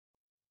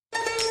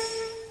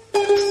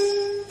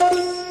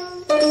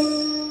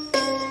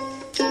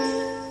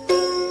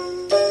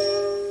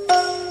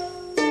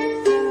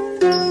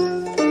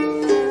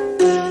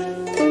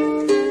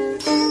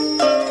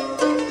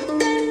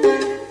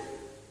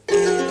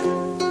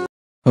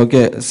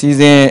Okay,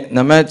 season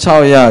number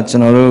 6 ya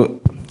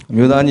general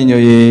Muda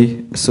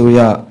Nyoye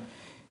Soya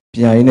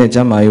Pia in a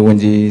Jamai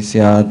Wendy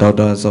Sia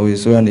Doctor Zoe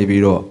Soya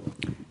Nibiro.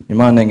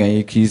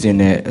 Yamanga keys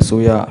in a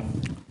Soya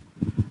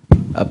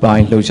a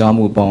pine low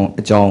jamu bong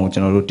a John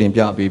General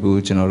Timpia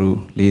Bibu General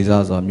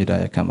Lizas or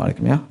Mida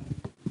Kamarakmia.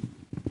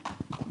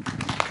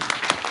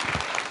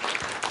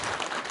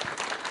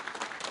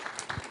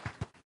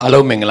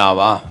 Hello,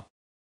 Minglava.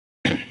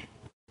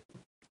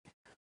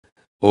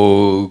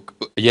 Oh,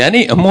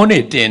 Yanni, a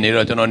money tin, you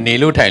know,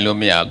 Nilo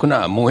Tailomia,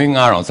 Kuna, moving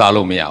around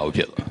Salomia,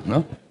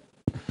 no?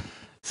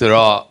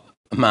 So,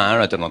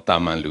 man, I don't know,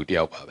 Taman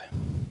Lutia.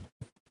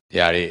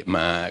 Yari,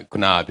 ma,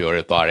 Kuna,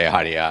 Pure Tare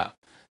Haria,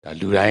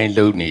 Lurain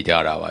Low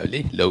Nijara,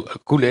 Low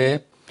Kule,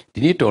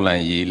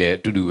 Dinitolan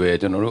Yile to do a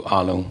general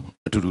Along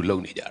to do Low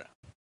Nijara.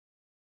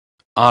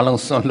 Along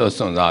Son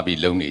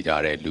Losonzabi Low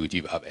Nijara,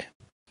 Luji Babe.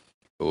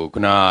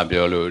 Kuna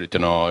Biolo,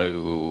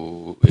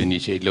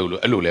 initiate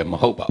Lulem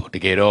Hopa, to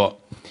get all.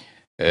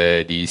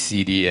 The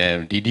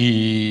CDM,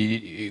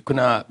 DD,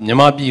 kuna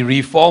Nyamapi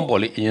reform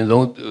boli in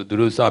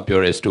the South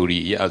Pure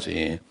story as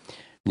in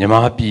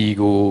Nyamapi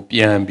go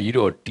PMB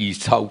or T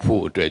South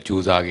Port to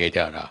Juza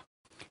Gejara.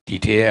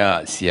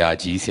 Detail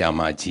CRG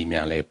Siama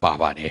Jimiale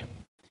Pavade.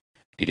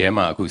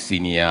 Didema who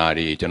senior,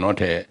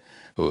 Janote,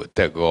 who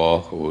Tego,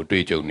 who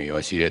Dujoni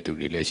or Sire to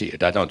relation,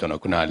 that don't know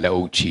Kuna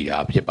Lauchi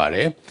up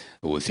Pare,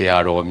 who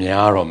Searo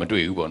Miaro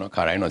Madui, no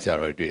Carino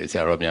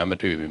Sero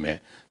Miamatui.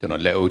 Jono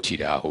leo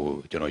chida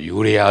ho jono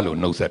urea lo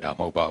no set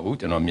mo ba hu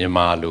jono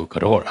Myanmar lo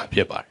kadora ဖြ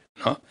စ်ပါတယ်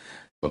เนาะ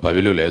ဘာဖြ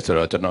စ်လို့လဲဆို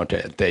တော့ကျွန်တော်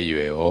တဲ့အသက်အရွ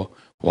ယ်ရော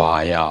ဝါ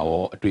ရ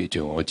ရောအတွေ့အ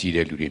ကြုံရောကြီး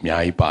တဲ့လူတွေအ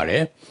များကြီးပါတ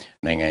ယ်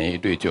နိုင်ငံရေး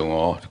အတွေ့အကြုံ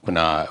ရောခုန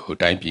ဟို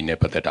တိုင်းပြည်နဲ့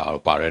ပတ်သက်တာ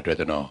ရောပါတဲ့အတွက်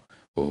ကျွန်တော်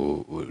ဟို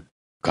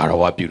ကာရ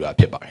ဝပြုတာ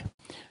ဖြစ်ပါတယ်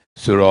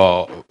ဆိုတော့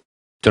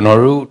ကျွန်တော်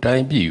တို့တို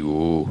င်းပြည်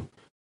ကို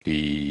ဒီ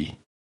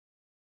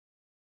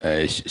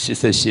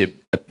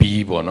88အ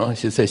ပီးပေါ့နော်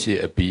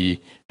88အပီး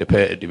တစ်ဖ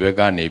က်ဒီဘက်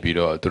ကနေပြီး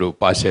တော့သူတို့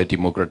partial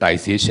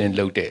democratization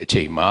လုပ်တဲ့အ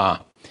ချိန်မှာ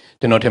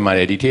ကျွန်တော်ထင်ပါတ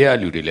ယ်ဒီထက်က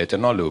လူတွေလည်းကျွ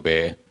န်တော်လိုပဲ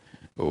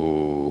ဟို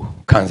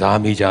ခံစား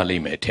မိကြလိ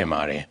မ့်မယ်ထင်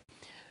ပါတယ်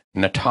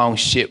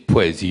2008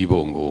ဖွဲ့စည်း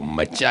ပုံကိုမ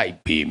ကြိုက်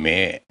ပေ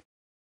မဲ့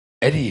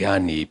အဲ့ဒီက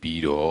နေ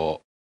ပြီးတော့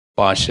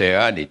partial က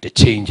နေတစ်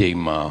ချိန်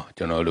မှာ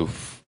ကျွန်တော်တို့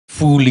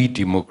fully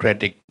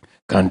democratic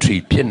country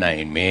ဖြစ်နို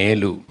င်မယ်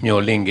လို့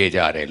မျှော်လင့်ခဲ့ကြ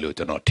တယ်လို့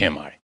ကျွန်တော်ထင်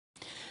ပါတယ်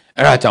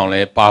အဲ့ဒါကြောင့်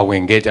လဲပါဝ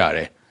င်ခဲ့ကြတ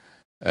ယ်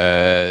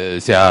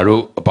ဆရာ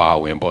တို့အပါ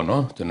ဝင်ပေါ့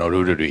နော်ကျွန်တော်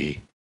တို့တွေ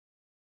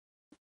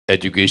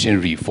education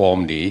reform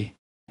တွေ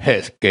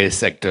health care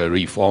sector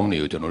reform တွေ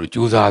ကိုကျွန်တော်တို့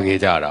စူးစမ်းခဲ့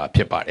ကြတာဖြ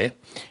စ်ပါတယ်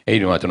အဲ့ဒီ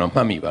တော့ကျွန်တော်မှ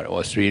တ်မိပါတယ်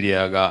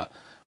Australia က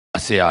အ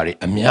ဆရာတွေ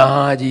အ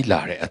များကြီး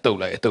လာတယ်အတုပ်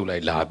လို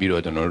က်လာပြီး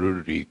တော့ကျွန်တော်တို့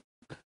တွေ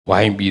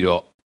ဝိုင်းပြီး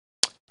တော့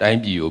တိုင်း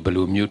ပြည်ကိုဘယ်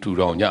လိုမျိုးထူ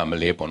ထောင်ကြမ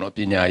လဲပေါ့နော်ပ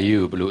ညာရေး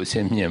ကိုဘယ်လိုအဆ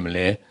င့်မြင့်မ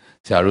လဲ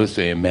ဆရာတို့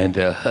ဆိုရင်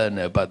mental health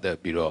နဲ့ပတ်သက်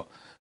ပြီးတော့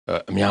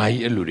အများ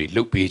ကြီးအလူတွေ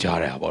လုတ်ပေးကြ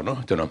တာပေါ့နော်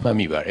ကျွန်တော်မှတ်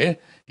မိပါတယ်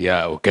ဒီက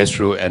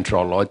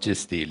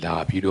gastroenterologist တွေလာ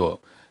ပြီးတော့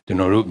ကျွန်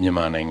တော်တို့မြန်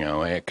မာနိုင်ငံ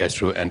ရဲ့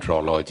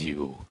gastroenterology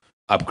ကို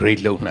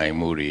upgrade လုပ်နိုင်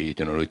မှုတွေ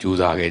ကျွန်တော်တို့စူး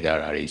စမ်းခဲ့ကြ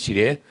တာတွေရှိ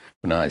တယ်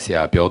ခုနဆ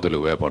ရာပြောသ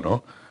လိုပဲပေါ့နော်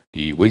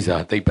ဒီဝိဇ္ဇာ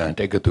သိပ္ပံ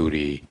တက္ကသိုလ်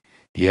တွေ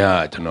ဒီက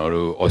ကျွန်တော်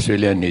တို့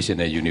Australian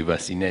National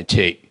University နဲ့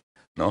ချိတ်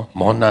နော်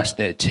Monash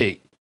နဲ့ချိတ်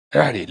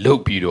အဲ့ဒါတွေလု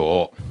တ်ပြီး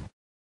တော့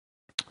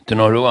ကျွန်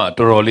တော်တို့က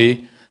တော်တော်လေး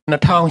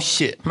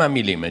2008မှတ်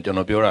မိလိမ့်မယ်ကျွန်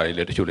တော်ပြောတာတွေလ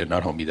ည်းတချို့လည်း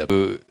နားထောင်ပြီးသား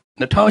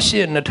2008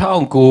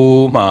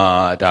 2009မှာ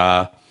ဒါ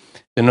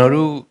ကျွန်တော်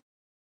တို့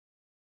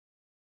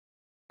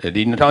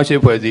ဒီ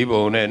2008ဖွဲ့စည်း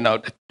ပုံနဲ့နောက်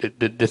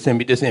တဆ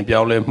င့်ပြော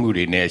င်းလဲမှု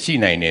တွေနဲ့ရှိ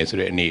နိုင်တယ်ဆို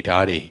တဲ့အနေအ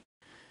ထားတွေ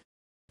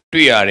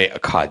တွေ့ရတဲ့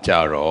အခါကျ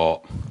တော့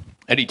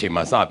အဲ့ဒီအချိန်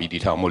မှာစပြီးတ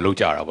ည်ထောင်မှုလုပ်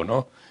ကြတာပေါ့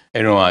နော်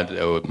အဲ့တော့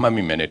မှတ်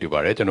မိမယ်နဲ့တူပါ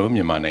တယ်ကျွန်တော်တို့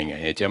မြန်မာနိုင်ငံ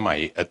ရဲ့ကျန်းမာ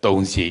ရေးအ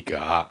သုံးစရိတ်က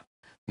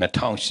2008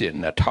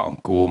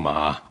 2009မှာ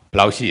ဘယ်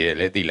လောက်ရှိရ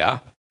လဲသိလား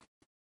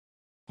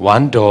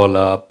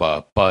$1 per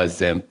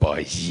person per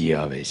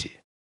year ပဲရှိ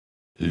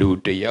လူ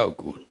တယောက်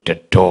ကို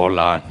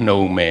$1နှု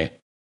န်းမဲ့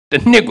တ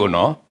စ်နှစ်ကို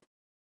နော်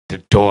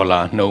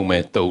$1နှုန်း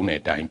မဲ့သုံး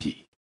တဲ့တိုင်းပြည်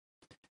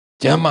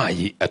ကျန်းမာ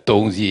ရေးအ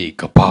သုံးစရိတ်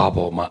ကဘာ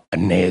ပေါ်မှာအ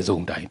နည်း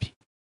ဆုံးတိုင်းပြည်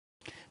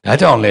ဒါ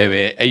ကြောင့်လည်း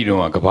ပဲအဲ့ဒီ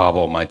တော့ကဘာ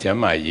ပေါ်မှာကျန်း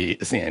မာရေး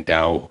အဆင့်အတ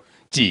န်းကို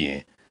ကြည့်ရ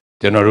င်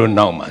ကျွန်တော်တို့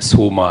နောက်မှာ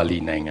ဆိုမာလီ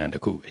နိုင်ငံတ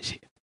စ်ခုပဲရှိ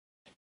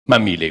မှ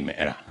တ်မိလိမ့်မယ်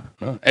အဲ့ဒါ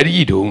နော်အဲ့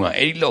ဒီတုန်းက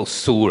အဲ့ဒီလောက်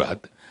ဆိုးတာ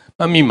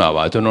မှတ်မိမှာ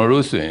ပါကျွန်တော်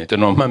တို့ဆိုရင်ကျွ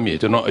န်တော်မှတ်မိ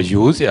ကျွန်တော်အ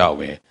ယိုးဆရာ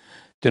ဝင်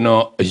ကျွန်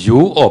တော်အ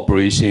ယိုး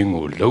operation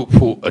ကိုလုပ်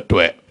ဖို့အတွ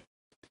က်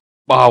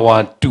power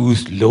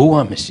tools လုံးဝ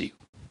မရှိ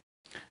ဘူး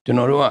ကျွန်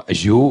တော်တို့ကအ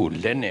ယိုးကို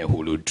လက်နဲ့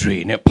ဟိုလို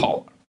drain နဲ့ဖော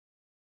က်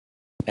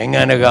နိုင်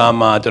ငံတကာ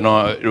မှာကျွန်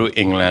တော်တို့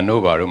အင်္ဂလန်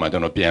တို့ဘာတို့မှာကျွ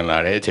န်တော်ပြန်လာ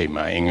တဲ့အချိန်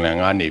မှာအင်္ဂလန်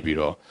ကနေပြီး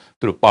တော့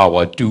သူတို့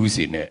power tools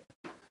တွေနဲ့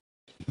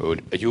ဟို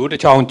အယိုးတ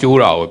စ်ချောင်းကျိုး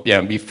တာကိုပြ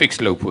န်ပြီး fix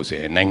လုပ်ဖို့ဆို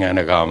ရင်နိုင်ငံ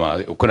တကာမှာ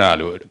ခုနက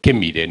လိုခင်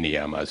မိတဲ့နေ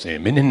ရာမှာဆိုရ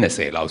င်မိနစ်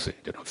20လောက်ဆိုရ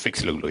င်ကျွန်တော် fix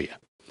လုပ်လို့ရဒါ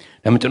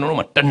ပေမဲ့ကျွန်တော်တို့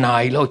မှာတ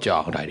နားရီလောက်ကြာ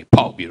အောင်ဒါတွေ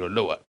ဖောက်ပြီးတော့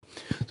လုပ်ရ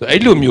ဆို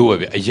အဲ့လိုမျိုးပဲ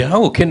ဗျအရန်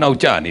ကိုခင်းနောက်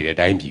ကျနေတဲ့အ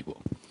တိုင်းပြည်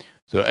ပေါ့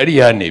ဆိုတော့အဲ့ဒီ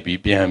ကနေပြီး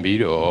ပြန်ပြီး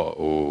တော့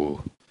ဟို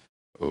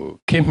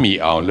ခင်မိ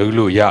အောင်လုပ်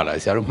လို့ရလာ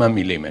ဆရာတို့မှတ်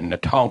မိလိမ့်မယ်2010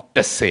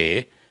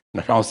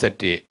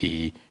 2011ဒီ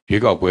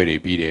ရွေးကောက်ပွဲ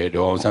တွေပြီးတယ်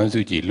ဒေါ်အောင်ဆ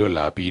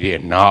န်းစုကြည်လွတ်လာပြီးတဲ့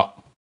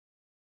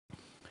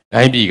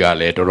နောက်တိုင်းပြည်က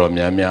လည်းတော်တော်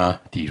များများ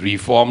ဒီ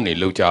reform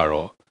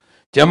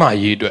တွေလုပ်ကြတော့ကျမ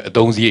ရေးအတွက်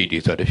အသုံးစရိတ်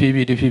တွေဆိုတော့တဖြည်း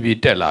ဖြ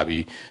ည်းတက်လာ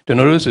ပြီး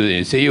ကျွန်တော်တို့ဆို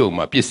ရင်ဆေး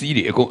ရုံမှာပစ္စ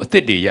ည်းတွေအကုန်အ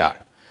သစ်တွေ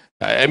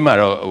ရအဲ့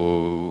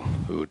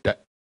မှာတော့ဟို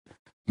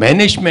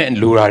management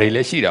လိုတာတွေ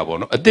လည်း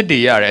ရှိတာပေါ့နော်အသစ်တွေ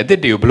ရတယ်အသစ်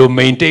တွေကိုဘယ်လို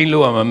maintain လု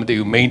ပ်ရမှာ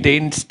မသိဘူး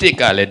maintain stick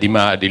ကလ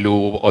ည်းဒီမှာဒီလို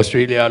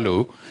Australia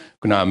လို့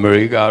ခုန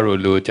America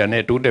လို့ကျန်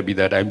တဲ့တိုးတက်ပြီး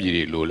သားတို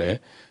င်းပြည်တွေလို့လည်း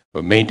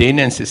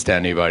maintenance system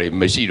တွေဘာတွေ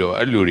မရှိတော့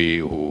အဲ့လို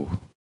တွေဟို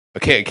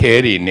အခက်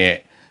အခဲတွေ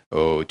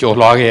နဲ့ဟို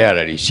ကြော်လွှားခဲ့ရ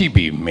တာတွေရှိ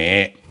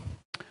ပြီမဲ့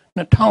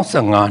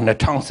2015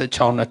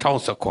 2016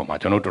 2019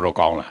မှာကျွန်တော်တော်တော်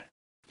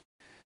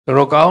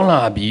ကောင်းလာ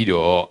ပြီး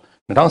တော့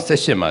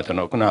2018မှာကျွန်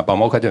တော်ခုနပေါ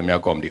မောက်ခတ်ချက်များ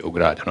ကော်မတီဥက္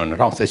ကဋ္ဌ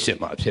ကျွန်တော်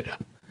2018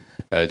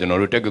မှာဖြစ်တာကျွန်တော်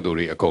တို့တက္က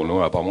သိုလ်တွေ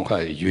အကုန်လုံးကပေါမောက်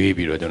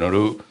ခတ်ရွေးပြီးတော့ကျွန်တော်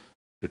တို့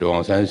ဒေါ်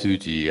အောင်ဆ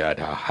န်းစုကြည်က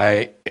ဒါ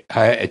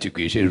high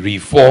education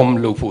reform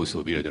လုပ်ဖို့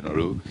ဆိုပြီးတော့ကျွန်တော်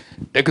တို့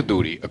တက္က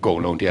သိုလ်တွေ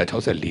အကုန်လုံး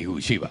164ခု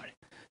ရှိပါတယ်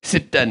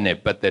စစ်တပ်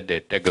နဲ့ပတ်သက်တဲ့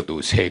တက္က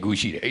သိုလ်10ခု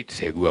ရှိတယ်အဲ့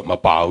10ခုကမ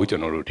ပါဘူးကျွ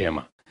န်တော်တို့ထဲ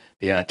မှာ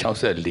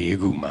164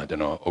ခုမှာကျွ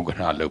န်တော်ဥက္ကဋ္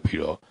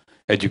ဌလုပ်ပြီးတော့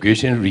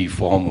education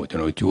reform ကိုကျွ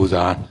န်တော်စူးစ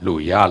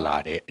မ်းလို့ရလာ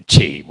တဲ့အ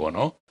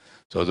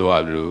ချိန်ပေါ့နော်ဆိုတော့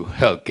ဘယ်လို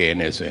health care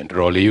နဲ့ဆို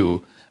ရင်တော်တော်လေး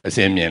ကိုအ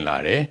ဆင့်မြ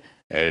င့်လာတယ်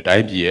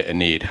တိုင်းပြည်ရဲ့အ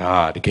နေ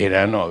အထားတကယ်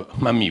တမ်းတော့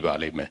မှတ်မိပါ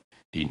လိမ့်မယ်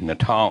ဒီ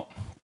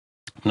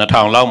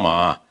2000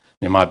လောက်မှာ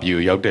မြန်မာပြည်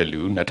ကိုရောက်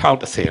တဲ့လူ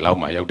2010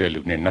လောက်မှာရောက်တဲ့လူ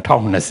နဲ့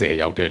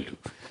2020ရောက်တဲ့လူ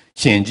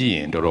ရှင်ကြည့်ရ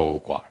င်တော်တော်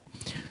กว่า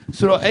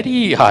ဆိုတော့အဲ့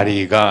ဒီဟာ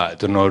တွေက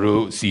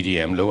ကျွန်တော်တို့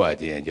CDM လောက်ရ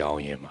ခြင်းအကြော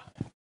င်းရ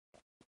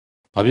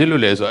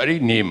င်းပါဘာဖြစ်လို့လဲဆိုတော့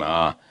အဲ့ဒီနေ့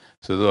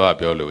မှာဆိုတော့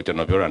ပြောလို့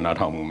ကျွန်တော်ပြောတာနား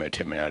ထောင်မှုမဲ့ထ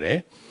င်မရ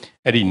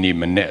တယ်အဲ့ဒီ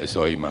နေ့မနေ့အ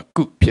စောကြီးမှာ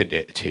ကုဖြစ်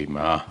တဲ့အ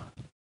ချိန်မှာ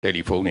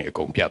တယ်လီဖုန်းတွေအ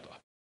ကုန်ပြ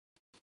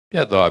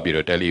တ်သွားပြီး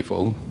တော့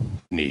တယ်လီဖုန်း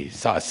နေ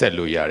စဆက်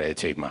လို့ရတဲ့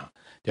အချိန်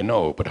မှာကျွန်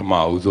တော်ပထ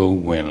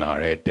မဦးဆုံးဝင်လာ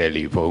တဲ့တယ်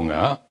လီဖုန်းက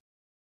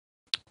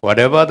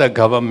whatever the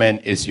government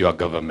is your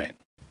government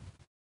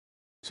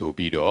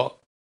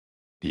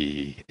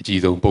ဆိုပြီးတော့ဒီအ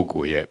ကြီးဆုံးပုဂ္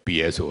ဂိုလ်ရဲ့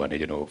PSO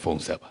ကနေကျွန်တော်ဖု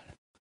န်းဆက်ပါ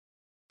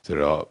တယ်ဆို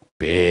တော့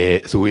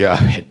ဘယ်အစိုး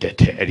ရပဲတက်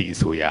တယ်အဲ့ဒီ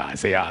အစိုးရ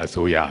ဆရာအ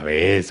စိုး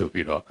ရပဲဆို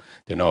ပြီးတော့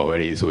ကျွန်တော်အဲ့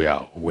ဒီအစိုးရ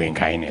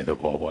ဝင်ခိုင်းတဲ့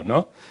သဘောပေါ့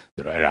နော်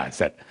ဆိုတော့အဲ့ဒါ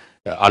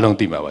ဆက်အားလုံး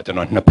သိမှာပါကျွန်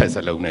တော်နှစ်ဖက်စ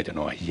လုံးနဲ့ကျွန်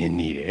တော်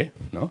ယဉ်နေတယ်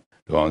နော်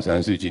ဒေါ်အောင်ဆ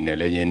န်းစုကြည်နဲ့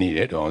လည်းယဉ်နေတ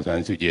ယ်ဒေါ်အောင်ဆ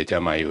န်းစုကြည်ရဲ့ကျ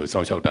မကြီးကို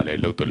စောင့်ရှောက်တာလည်း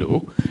လုပ်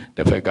တယ်လို့တ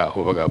စ်ဖက်က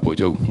ဟိုဘက်ကဗိုလ်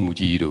ချုပ်မှု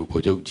ကြီးတို့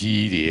ဗိုလ်ချုပ်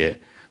ကြီးတွေရဲ့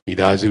မိ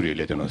သားစုတွေ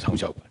လည်းကျွန်တော်စော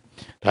င့်ရှောက်ပါတယ်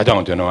ဒါကြော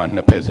င့်ကျွန်တော်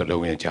ကနှစ်ဖက်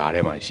စလုံးရဲ့ဂျား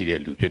ထဲမှာရှိ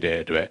တဲ့လူဖြစ်တဲ့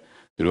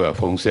အတွက်သူတို့က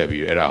ဖုန်းဆက်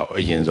ပြီးအဲ့ဒါကို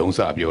အရင်ဆုံး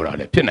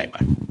စပြောတာလည်းဖြစ်နိုင်ပါ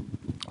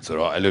တယ်ဆို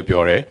တော့အဲ့လို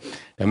ပြော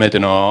တယ်ဒါပေမဲ့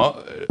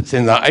ကျွန်တော်စ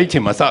ဉ်းစားအဲ့ချိ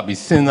န်မှာစပြီး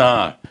စဉ်း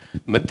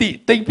စားမသိ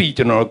တိတ်ပြီး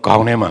ကျွန်တော်ခေါ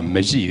င်းထဲမှာ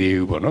မရှိ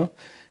သေးဘူးပေါ့နော်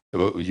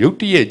ရုပ်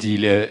တရက်ကြီး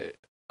လဲ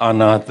အာ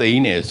နာသိ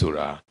န်းနေဆို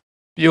တာ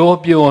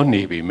ပြောနေ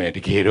ပေမဲ့တ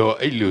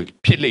ကယ်တော့အဲ့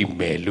လိုဖြစ်လိမ့်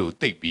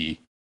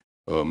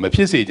မယ်လို့သိပြီးမဖြ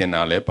စ်စေချင်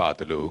တာလဲပါ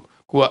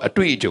တယ်လို့ကိုကအ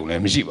တွေ့အကြုံလ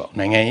ည်းမရှိပါဘူး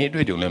နိုင်ငံရေး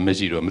အတွေ့အကြုံလည်း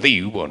မရှိတော့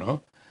မသိဘူးပေါ့နော်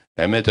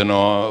ဒါပေမဲ့ကျွန်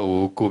တော်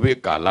ဟိုကို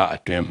ဗစ်ကာလ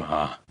အတွင်း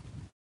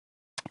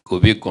မှာကို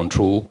ဗစ်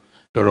control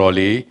တော်တော်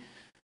လေး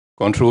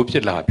control ဖြ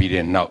စ်လာပြီး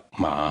တဲ့နောက်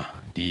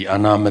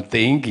မှာဒီအာနာမ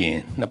သိန်းခင်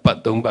2ပတ်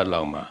3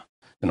ပတ်လောက်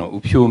မှာကျွန်တော်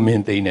ဥဖြိုး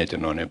မင်းသိန်းနဲ့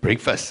ကျွန်တော် ਨੇ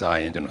breakfast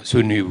စားရင်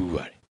ကျွန်တော်ဆွေးနွေးဘူးပါ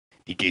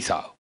တယ်ဒီကိစ္စ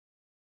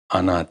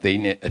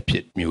ကိုအာနာသိန်းနဲ့အဖြ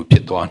စ်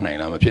မျိုးဖြစ်သွားနိုင်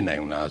လားမဖြစ်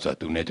နိုင်ဘူးလားဆိုတော့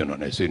သူနဲ့ကျွန်တော်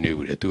ਨੇ ဆွေးနွေး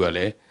ဘူးတယ်သူကလ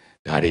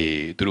ည်းဒါတွေ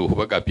သူတို့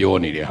ဟိုဘက်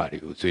ကပြောနေတဲ့ဟာ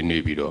တွေကိုဆွေး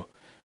နွေးပြီးတော့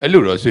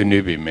အဲ့လိုတော့ဆွေး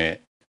နွေးပေ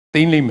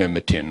မဲ့သိန်းလိမ့်မယ်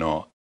မထင်တော့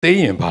သိ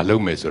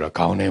ရင်ဘာလုပ်မယ်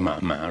ဆိုတော့ခေါင်းထဲမှာ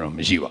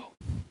အမှန်တော့မရှိပါဘူး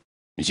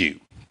မရှိ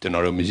ဘူးကျွန်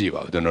တော်တို့မရှိပါ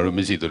ဘူးကျွန်တော်တို့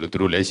မရှိသလိုသူ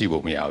တို့လည်း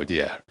ရှိဖို့မရဘူးကြ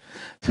ည့်ရ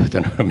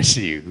ကျွန်တော်တို့မ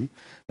ရှိဘူး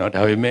เนาะ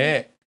ဒါပေ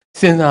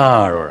မဲ့စဉ်းစား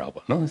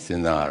ရတော့တာပေါ့နော်စ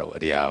ဉ်းစား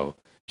ရတော့တရားကို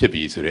ဖြစ်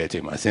ပြီးဆိုတဲ့အချိ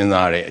န်မှာစ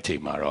ဉ်းစားရတဲ့အချိ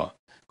န်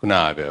မှာတော့ခုန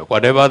ကပြော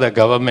whatever the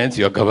government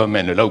your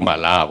government လို့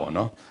လောက်မှလားပေါ့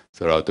နော်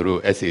ဆိုတော့သူတို့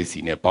SAC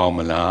နဲ့ပေါင်းမ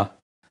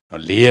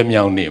လား၄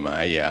ရက်မြောက်နေ့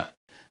မှာအဲ့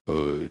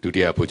ရဟိုဒု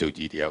တိယဗိုလ်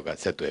ချုပ်ကြီးတယောက်က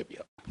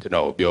ဆက်သွယ်ပြီးတော့ကျွန်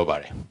တော်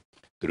ကိုပြောပါတယ်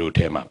သူတို့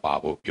ထဲ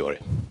မှာပါဖို့ပြောတ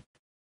ယ်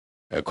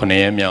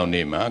9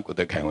ရက်မြောက်နေ့မှာကို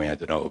သက်ခိုင်ဝင်း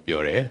ကကျွန်တော်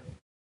ကိုပြောတယ်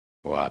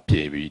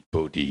ဟိုဟာပြေပြီး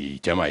ဗုဒ္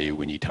ဓကျမ်းမာ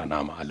ရေးဝန်ကြီးဌာ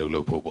နမှာ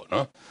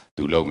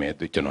အလုပ်လုပ်ဖို့ပေါ့နော်သူလုပ်မယ်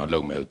သူ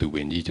ကျွန်တော်လုပ်မယ်သူ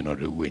ဝန်ကြီးကျွန်တော်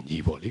တို့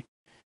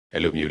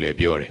ဝန်ကြီးပေါ့လေအဲ့လိုမျိုး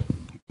လေးပြောတယ်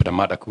ပထ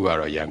မတစ်ခု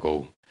ကတော့ရန်ကု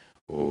န်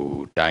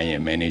ဟိုတို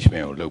င်းရဲ့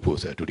management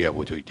ကိုလုပ်ဖို့ဆိုဒုတိ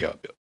ယဗိုလ်ချုပ်ကြီးတ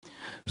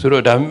ယောက်ပြောဆို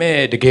တော့ဒါပေ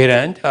မဲ့တကယ်တ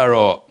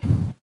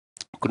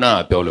မ်းကျတော့ခုန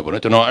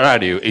ကပြောလို့ပေါ့နော်ကျွန်တော်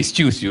အဲ့ဒါတွေကို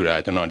excuse ယူတာ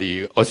ကျွန်တော်ဒီ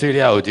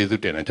Australia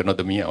ကိုကျေးဇူးတင်တယ်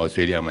ကျွန်တော်သမီးက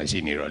Australia မှာရှိ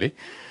နေတော့လေ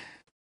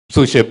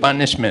social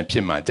punishment ဖြ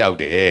စ်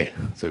မှာကြောက်တယ်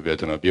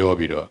ဆိုပြီးတော့ကျွန်တော်ပြော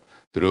ပြီးတော့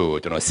သူတို့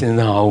ကိုကျွန်တော်စဉ်း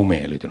စားအောင်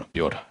မယ်လို့ကျွန်တော်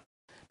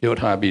ပြော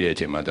ထားပြီးတဲ့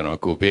အချိန်မှာကျွန်တော်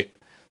ကိုဗစ်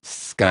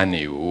scan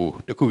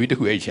တွေကိုတစ်ခုပြီးတစ်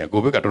ခုအဲ့ချိန်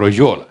ကိုဗစ်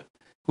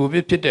ကတော်တော်ညော့လာကို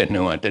ဗစ်ဖြစ်တဲ့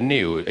နှုန်းကတစ်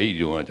နေ့ကို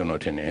အဲ့ဒီတုန်းကကျွန်တော်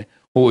ထင်တယ်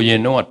ဟိုအ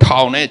ရင်တုန်းကထော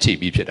င်နဲ့ခြေ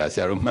ပြီးဖြစ်တာ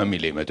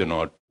ဆရာတို့မှတ်မိလိမ့်မယ်ကျွန်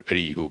တော်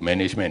အဲ့ဒီဟို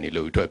management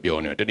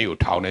တွေလို့ထွက်ပြောနေတယ်တစ်နေ့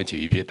ကိုထောင်နဲ့ခြေ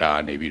ပြီးဖြစ်တာ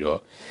နေပြီးတော့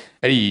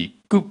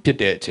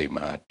အဲ့ဒီကုဖြစ်တဲ့အချိန်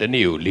မှာတစ်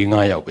နေ့ကို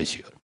4-5 ယောက်ပဲရှိ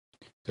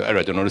တယ်ဆိုတော့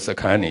အဲ့တော့ကျွန်တော်တို့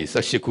စခန်းနေ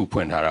18ခုဖွ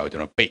င့်ထားတာကိုကျွ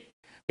န်တော်ပိတ်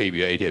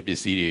ပြီးအဲ့ဒီပစ္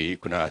စည်း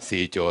တွေခုန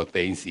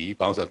ဆေးကြောသိန်းစီ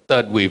ပေါင်းဆို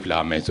third wave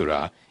လာမယ်ဆို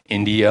တာအိ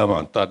န္ဒိယမှာ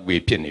third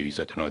wave ဖြစ်နေ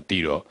ပြီဆိုတော့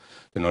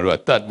ကျွန်တော်သိတော့ကျွန်တော်တို့က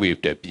third wave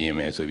တက်ပြင်း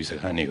မယ်ဆိုပြီး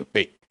စခန်းတွေ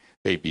ကိုပိတ်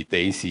baby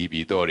things see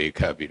be dory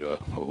capito,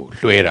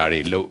 where are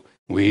they low,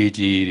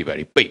 wagey,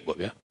 very big,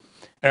 yeah.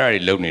 I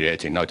lonely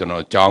at now to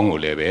know John will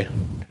live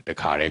the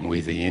carrying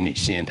with the any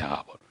shin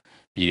harbor.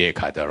 Be a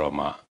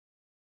cataroma.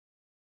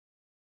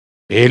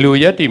 Elu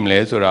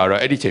yatimless or our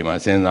editima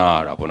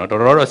senara, not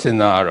a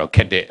senara,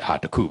 cadet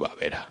had to cuba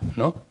better,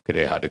 no?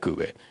 Cadet had to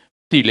cuba.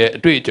 Tile,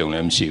 do it on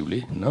them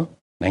shively, no?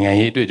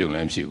 Nangai do it on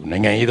them shiv,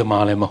 Nangai the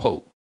malem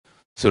ho.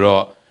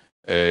 So,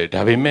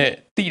 have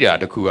met Tira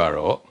the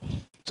cuaro,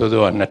 so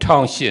there are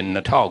Natang shin,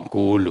 Natang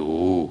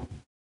gulu.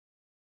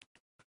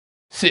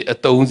 Sit a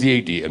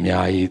 $1,080 a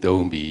mia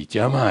don't be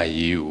Jama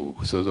you,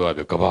 so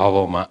the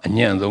Kabama, and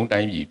yan don't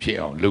time ye pay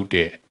on loot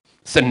it.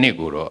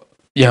 Seneguro,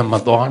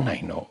 Yamadon I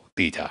know,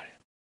 Tita.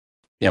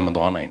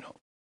 Yamadon I know.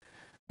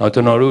 Not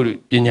to know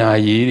Pinya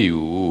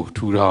you,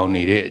 2 round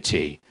needed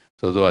che.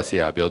 So though I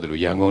say I build the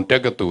young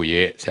take a 2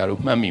 year, Saru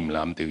Mamim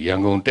lam to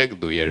young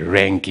take 2 year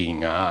ranking.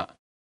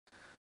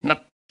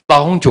 Not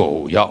down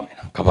Joe, young,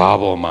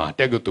 Kabama,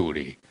 take a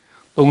 2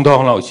 don't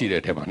down out see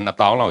that him, not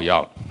down out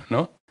young,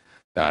 no?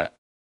 That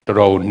the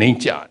road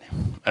ninja,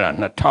 and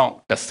not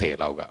town, the say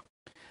loga.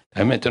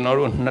 I met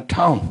another not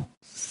town,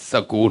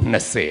 so good, na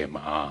say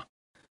ma.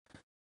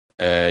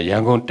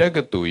 Young on take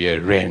a 2 year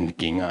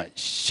ranking,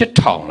 shit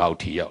town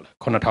out here,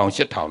 Corner town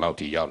shit town out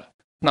here.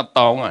 Not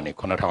down on it,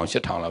 Corner town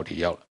shit town out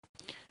here.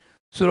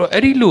 So,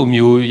 Eddie Loom,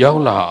 you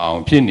yalla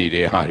on Pinny,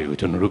 they had you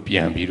to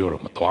Rupian Biro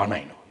of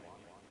Madonna.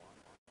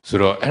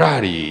 So,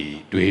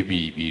 Erari, do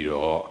be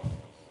Biro.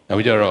 Now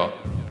we are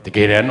the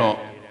Gerano.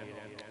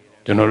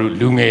 Do not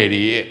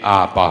lungeri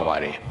a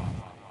pavare.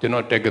 Do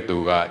not take a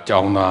tuga,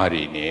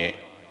 Jaunari ne.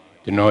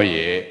 Do not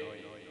ye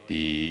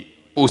the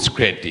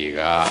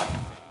postcrediga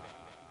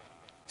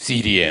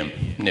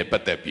CDM ne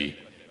patapi.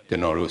 Do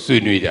not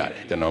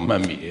sunuida, do not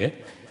mammy,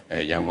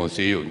 a young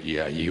Oseo,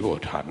 ye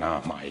would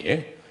hana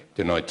my.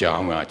 Do not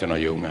Janga, do not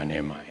young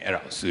and my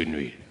era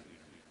sunui.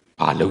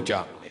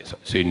 Paloja,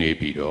 sunui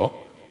bido.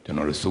 Do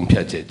not assume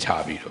Piaget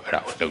chabi or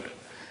out.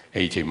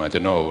 H.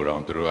 Matano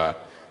around the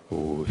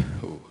who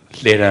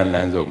later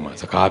lands of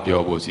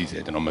Masacapio was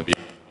said, no, maybe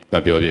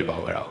Babio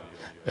Power.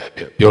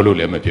 Piolo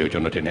Lemapio,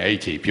 Jonathan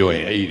H. Pio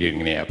and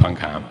eating near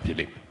Pancam,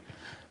 Philip.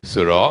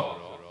 Suro,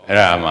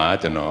 Rama,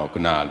 no,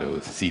 Kunalo,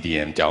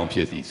 CDM, John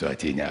Piesi, so I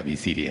think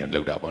CDM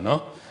looked up on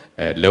no.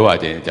 Lower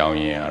than John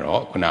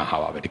Yaro, Kuna,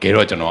 however, the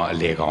Gerojano, a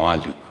leg on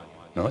Alu.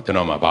 No, the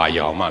Noma by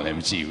Yama,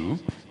 Lemsiu,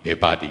 a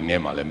party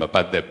name,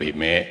 but the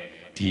Pime,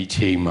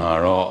 teaching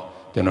Maro,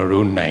 the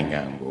Norun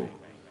Nangango,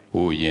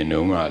 who you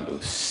know,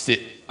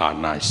 sit.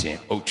 Nation,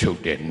 Ocho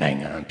de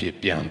Nangan,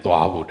 Pian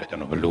Dwabo,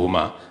 and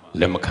Valuma,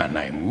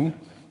 Lemacanaimu,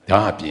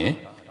 Dabien,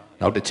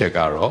 now the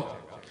Chegaro,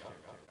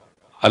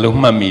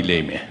 Aluma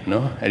Mileme,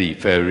 no, Eddie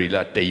Ferry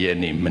la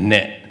Tayani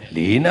Manet,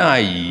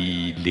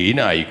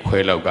 Lina,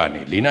 Quella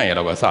Gani, Lina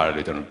Yalavasar,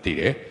 little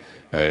Tire,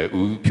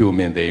 Upu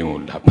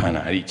Mendeu, La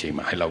Pana, Richie,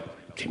 my love,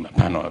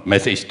 Timapano,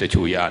 message to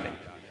Chuyani.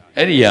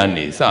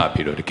 Ediani,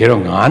 Sapiro, the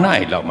Kerongana,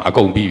 I love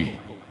Magombi.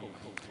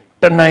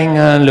 The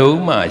Nangan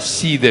Loma,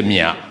 see the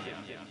Mia.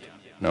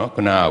 No,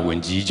 kuna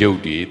when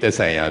G-Jody, that's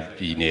I have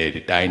been a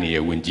tiny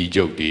when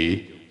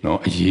G-Jody, no,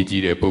 a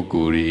G-G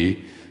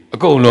Pokuri, a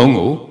go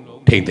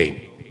longo, ting.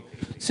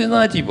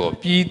 Senajibo,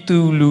 P2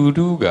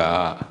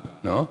 Luduga,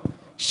 no,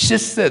 she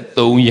said,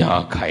 don't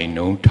ya kind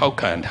no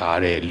talk and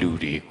hare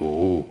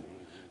ludigo.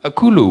 A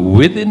kulu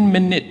within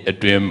minute a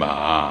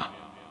dreamer.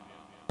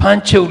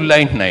 Pancho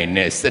line nine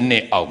nest and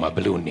ne out my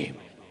balloon name.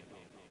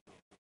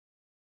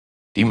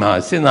 Dima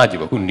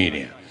Senajibo, who need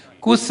it.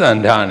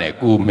 Kusandane,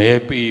 go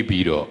maybe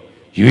biro.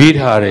 You eat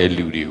her a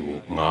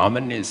ludio,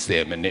 Mamma is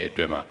 7 minute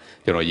drama.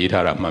 You know, eat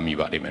her a mummy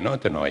body,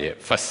 not an oil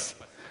fuss.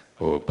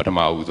 Oh, but a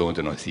mouse on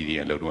to no CD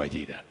and load my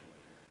jita.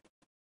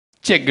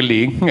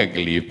 Checkly,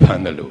 ngagly,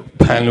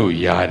 Panlo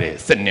yare,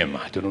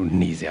 cinema, to no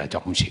Nizia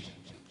Jomshi.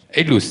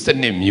 A loose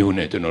cinema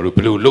unit to no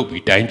blue look be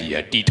dainty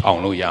at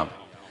D-Town no yam.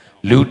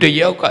 Loot the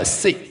yoka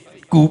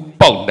sick, goop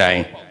bog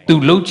dine, do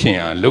loachin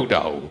and load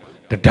out.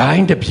 The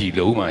dine the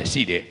pillow, my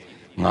city.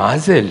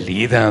 Maza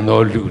leader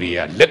no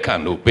luria,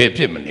 lecano,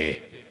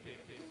 baby.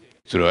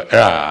 So,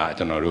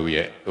 don't know who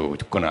yet, who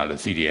can all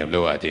see him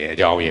low at the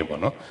Jawi,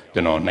 no,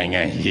 don't know,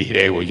 Nangan,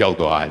 he will yell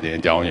to us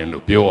and Jawi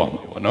look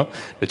pure, no,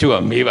 the 2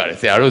 are me, but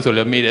they are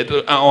also made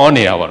it on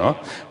the hour, no,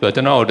 but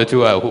to know the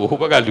 2 are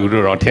who got to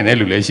do on 10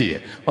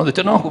 eluci, on the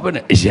Tono who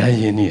is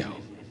Yan,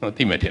 no,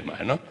 Timothy,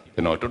 no,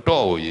 the no to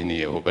do in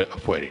the over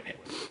for it.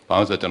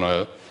 Also, to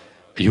know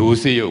you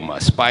see you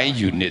must spy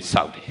unit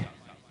Saudi.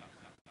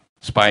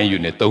 Spy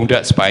unit, don't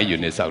that spy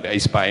unit Saudi, I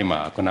spy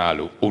ma,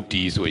 Conalu,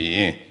 OTs were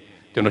in.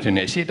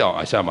 Jonathan, she don't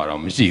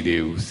Ashamaram, see the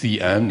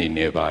CM in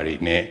every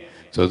ne,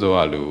 so so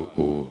alu,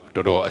 who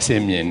to a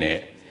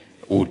semian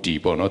OT,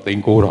 but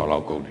nothing go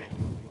all go.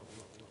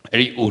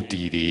 Every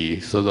OT,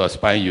 so the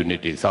spy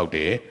unit is out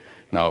there.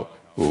 Now,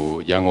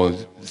 who young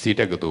old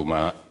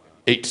Sitagatuma,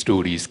 8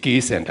 stories ski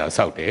centers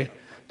out there.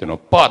 You know,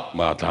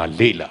 Patma,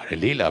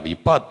 Lela, be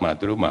Patma,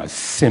 Druma,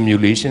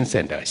 simulation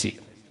center.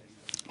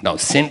 Now,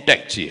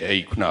 syntax,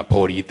 a kuna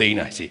pori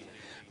thing, I see.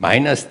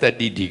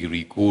 -30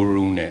 degree cool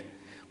room.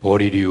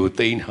 body တွေကို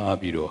သိမ်းထား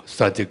ပြီးတော့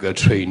surgical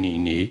training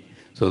နေ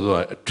ဆို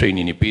တော့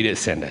training နေပေးတဲ့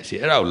center ရှိ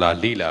အဲ့ဒါကိုလာ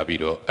လေ့လာပြီး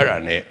တော့အဲ့ဒါ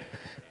နဲ့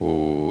ဟို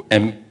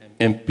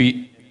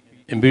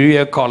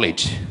Imperial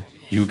College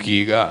UK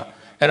က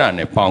အဲ့ဒါ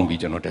နဲ့ပေါင်းပြီး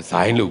ကျွန်တော်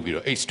design လုပ်ပြီး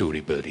တော့ 8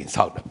 story building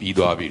ဆောက်တာပြီး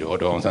သွားပြီးတော့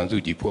ဒေါအောင်ဆန်းစု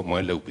ကြည်ဖွင့်ပွဲ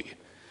လုပ်ပြီး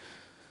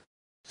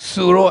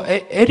ဆိုတော့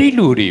အဲ့ဒီ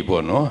လူတွေ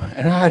ပေါ့နော်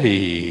အဲ့ဒါတွေ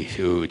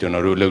ဟိုကျွန်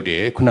တော်တို့လုပ်တ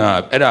ယ်ခုန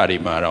အဲ့ဒါတွေ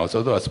မှာတော့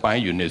စောစော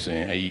spine unit ဆိုရ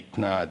င်အဲ့ခု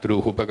နသူ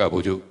တို့ဟိုဘက်က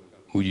ဘိုးချုပ်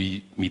မူကြီး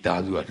မိ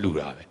သားစုကလှူ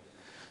တာပဲ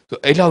ဆို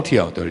အဲ့လောက်ထိ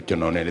အောင်ကျွန်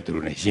တော်နဲ့လည်းသူ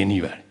တို့နဲ့ရင်း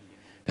နှီးပါတယ်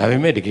ဒါပေ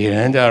မဲ့တကယ်တ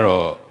မ်းကျ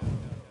တော့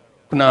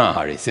ခုန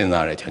ဟာတွေစဉ်း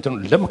စားတယ်ကျွန်တော်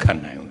လက်မခံ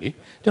နိုင်ဘူးလေ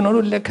ကျွန်တော်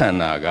တို့လက်ခံ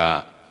တာက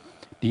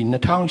ဒီ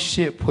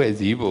2008ဖွဲ့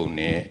စည်းပုံ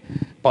နဲ့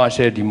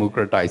partial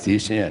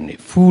democratization နဲ့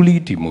fully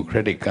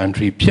democratic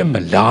country ဖြစ်မ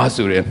လား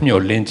ဆိုတဲ့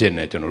မျှော်လင့်ချက်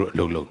နဲ့ကျွန်တော်တို့အ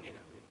လုပ်လုပ်နေ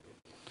တာ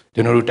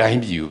ကျွန်တော်တို့တိုင်း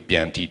ပြည်ကိုပြ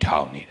န်တည်ထော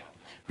င်နေတာ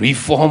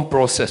reform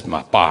process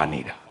မှာပါ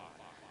နေတာ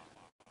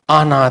အာ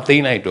ဏာသိ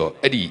မ်းလိုက်တော့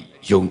အဲ့ဒီ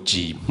ယုံကြ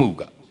ည်မှု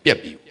ကပြတ်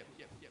ပြီ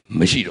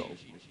မရှိတော့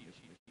ဘူး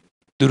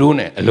သူတို့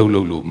ਨੇ အလုပ်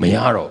လုပ်လို့မရ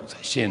တော့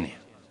ဘူးရှင်းနေ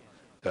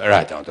အဲ့ဒါ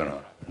ကြောင့်ကျွန်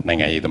တော်နိုင်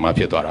ငံရေးသမား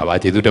ဖြစ်သွားတာပါ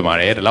ကျေးဇူးတင်ပါ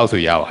တယ်ဒီလောက်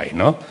ဆိုရပါပြီ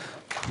เนาะ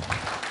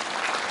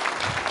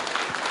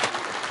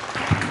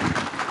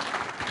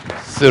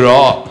ဆို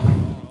တော့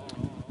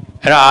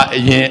အဲ့ဒါအ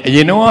ရ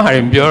င်တော့ဟာရ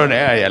င်ပြောရတ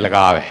ယ်အဲ့ဒါအလ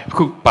ကားပဲအ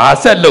ခုဘာ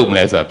ဆက်လုပ်မ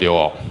လဲဆိုတာပြော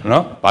အောင်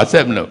နော်ဘာဆ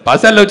က်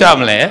လုပ်ကြ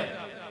မလဲ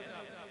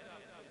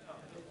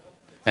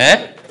ဟမ်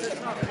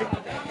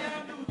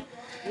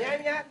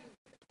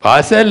ဘာ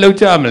ဆက်လုပ်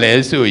ကြမလဲ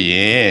ဆိုရ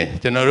င်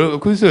ကျွန်တော်တို့အ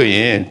ခုဆိုရ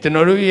င်ကျွန်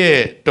တော်တို့ရဲ့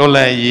တော်လ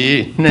န်ရေး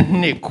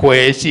နှစ်ခွဲ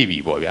ရှိပြီ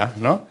ပေါ့ဗျာ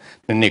နော်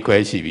နှစ်ခွဲ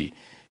ရှိပြီ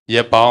ရ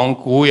က်ပေါင်း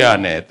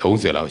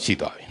930လောက်ရှိ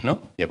သွားပြီနော်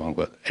ရက်ပေါင်း9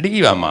အဲ့ဒီ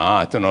မှာ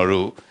ကျွန်တော်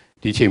တို့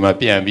ဒီချိန်မှာ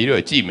ပြန်ပြီး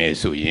တော့ကြည့်မယ်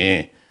ဆိုရင်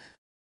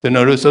ကျွန်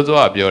တော်တို့စောစော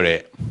ကပြောတဲ့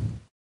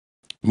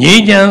ငြိ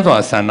မ်းချမ်းစွာ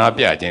ဆန္ဒ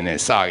ပြခြင်းနဲ့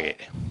စခဲ့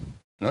တယ်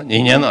နော်ငြိ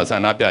မ်းချမ်းစွာဆ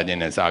န္ဒပြခြင်း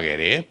နဲ့စခဲ့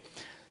တယ်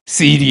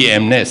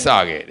CDM နဲ့စ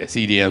ခဲ့တယ်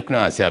CDM ခုန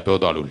ကဆရာပြော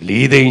သွားလို့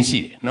4သိန်း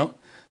ရှိတယ်နော်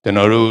ကျွန်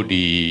တော်တို့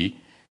ဒီ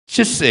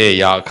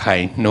80ရာခို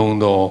င်နှုန်း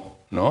သော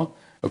နော်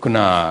ခုန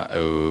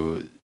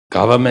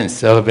government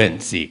servant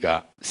စီက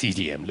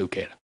CDM လုပ်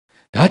ခဲ့တာ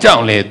ဒါကြော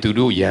င့်လေသူ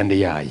တို့ရန်တ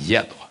ရားရ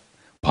က်သွား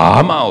ဘာ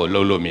မှကို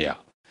လုပ်လို့မရ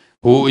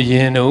ဟိုအရ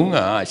င်တုန်းက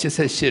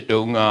88တု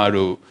န်းက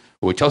တို့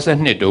ဟို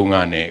62တုန်းက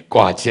နဲ့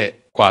ကွာ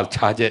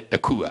ခြားချက်တ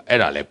စ်ခုအဲ့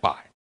ဒါလည်းပါ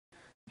တယ်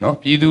နော်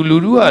ပြည်သူလူ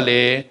ထုကလ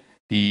ည်း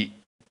ဒီ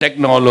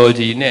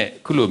technology နဲ့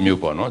ခုလိုမျိုး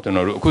ပေါ့နော်ကျွန်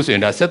တော်တို့အခုဆိုရ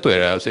င်ဒါဆက်သွယ်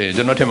တာဆိုရင်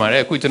ကျွန်တော်ထင်ပါတ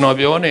ယ်အခုကျွန်တော်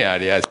ပြောနေရ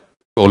တဲ့အ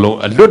ကုန်လုံး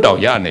အလွတ်တောင်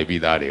ရနေ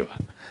ပြီးသားတွေပါ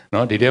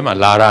နော်ဒီထဲမှာ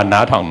လာတာ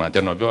နားထောင်တာ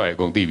ကျွန်တော်ပြောရအ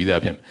ကုန်သိပြီး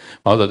သားဖြစ်မယ်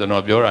။ဘာလို့ဆိုကျွန်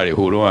တော်ပြောတာတွေ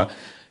ဟိုတုန်းက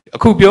အ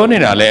ခုပြောနေ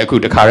တာလည်းအခု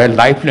တခါတည်း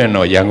live လွှင့်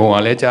တော့ရန်ကုန်က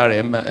လည်းကြားတ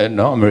ယ်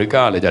နော်အမေရိကက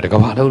လည်းကြားတယ်က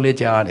မ္ဘာလုံးလည်း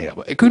ကြားနေတာ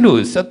ပေါ့အခုလို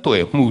ဆက်သွ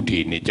ယ်မှုတွေ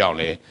နေကြောင်း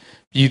လဲ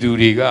ပြည်သူ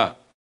တွေက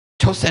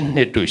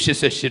62တို့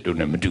88တို့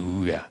နဲ့မတူ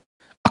ဘူးဗျာ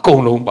အကု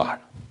န်လုံးပါ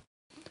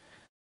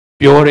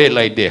ပြောရဲ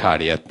လိုက်တဲ့ဟာ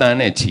တွေကတန်း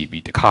နဲ့ချီ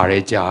ပြီးတခါတ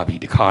ည်းကြား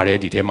ပြီးတခါတည်း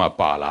ဒီထဲမှာ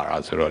ပါလာတာ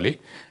ဆိုတော့လေ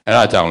အဲ့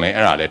ဒါကြောင့်လဲ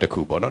အဲ့ဒါလည်းတစ်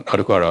ခုပေါ့နော်နောက်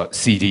တစ်ခုကတော့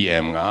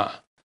CDM က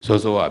စော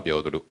စောကပြော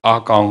သလို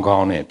အားကောင်းကော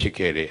င်းနဲ့ဖြစ်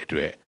ခဲ့တဲ့အတွ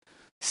က်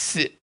စ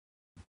စ်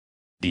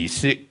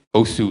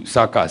အုပ်စုစ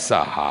ကားစ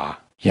ဟာ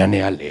ရန်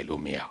ရလဲ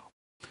လို့မရ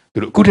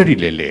ဘူးသူတို့အခုတ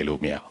ည်းလဲ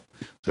လို့မရဘူး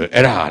ဆိုတော့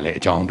အဲ့ဒါလည်း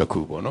အကြောင်းတစ်ခု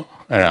ပေါ့နော်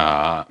အဲ့ဒါ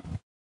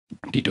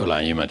ဒီဒေါ်လာ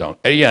ရင်းမှာတောင်း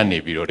အဲ့ဒီကနေ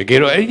ပြီးတော့တကယ်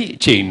တော့အဲ့ဒီအ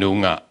ချိန်တု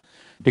န်းက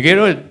တကယ်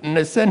တော့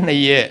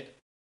22ရက်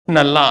2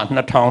လ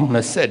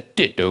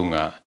2021တုန်းက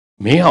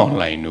မင်းအောင်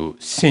လှိုင်တို့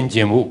ဆင်ကျ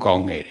င်ဖို့ကော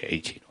င်းခဲ့တယ်အဲ့ဒီ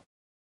အချိန်တော့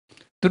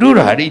သူတို့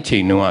ဓာတ်ဒီအချိ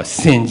န်တုန်းက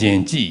ဆင်ကျင်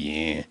ကြည့်ရ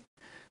င်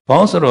ဘာ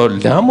လို့ဆိုတော့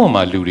လမ်းပေါ်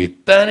မှာလူတွေ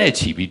တန်းနဲ့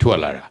ချီပြီးထွက်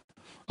လာတာ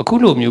အခု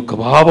လိုမျိုးက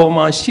ဘာပေါ်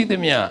မှာရှိသ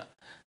မျှ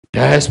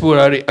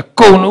diaspora တွေအ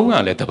ကုန်လုံးက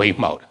လည်းတပိတ်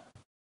မှောက်တာ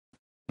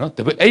နော်တ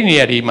ပိတ်အဲ့ဒီနေ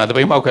ရာဒီမှာတ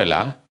ပိတ်မှောက်ခဲ့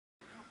လား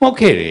မှောက်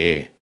ခဲ့တယ်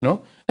နော်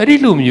အဲ့ဒီ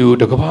လိုမျိုး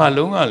တစ်ကမ္ဘာ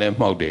လုံးကလည်း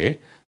မှောက်တယ်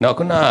နောက်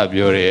ခုနက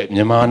ပြောတဲ့မြ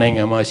န်မာနိုင်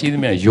ငံမှာရှိသ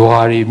မျှရွာ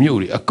တွေမြို့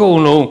တွေအကုန်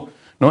လုံး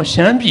နော်ရှ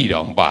မ်းပြည်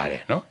တောင်ပါတ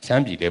ယ်နော်ရှ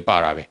မ်းပြည်လည်းပါ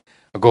တာပဲ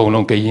အကုန်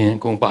လုံးကရင်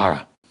အကုန်ပါတာ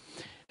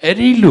အဲ့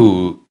ဒီလို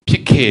ဖြ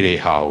စ်ခဲ့တဲ့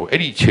ဟာကိုအဲ့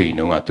ဒီချိန်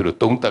တုန်းကသူတို့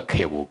သုံးသပ်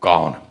ခဲ့ဖို့ကော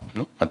င်းတယ်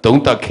နော်မ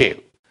သုံးသပ်ခဲ့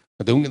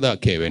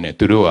ပဲနဲ့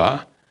သူတို့က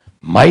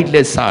မိုက်လ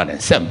က်စားတယ်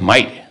ဆက်မို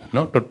က်တယ်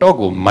နော်တော်တော်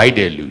ကိုမိုက်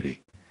တဲ့လူတွေ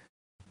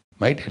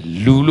မိုက်တယ်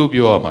လူလို့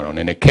ပြောရမှာတော့န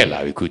ည်းနည်းခက်လာ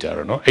ပြီခုကြ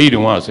တော့နော်အဲ့ဒီတု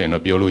န်းကဆိုရင်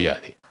တော့ပြောလို့ရ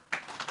တယ်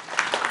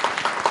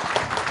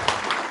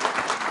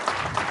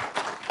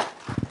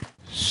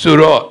ဆို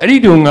တော့အဲ့ဒီ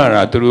တုန်းက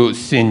တော့သူတို့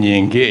စင်ញ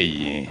င်ခဲ့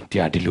ရင်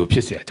ဒီလိုဖြ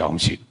စ်เสียအကြောင်းမ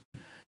ရှိ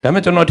ဘူးဒါပေ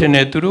မဲ့ကျွန်တော်ထင်တ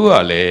ယ်သူတို့က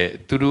လည်း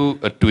သူတို့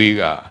အတွေး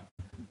က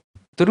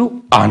သူတို့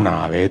အာဏာ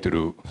ပဲသူ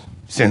တို့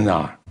စဉ်း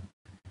စား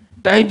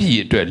တိုင်းပြည်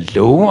အတွက်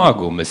လုံးဝ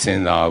ကိုမစ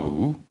ဉ်းစား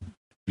ဘူး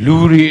လူ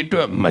တွေအတွ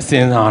က်မစ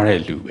ဉ်းစားတဲ့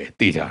လူပဲ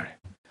သိကြတယ်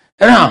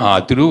အဲ့ဒါဟာ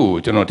သူတို့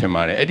ကိုကျွန်တော်ထင်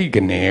ပါတယ်အဲ့ဒီက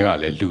နေက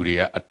လည်းလူတွေ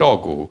ကအတော့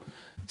ကို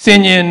စင်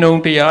ញင်နှုံ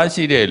တရား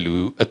ရှိတဲ့လူ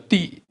အ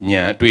တိ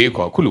ညာအတွေး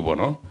ခေါ်ခုလိုပေါ့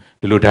နော်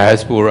ဒီလို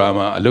diaspora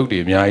မှာအလုပ်တွေ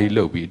အများကြီး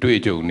လုပ်ပြီးအတွေ့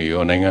အကြုံတွေ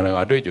ရောနိုင်ငံတ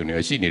ကာအတွေ့အကြုံတွေ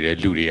ရောရှိနေတဲ့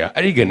လူတွေက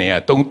အဲ့ဒီကနေက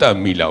သုံးသပ်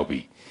မိလောက်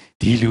ပြီး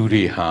ဒီလူ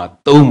တွေဟာ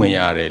သုံးမရ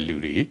တဲ့လူ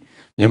တွေ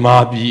မြန်မာ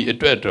ပြည်အ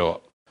တွက်တော့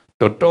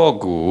တော်တော်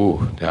ကို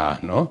ဒါ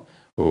နော်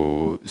ဟို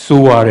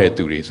စိုးရတဲ့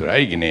သူတွေဆိုတာ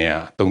အဲ့ဒီကနေက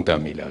သုံးသပ်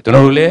မိလောက်ကျွန်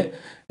တော်တို့လည်း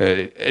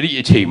အဲ့ဒီ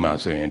အချိန်မှာ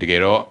ဆိုရင်တက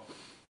ယ်တော့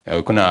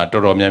ခုန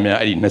တော်တော်များများ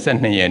အဲ့ဒီ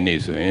22ရက်နေ့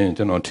ဆိုရင်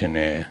ကျွန်တော်ထင်တ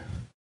ယ်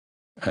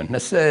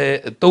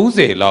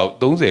30လောက်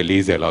30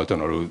 40လောက်ကျွန်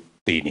တော်တို့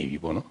တည်နေပြီ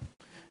ပေါ့နော်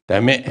ဒါ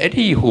ပေမဲ့အဲ့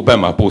ဒီဟိုဘက်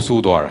မှာပို့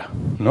ဆိုးသွားတာ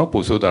နော်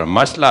ပို့ဆိုးသွားတာမ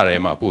တ်လထဲ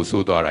မှာပို့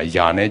ဆိုးသွားတာ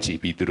ယာနဲ့ချီ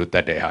ပြီးသူတို့တ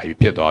တ်တဲ့ဟာ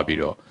ဖြစ်သွားပြီး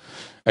တော့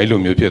အဲ့လို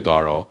မျိုးဖြစ်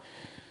သွားတော့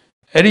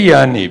အဲ့ဒီက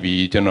နေ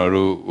ပြီးကျွန်တော်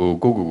တို့ဟို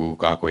ကို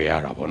ကာကွယ်ရ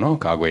တာပေါ့နော်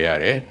ကာကွယ်ရ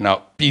တယ်နောက်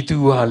ပြည်သူ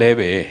ဟာလည်း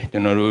ပဲကျွ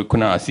န်တော်တို့ခု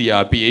န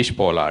CRPH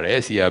ပေါ်လာတယ်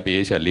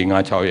CRPH က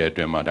4-5-6ရက်အ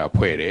တွင်းမှာဒါ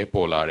ဖွဲ့တယ်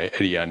ပေါ်လာတယ်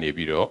အဲ့ဒီကနေ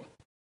ပြီးတော့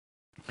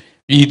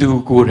ပြည်သူ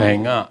ကိုယ်တို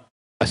င်က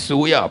အ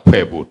စိုးရ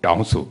ဖွဲ့ဖို့တော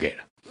င်းဆိုခဲ့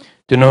တာ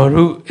ကျွန်တော်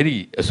တို့အဲ့ဒီ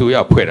အစိုးရ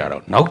ဖွဲ့တာ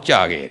တော့နောက်ကျ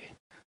ခဲ့တယ်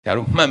ဒါ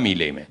တို့မှတ်မိ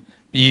လိမ့်မယ်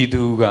ပြည်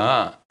သူက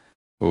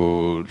ဟို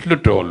လွ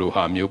တ်တော်လို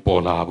ဟာမျိုး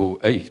ပေါ်လာဖို့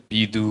အဲ့ပြ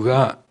ည်သူက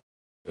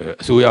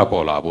အစိုးရ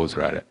ပေါ်လာဖို့ဆို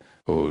တာ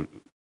ဟို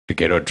တ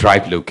ကယ်တော့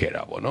drive လုပ်ခဲ့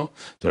တာပေါ့နော်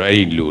ဆိုတော့အဲ့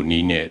ဒီလူ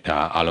နီးနဲ့ဒါ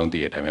အားလုံးသိ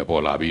တဲ့အတိုင်းပဲ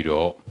ပေါ်လာပြီး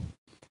တော့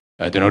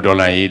ကျွန်တော်ဒေါ်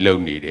လာရေးလု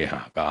ပ်နေတဲ့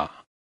ဟာက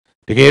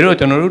တကယ်တော့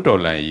ကျွန်တော်တို့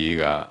ဒေါ်လာရေး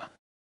က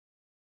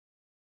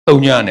3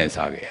ညနဲ့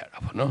စားခဲ့ရတာ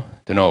ပေါ့နော်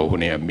ကျွန်တော်ဟို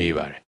နေ့ကမေး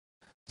ပါတယ်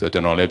ဆိုတော့ကျွ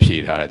န်တော်လည်းဖြေ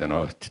ထားတယ်ကျွန်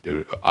တော်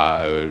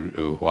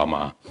ဟို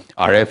မှာ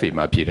RFA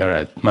မှာဖြေထားတာ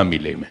မှတ်မိ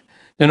လိမ့်မယ်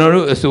ကျွန်တော်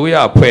တို့အစိုးရ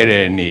ဖွဲ့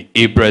တဲ့နေ့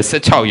April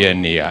 16 ရက်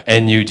နေ့က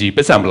NUG ပ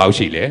တ်စံဘယ်လောက်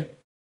ရှိလဲ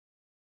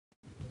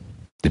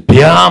တ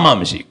ပြားမှ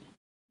မရှိ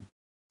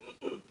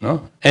နော်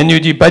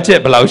NUG budget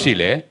ဘယ်လောက်ရှိ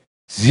လဲ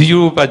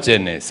0 budget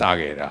နဲ့စား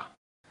ခဲ့တာ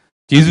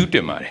ကျေးဇူးတ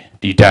င်ပါတယ်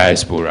ဒီ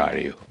diaspora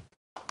တွေကို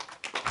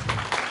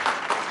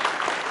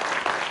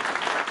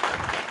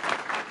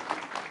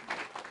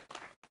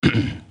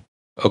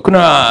ခုန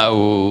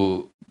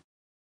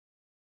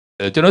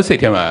ဟိုကျွန်တော်စိ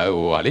တ်ထဲမှာ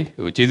ဟိုပါလေ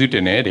ဟိုကျေးဇူးတ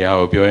င်တယ်တရား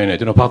ကိုပြောရင်းနဲ့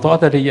ကျွန်တော်ဘာသွား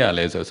တတ်ရ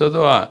လဲဆိုစော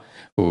စောက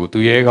ဟိုသူ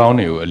ရဲကောင်း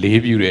တွေကိုအလေး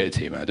ပြုတဲ့အ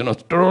ချိန်မှာကျွန်တော်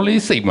တော်တော်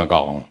လေးစိတ်မ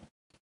ကောင်း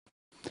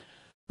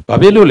ဘာ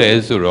ဖြစ်လို့လဲ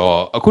ဆိုတော့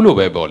အခုလို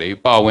ပဲပေါ့လေ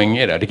ပါဝင်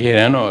ခဲ့တာတကယ်တ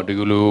မ်းတော့ဒီ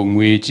လို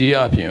ငွေကြေး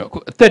အပြင်အခု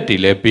အသက်တွေ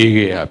လည်းပေး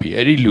ခဲ့ရပြီ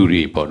အဲ့ဒီလူ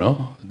တွေပေါ့နော်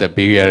အသက်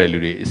ပေးခဲ့ရတဲ့လူ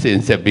တွေအစင်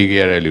ဆက်ပေး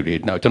ခဲ့ရတဲ့လူတွေ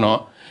နောက်ကျွန်တော်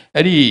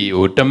အဲ့ဒီ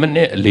ဟို10မိန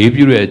စ်အလေး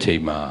ပြုတဲ့အချိ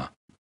န်မှာ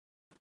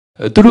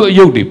သူတို့အ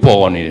ယုတ်တွေ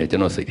ပေါ်နေတယ်ကျွ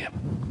န်တော်စိတ်ထဲ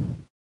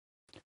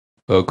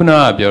ဟိုခုန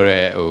ကပြော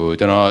တဲ့ဟို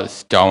ကျွန်တော်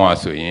ကြောင်းပါ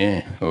ဆိုရင်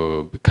ဟို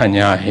ခ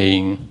ညာဟိ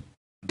န်း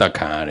တက်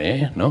ခံရတယ်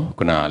နော်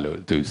ခုနကလို့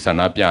သူဆန္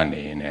ဒပြ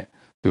နေနေ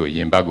သူရ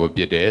င်ဘတ်ကို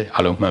ပြစ်တယ်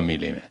အားလုံးမှတ်မိ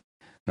လိမ့်မယ်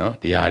နော်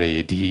ဒီဟာတွေ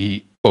ဒီ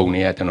ပုံ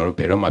တွေကကျွန်တော်တို့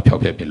ဘယ်တော့မှဖျော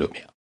က်ဖျက်ပြလို့မ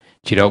ရ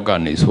ခြေတော့က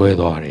နေဆွဲ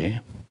သွားတယ်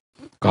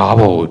ကား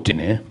ပေါ်ကိုတင်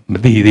တယ်မ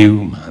သိသေး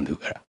ဘူးမှန်သူ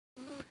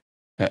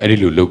အဲ့ဒီ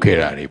လိုလုပ်ခဲ့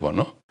တာတွေပေါ့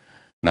နော်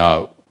နောက်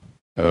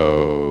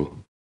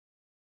ဟို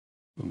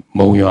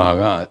မုံရွာ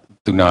က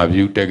သူနာ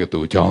ပြုတက္က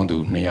သိုလ်ကျောင်းသူ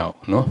2ယောက်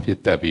နော်ပြစ်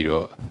တက်ပြီး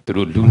တော့သူ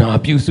တို့လူနာ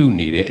ပြုစု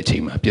နေတဲ့အချိ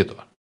န်မှာပြစ်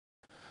သွား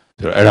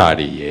ဆိုတော့အဲ့ဓာ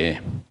တွေရယ်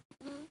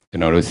ကျွ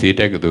န်တော်တို့ဈေး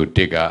တက္ကသိုလ်1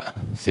က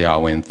ဆရာ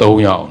ဝန်3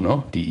ယောက်နော်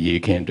ဒီရေ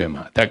ခင်းအတွက်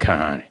မှာတက်ခံ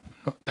ရတယ်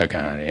နော်တက်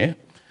ခံရတယ်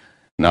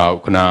နောက်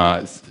ခုန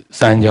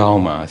စမ်းကျော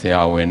င်းမှာဆ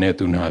ရာဝန်နဲ့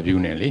သူနာပြု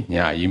နေလေ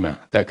ညာကြီးမှာ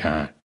တက်ခံ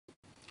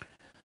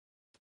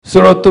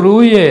ဆိုတော့သူ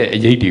တို့ရဲ့အ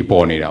ရေးတွေ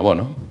ပေါ်နေတာပေါ့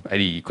နော်အဲ့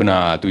ဒီခုန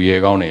သူရဲ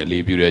ကောင်းတွေအ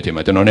လေးပြုတဲ့အချိန်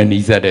မှာကျွန်တော်နဲ့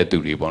နီးစပ်တဲ့သူ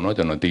တွေပေါ့နော်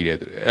ကျွန်တော်သိတဲ့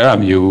သူတွေအဲ့ဒါ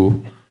မျိုး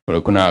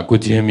ခုနကို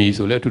ချင်းမီ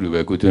ဆိုလဲအထူးတူ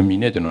ပဲကိုချင်းမီ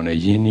နဲ့ကျွန်တော်နဲ့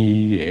ယင်း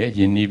နီးတယ်ယ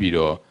င်းနီးပြီး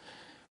တော့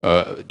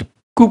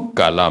ကု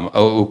ကာလာ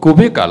ကိုဗ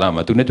စ်ကာလာ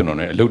မှာသူနဲ့ကျွန်တော်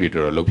နဲ့အလုပ်တွေ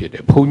တော်တော်လုပ်ဖြစ်တ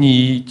ယ်ဘုံ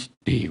ကြီး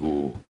တွေ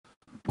ကို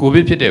ကိုဗ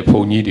စ်ဖြစ်တဲ့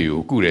ဘုံကြီးတွေ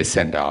ကိုကုတဲ့စ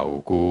င်တာ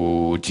ကို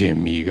ချင်း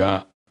မီက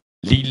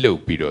လီးလုပ်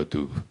ပြီးတော့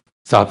သူ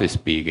service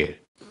ပေးခဲ့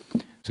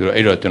ဆိုတော့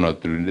အဲ့တော့ကျွန်တော်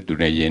သူ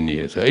နဲ့ယင်းနေ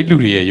ရဆိုအဲ့လူ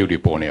တွေရဲ့ရုပ်တွေ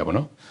ပေါ်နေတာပေါ့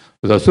နော်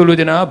ဆိုလို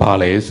ချင်တာကဘာ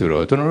လဲဆို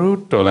တော့ကျွန်တော်တို့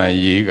တော်လန်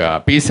ရေးက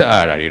ပေးဆက်ရ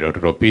တာတွေတော့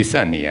တော်တော်ပေးဆ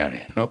က်နေရတ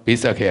ယ်နော်ပေး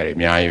ဆက်ခဲ့ရတယ်အ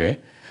များကြီးပဲ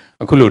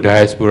အခုလို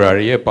diaspora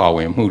တွေရဲ့ပါဝ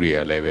င်မှုတွေက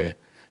လည်းပဲ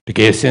တက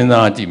ယ်စဉ်း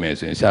စားကြည့်မယ်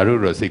ဆိုရင်ဆရာတို့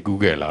တော့စိတ်ကူး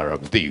ခဲ့လာ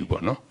တော့မသိဘူး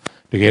ပေါ့နော်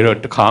တကယ်တော့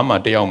တစ်ခါမှ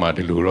တယောက်မှ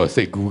ဒီလိုတော့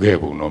စိတ်ကူးခဲ့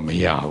ပုံတော့မ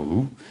ရ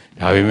ဘူး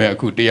ဒါပေမဲ့အ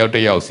ခုတယော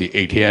က်စီ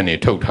အိတ်ထဲကနေ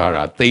ထုတ်ထား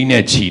တာသိန်း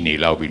နဲ့ချီနေ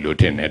လောက်ပြီလို့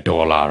ထင်တယ်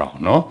ဒေါ်လာတော့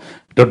နော်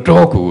တော်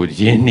တော်ကို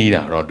ရင်းနှီး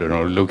တာတော့တော်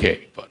တော်လုတ်ခဲ့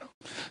ပြီပေါ့နော်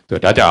ဆို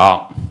တော့ဒါကြောင့်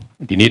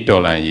ဒီနေ့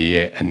ဒေါ်လာရေး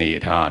ရဲ့အနေ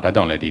အထားဒါ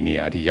ကြောင့်လည်းဒီနေ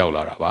ရာအထိရောက်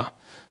လာတာပါ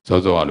စော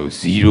စောကလို့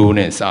0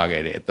နဲ့စ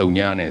ခဲ့တယ်3ည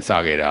နဲ့စ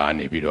ခဲ့တာက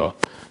နေပြီးတော့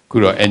အခု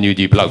တော့ NUG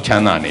ဘလောက်ချ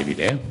မ်းသာနေပြီ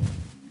လဲ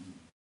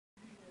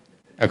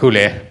အခု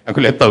လဲ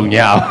3ည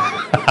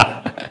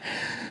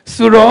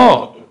ဆိုတော့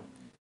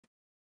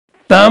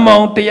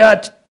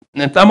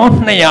တန်ပေါင်း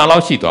200လော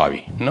က်ရှိသွား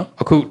ပြီเนาะ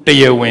အခုတ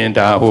ရားဝင်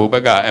ဒါဟိုဘ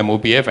က်က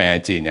MOPFN က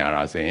ကြီးညာ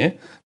တာဆိုရင်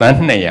တန်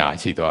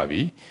200ရှိသွား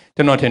ပြီ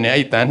ကျွန်တော်ထင်တယ်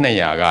အဲ့တန်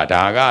200က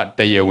ဒါကတ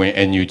ရားဝင်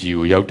NUG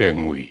ကိုရောက်တဲ့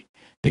ငွေ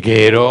တက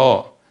ယ်တော့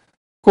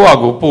ကိုယ့်အ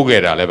ကိုပို့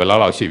ခဲ့တာလဲဘယ်လော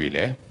က်ရှိပြီ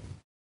လဲ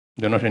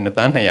ကျွန်တော်ထင်တယ်တ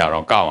န်200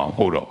တော့ကောက်အောင်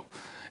ဟုတ်တော့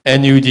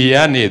NUG က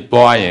နေ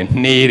သွားရင်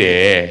နှေးတ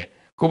ယ်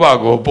ကိုယ့်အ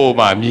ကိုပို့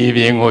မှမြေ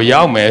ပြင်ကို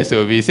ရောက်မယ်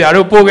ဆိုပြီးဆရာ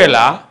တို့ပို့ခဲ့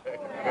လား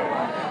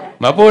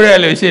မပို့ရ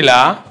လို့ရှိ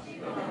လား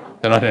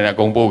ကျွန်တော်ထင်တယ်အ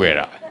ကုန်ပို့ခဲ့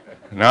တာ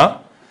နော်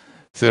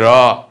ဆို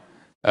တော့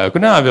ခု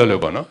နကပြော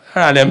လို့ပေါ့နော်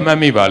အဲ့ဒါလည်းမှတ်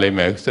မိပါလိမ့်မ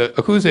ယ်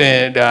အခုဆိုရ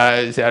င်ဒါ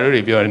ဆရာတို့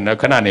တွေပြောတယ်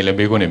ခဏနေလည်း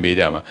မေးခွန်းနေမေး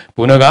ကြမှာ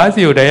ဘုံနဂါး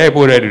စီကိုတရိုက်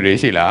ပို့တဲ့လူတွေ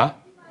ရှိလား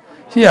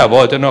ရှိရ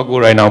ပေါ့ကျွန်တော်ကို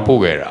ယ်တိုင်တော့ပို့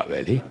ခဲ့တာပဲ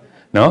လी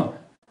နော်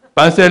ပ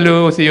န်ဆယ်လို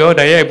စီရော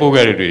တရိုက်ပို့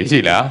ခဲ့တဲ့လူတွေရှိ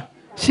လား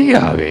ရှိရ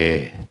ပဲ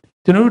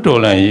ကျွန်တော်တို့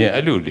ဒေါ်လာရဲ့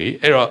အဲ့လိုလေ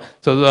အဲ့တော့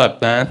စောစော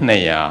တန်း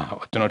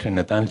200ကျွန်တော်ထင်တ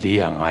ယ်တန်း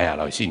400 500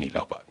လောက်ရှိနေ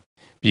လောက်ပါ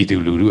ပြည်သူ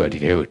လူထုကဒီ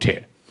ထဲကိုထ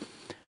ည့်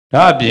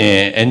ဒါအပြင်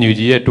NUG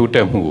ရဲ့တိုးတ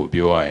က်မှုကို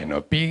ပြောရရင်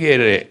တော့ပြီးခဲ့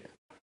တဲ့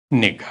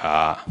နှစ်က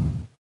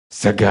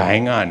စကို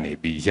င်းကနေ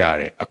ပြီးရ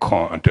တဲ့အခွ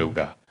န်အတုပ်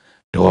က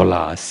ဒေါ်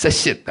လာ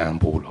18 တန်း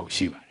ပို့လောက်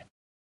ရှိပါတယ်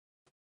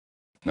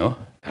နော်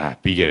ဒါ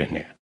ပြီးခဲ့တဲ့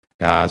နှစ်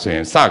ဒါဆိုရ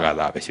င်စကား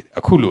သားပဲရှိတယ်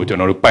အခုလို့ကျွန်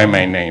တော်တို့ပိုင်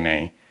နို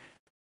င်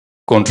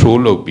control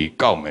လုပ်ပြီး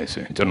ကောက်မယ်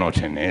ဆိုရင်ကျွန်တော်ထ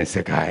င်တယ်စ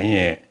ကိုင်း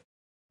ရဲ့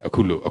အ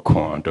ခုလို့အခွ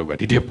န်အတုပ်က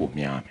ဒီထက်ပို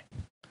များမယ်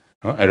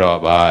နော်အဲ့တော့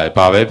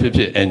ဘာပဲဖြစ်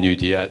ဖြစ်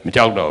NUG ကမ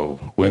ကြောက်တော့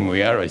ဘူးဝင်ငွေ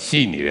ကတော့ရှိ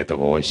နေတဲ့သ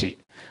ဘောရှိ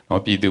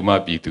နော်ပြည်သူမှ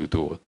ပြည်သူ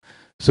တို့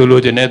ဆိုလို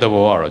ချင်တဲ့သ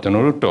ဘောကတော့ကျွန်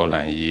တော်တို့တော်လှ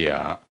န်ရေးက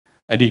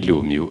အဲ့ဒီ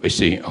လိုမျိုးအ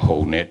ရှိန်အဟု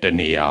န်နဲ့တ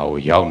နေရာကို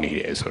ရောက်နေ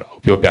တယ်ဆိုတော့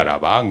ပြောပြတာ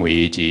ပါငွေ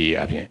ကြီး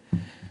အပြင်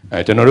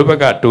ကျွန်တော်တို့ဘက်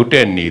ကတိုးတ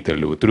က်နေတယ်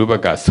လို့သူတို့ဘ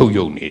က်ကဆုတ်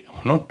ယုတ်နေတယ်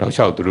နော်တောက်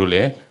လျှောက်သူတို့လ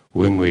ည်း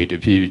ဝင်ငွေတ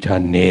ဖြည်းဖြည်းချ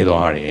နေ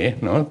သွားတယ်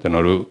နော်ကျွန်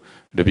တော်တို့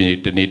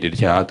တနေ့တ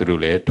ခြားသူ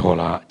တို့လည်းဒေါ်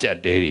လာအကျပ်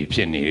တဲတွေဖြ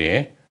စ်နေတယ်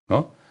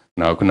နော်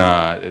နောက်ခုန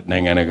နို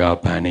င်ငံတကာ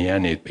ဘဏ်တွေက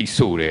နေပိတ်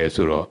ဆို့တယ်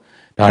ဆိုတော့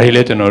ဒါတွေလ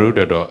ည်းကျွန်တော်တို့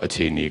တော်အ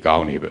ခြေအနေကော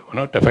င်းနေပဲပေါ့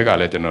နော်တစ်ဖက်က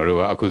လည်းကျွန်တော်တို့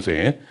ကအခုဆို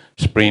ရင်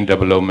Spring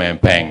Development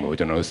Bank ကို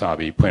ကျွန်တော်တို့စ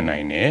ပြီးဖွင့်နို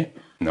င်တယ်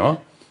နော်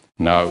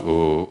နောက်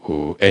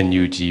ဟို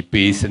NUG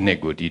Pay စနစ်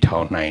ကိုတည်ထော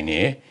င်နိုင်တ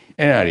ယ်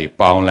အဲ့ဒါတွေ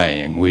ပေါင်းလိုက်ရ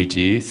င်ငွေ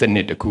ကြေးစန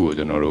စ်တစ်ခုကို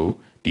ကျွန်တော်တို့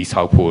တည်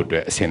ဆောက်ဖို့အတွ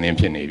က်အဆင်သင့်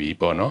ဖြစ်နေပြီ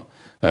ပေါ့နော်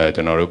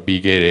ကျွန်တော်တို့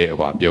ပြီးခဲ့တဲ့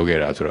ပြောခဲ့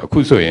တာဆိုတော့အခု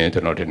ဆိုရင်ကျွ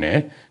န်တော်တင်တယ်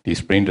ဒီ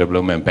Spring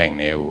Development Bank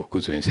နဲ့ကိုအခု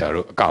ဆိုရင်ဆရာ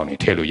တို့အကောင့်တွေ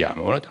ထည့်လို့ရ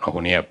မှာပေါ့နော်ကျွန်တော်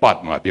ခုနေ့က part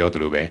မှာပြောသ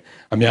လိုပဲ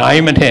အများ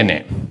ကြီးမထည့်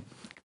နဲ့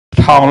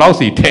1000လောက်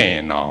စီထည့်ရ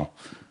င်တော့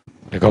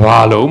ဒီကမ္ဘာ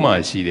လုံးမှာ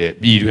ရှိတဲ့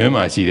ပြည်တွင်း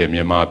မှာရှိတဲ့မြ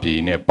န်မာပြည်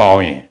နဲ့ပေါ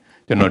င်းရင်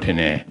ကျွန်တော်ထင်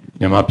တယ်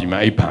မြန်မာပြည်မှာ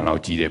အဲ့ဘဏ်လော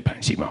က်ကြီးတဲ့ဘဏ်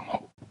ရှိမှာမဟု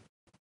တ်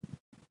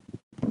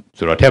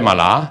ဆိုတော့ထည့်မှာ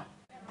လား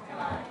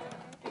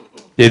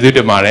ကျေးဇူးတ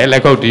င်ပါတယ်လ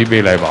က်ခုပ်တီး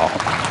ပေးလိုက်ပါ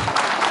ဦး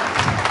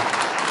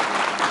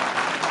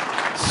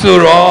ဆို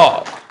တော့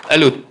အဲ့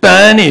လိုတ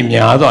န်းနေ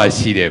များစွာ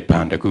ရှိတဲ့ဘ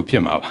ဏ်တစ်ခုဖြ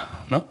စ်မှာပါ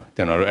နော်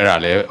ကျွန်တော်တို့အဲ့ဒါ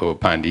လဲဟို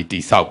ဖန်တီးတိ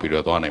ဆောက်ပြီး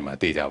တော့သွားနိုင်မှာ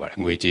သိကြပါတယ်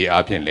ငွေကြေး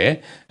အားဖြင့်လဲ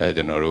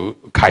ကျွန်တော်တို့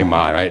ခိုင်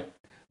မာတဲ့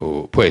ဟို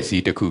ဖွဲ့စ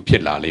ည်းတစ်ခုဖြ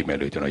စ်လာလိမ့်မယ်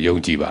လို့ကျွန်တော်ယုံ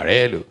ကြည်ပါတ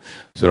ယ်လို့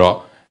ဆိုတော့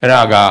အဲ့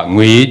ဒါက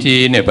ငွေ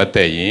ကြေးနဲ့ပတ်သ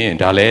က်ရင်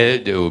ဒါလဲ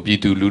ဟိုပြည်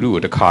သူလူထု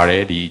ကိုတခါတ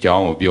ည်းဒီအကြော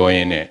င်းကိုပြောရ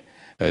င်းနဲ့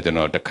ကျွန်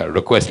တော်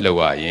request လုပ်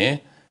ရရင်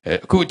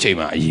အခုအချိန်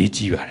မှာအရေး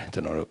ကြီးပါတယ်ကျွ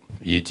န်တော်တို့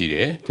အရေးကြီးတ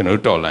ယ်ကျွန်တော်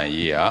တို့တော်လန်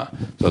ရေးက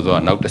စောစော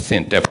နောက်တစ်ဆ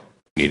င့်တက်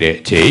နေတဲ့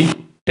အချိန်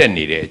တက်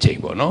နေတဲ့အချိန်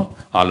ပေါ့နော်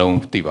အားလုံး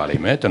သိပါလိ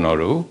မ့်မယ်ကျွန်တော်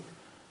တို့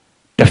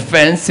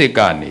defensive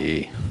ကနေ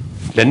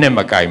လက်နဲ့မ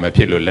ကင်မဖြ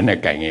စ်လို့လက်နဲ့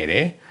ကင်ခဲ့တ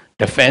ယ်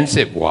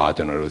defensive ဘွာ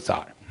ကျွန်တော်တို့စတ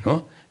ယ်နော်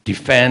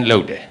defend လု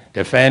ပ်တယ်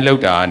defend လု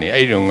ပ်တာကနေ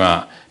အဲ့ဒီတော့က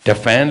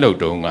defend လုပ်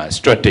တော့က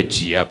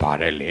strategy ကပါ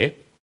တယ်လေ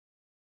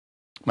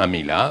မ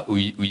မီလား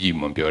ဦးကြီး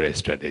မပြောတဲ့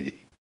strategy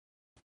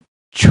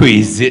ချွေ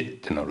စစ်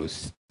ကျွန်တော်တို့စ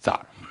တ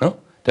ယ်နော်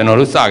ကျွန်တော်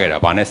တို့စခဲ့တာ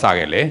ဘာနဲ့စ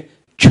ခဲ့လဲ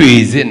ချွေ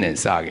စစ်နဲ့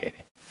စခဲ့တ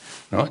ယ်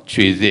နော်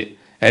ချွေစစ်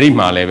အဲ့ဒီ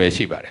မှာလည်းပဲ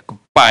ရှိပါတယ်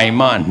ပိုင်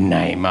မ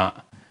နိုင်မ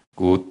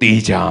ကိုတေ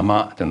ချာမ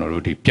ကျွန်တော်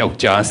တို့ဒီပျောက်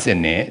ကြားစစ်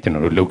နဲ့ကျွန်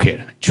တော်တို့လုပ်ခဲ့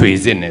တာချွေ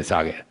စစ်နဲ့စ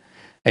ခဲ့တာ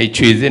အဲ့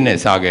ချွေစစ်နဲ့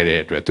စခဲ့တဲ့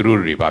အတွက်သူတို့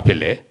တွေဘာဖြစ်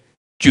လဲ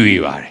ကျွေ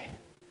ပါတယ်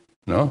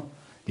နော်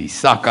ဒီ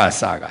စက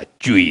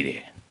ကျွေတ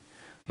ယ်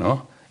နော်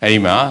အဲ့ဒီ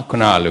မှာခု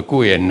နကလို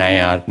ကိုယ့်ရဲ့နိုင်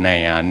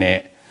ရနဲ့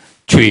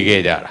ချွေ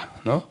ခဲ့ကြတာ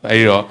နော်အဲ့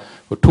ဒီတော့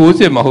ထိုးစ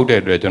စ်မဟုတ်တဲ့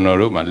အတွက်ကျွန်တော်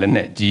တို့မှလက်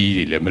နဲ့ကြီး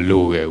တွေလည်းမ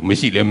လိုခဲ့ဘူးမ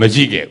ရှိလည်းမ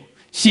ရှိခဲ့ဘူး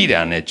ရှိတာ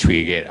နဲ့ချွေ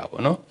ခဲ့တာ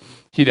ပေါ့နော်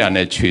ရှိတာ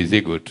နဲ့ချွေစ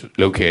စ်ကို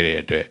လုပ်ခဲ့တဲ့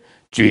အတွက်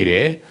ကျွေတ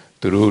ယ်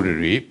သူတို့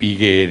တွေပြီး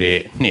ခဲ့တဲ့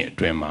နှစ်အ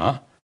တွင်းမှာ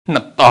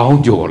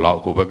2000ကျော်လော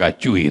က်ဟိုဘက်က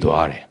ကျွေ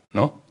သွားတယ်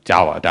နော်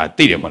ကြားပါဒါ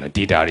သိတယ်မဟုတ်လား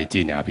data တွေ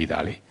ကြီးညာပြီး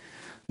သားလေ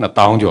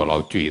2000ကျော်လော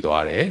က်ကျွေ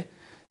သွားတယ်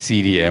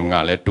CDM က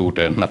လည်း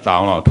total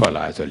 2000လောက်ထွက်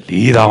လာဆို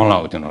4000လော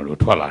က်ကျွန်တော်တို့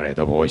ထွက်လာတဲ့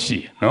သဘောရှိ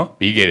နော်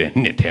ပြီးခဲ့တဲ့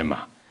နှစ်ထဲမှာ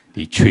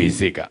ဒီချွေစ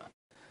စ်က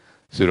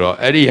ဆိုတော့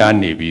အဲ့ဒီက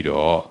နေပြီး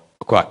တော့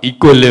အခု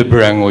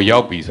equilibrium ကိုရော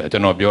က်ပြီဆိုတော့ကျွ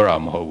န်တော်ပြောတာ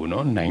မဟုတ်ဘူး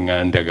နော်နိုင်ငံ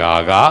တကာ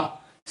က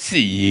စ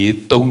စ်ရေး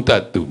သုံးသ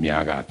ပ်သူ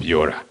များက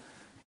ပြောတာ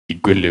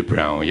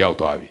equilibrium ကိုရောက်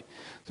သွားပြီ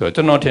ဆိုတော့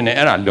ကျွန်တော်ထင်တယ်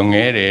အဲ့ဒါလွန်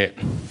ခဲ့တဲ့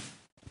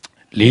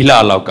4 လ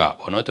လောက်က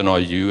ပေါ့နော်ကျွန်တော်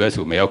US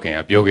ကိုမရောက်ခင်က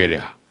ပြောခဲ့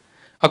တဲ့ဟာ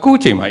အခု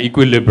အချိန်မှာ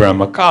equilibrium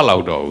မကလော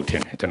က်တော့ဘူးထ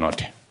င်တယ်ကျွန်တော်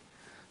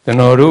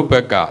တို့ဘ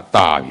က်က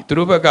တာပြီသူ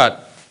တို့ဘက်က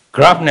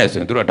graph နဲ့ဆို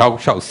ရင်သူတို့တောက်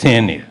လျှောက်ဆ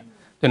င်းနေတာ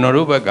ကျွန်တော်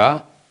တို့ဘက်က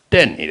တ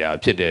က်နေတာ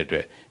ဖြစ်တဲ့အတွ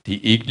က်ဒီ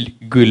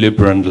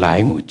equilibrium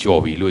line ကို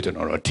ကျော်ပြီလို့ကျွန်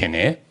တော်တို့ထင်တ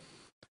ယ်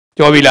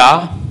ကျော်ပြီလား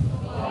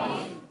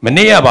မ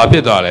နေ့ကဘာဖြ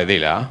စ်သွားလဲသိ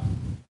လား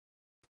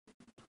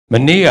မ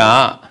နေ့က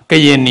က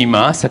ရင်နီ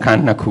မှာစခန်း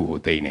2ခုကို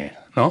သိမ်းတယ်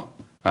နော်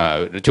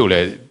တချို့လ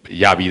ည်း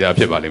ရပြီးသား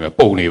ဖြစ်ပါလိမ့်မယ်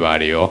ပုံနေပါ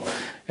တယ်ရော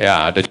အဲ့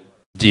ဒါ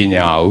ကြီး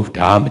ညာဘူး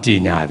ဒါမ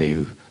ကြီးညာသေး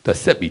ဘူးသူ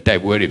ဆက်ပြီးတို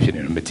က်ပွဲတွေဖြစ်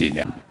နေတယ်မကြီး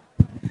ညာ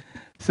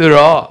ဆို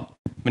တော့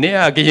မနေ့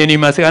ကကရင်နီ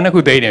မှာစခန်း2ခု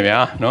သိမ်းတယ်ဗျာ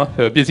နော်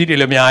ပစ္စည်းတွေ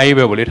လည်းအများကြီး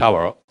ပဲဗောလေထားပါ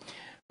တော့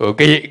ဟို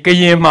က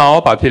ရင်မှာရော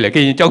ဘာဖြစ်လဲက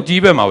ရင်ကြောက်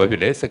ကြီးဘက်မှာပဲဖြ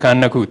စ်လဲစခန်း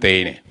2ခုသိ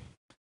မ်းတယ်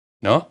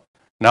နော်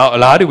နောက်အ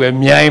လားတူပဲ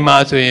မြိုင်မှာ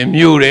ဆိုရင်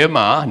မြို့ထဲ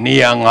မှာနေ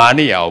ရာ9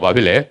နေရာကိုဘာဖြ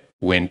စ်လဲ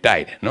ဝင်တို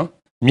က်တယ်နော်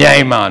မြို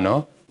င်မှာ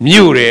နော်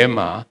မြို့ထဲ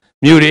မှာ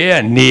မြို့ထဲက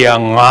နေရာ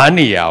9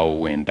နေရာကို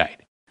ဝင်တိုက်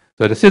တယ်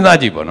ဆိုတော့စဉ်းစား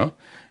ကြည့်ပေါ့နော်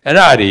အဲ့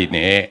ဒါတွေ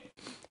နဲ့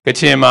က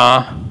ချင်မှာ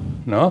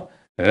နော်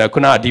ခု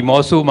နဒီ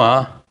မော့ဆိုမှာ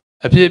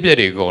အဖြစ်အပျက်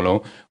တွေအကုန်လုံး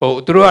ဟို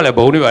သူတို့ကလည်း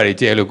ဘုံတွေပါတွေ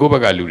ကျဲလို့ကိုယ့်ဘ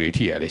က်ကလူတွေ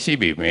ထိရတယ်ရှိ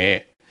ပေမဲ့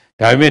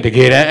ဒါပေမဲ့တက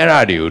ယ်တမ်းအဲ့ဓာ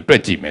တွေကိုတွ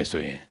က်ကြည့်မယ်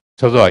ဆိုရင်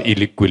စောစော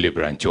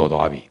equilibrium ကျော်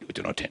သွားပြီလို့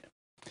ကျွန်တော်ထင်တယ်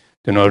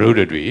ကျွန်တော်တို့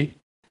တွေ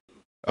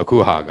အခု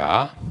ဟာက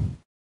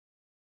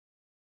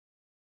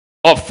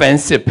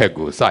offensive ဘက်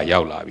ကိုစရော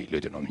က်လာပြီ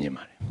လို့ကျွန်တော်မြင်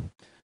ပါတယ်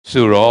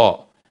ဆိုတော့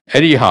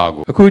အဲ့ဒီဟာ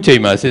ကိုအခုချိ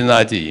န်မှာစဉ်း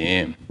စားကြည့်ရ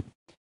င်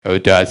ဟို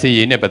ဒါစီ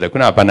ရေးနဲ့ပတ်သက်ခု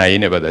နဗန္ဒာ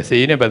ရေးနဲ့ပတ်သက်စီ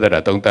ရေးနဲ့ပတ်သက်တာ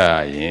သုံးသပ်ရ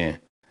ရင်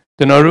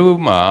ကျွန်တော်တို့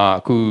မှာ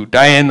အခု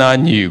တိုင်းရင်းသား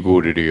ညီကို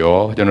တွေရော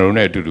ကျွန်တော်တို့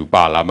နဲ့အတူတူ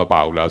ပါလားမပါ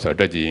ဘူးလားဆိုတော့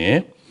တွေ့ကြည့်ရင်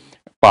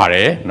ပါတ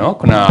ယ်နော်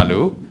ခုနက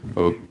လို့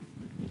ဟို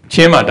ချ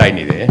င်းမှာတိုက်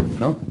နေတယ်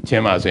နော်ချ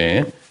င်းမှာဆိုရင်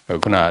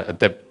ခုနအ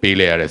သက်ပေး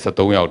လိုက်ရတဲ့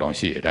73ယောက်တောင်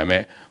ရှိတယ်ဒါပေ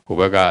မဲ့ဟို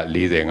ဘက်က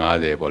40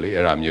 50ပေါ့လေ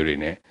အဲ့ဒါမျိုးတွေ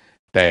နဲ့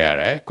တိုက်ရ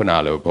တယ်ခုန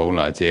လိုဘုံ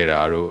လာကျဲတာ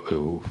တို့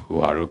ဟို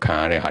ဟာတို့ခံ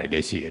ရတဲ့ဟာတွေလ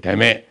ည်းရှိတယ်ဒါပေ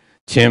မဲ့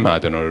ချင်းမှာ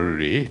ကျွန်တော်တို့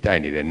တွေတို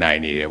က်နေတယ်နိုင်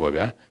နေတယ်ပေါ့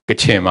ဗျာက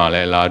ချင်မှာလ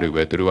ည်းအလားတူ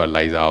ပဲသူတို့က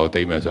လိုက်စာကို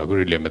သိမ့်မယ်ဆိုတော့အခု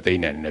လည်းမသိ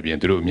မ့်နိုင်နေပြင်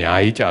သူတို့အများ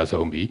ကြီးကြာ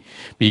ဆုံး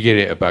ပြီးခဲ့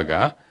တဲ့အပတ်က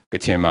က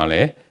ချင်မှာလ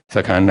ည်းစ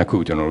ခန်း2ခု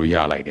ကျွန်တော်တို့ရ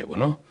လိုက်တယ်ပေါ့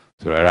နော်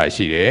ဆိုတော့အဲ့ဒါ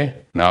ရှိတယ်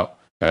နောက်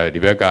ဒီ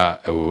ဘက်က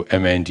ဟို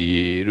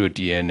MNDA တို့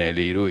TNL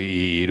တို့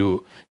AA တို့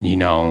ညီ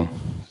နောင်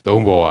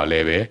သုံးဘောကလ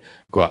ည်းပဲ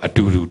ကိုကအ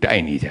တူတူတို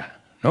က်နေကြ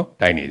နော်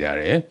တိုက်နေကြ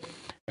တယ်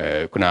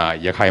ခုန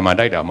ရခိုင်မှာ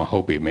တိုက်တာမဟု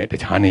တ်ပေမဲ့တ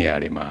ခြားနေရာ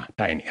တွေမှာ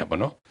တိုက်နေရပါ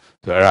တော့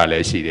ဆိုတော့အဲ့ဒါလ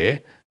ည်းရှိတယ်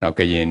နောက်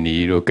ကရင်နီ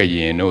တို့ကရ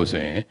င်တို့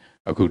ဆိုရင်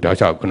အခုတောက်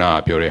လျှောက်ခုနက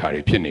ပြောတဲ့ဟာ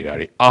တွေဖြစ်နေတာ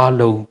တွေအား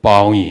လုံးပေါ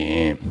င်းရ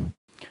င်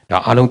ဒါ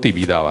အားလုံးသိ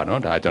ပြီးသားပါ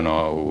နော်ဒါကျွန်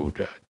တော်ဟို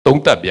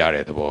သုံးသပ်ပြ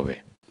တဲ့သဘောပဲ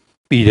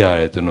ပြီးကြ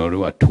တယ်ကျွန်တော်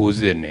တို့ကထိုး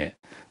စစ်နဲ့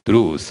သူ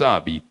တို့ကိုစ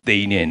ပြီးသိ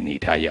မ်းတဲ့နေ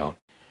ထားရအောင်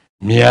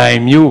မြိုင်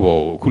မြို့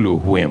ပေါ်ကိုအခုလို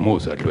ဝင်မှု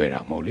ဆိုလွယ်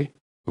တာမဟုတ်လေ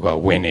သူက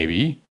ဝင်နေ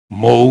ပြီ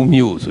မုံ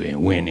မြို့ဆိုရင်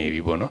ဝင်နေ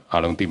ပြီပေါ့နော်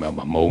အားလုံးသိမှာ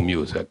မုံ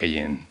မြို့ဆိုကရ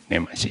င်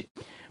နဲ့မှရှိ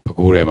ပဲ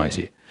ခူးထဲမှာ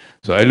ရှိ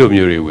ဆိုတော့အဲ့လို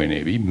မျိုးတွေဝင်နေ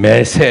ပြီမဲ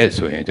ဆက်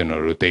ဆိုရင်ကျွန်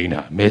တော်တို့သိမ်း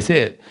တာမဲဆ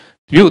က်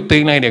မြို့သိ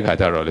မ်းလိုက်တဲ့ခါ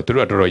ကျတော့လေသူ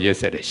တို့ကတော်တော်ရက်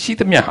ဆက်တယ်ရှိ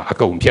သမျှဟာအ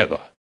ကုန်ဖြတ်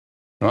သွား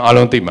နော်အား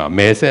လုံးသိမှာ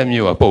မဲဆက်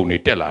မြို့ကပုံနေ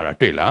တက်လာတာ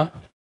တွေ့လား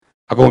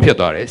အကုန်ဖြတ်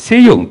သွားတယ်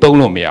ဆေးရုံသုံး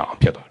လို့မရအောင်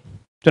ဖြတ်သွား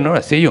ကျွန်တော်က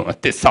ဆေးရုံအ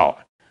သစ်ဆောက်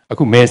အ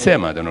ခုမဲဆက်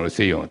မှာကျွန်တော်တို့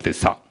ဆေးရုံအသစ်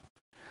ဆောက်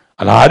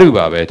အလားတူ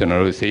ပါပဲကျွန်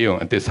တော်တို့ဆေးရုံ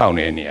အသစ်ဆောက်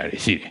နေတဲ့နေရာတွေ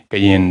ရှိတယ်က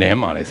ရင်ထဲ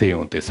မှာလည်းဆေး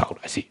ရုံအသစ်ဆောက်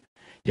တာရှိ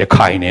ရ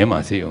ခိုင်ထဲမှာ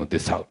ဆေးရုံအသ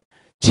စ်ဆောက်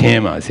ချ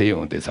င်းမှာဆေးရုံ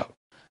အသစ်ဆောက်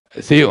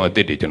ဆေးရုံအသ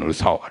စ်တွေကျွန်တော်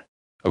တို့ဆောက်ရတယ်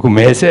အခု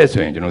မဲဆက်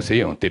ဆိုရင်ကျွန်တော်ဆေး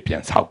ရုံအသစ်ပြ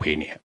န်ဆောက်ပေး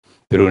နေတယ်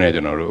သူတို့နဲ့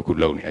ကျွန်တော်တို့အခု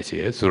လုပ်နေရရှိ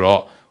တယ်ဆို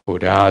တော့ဟို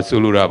ဒါဆို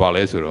လိုတာပါ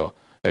လဲဆိုတော့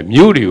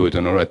မြို့တွေကိုကျွ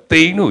န်တော်တို့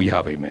သိမ်းလို့ရ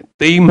ပါမယ်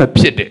သိမ်းမ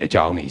ဖြစ်တဲ့အ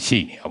ကြောင်းတွေရှိ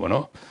နေတာပေါ့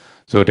နော်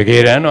ဆိုတော့တက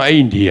ယ်တမ်းတော့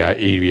အဲ့ဒီ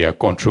area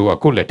control က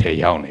ကိုယ့်လက်ထဲ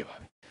ရောက်နေပါ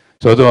ပြီ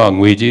ဆိုတော့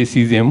ငွေကြေး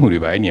စီးဆင်းမှုတွေ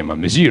ပါအဲ့ဒီနေရာမှာ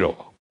မရှိတော့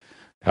ဘူး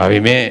ဒါပေ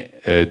မဲ့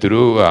သူ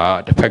တို့က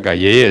တစ်ဖက်က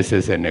ရဲရဲဆ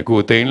က်ဆက်နဲ့ကို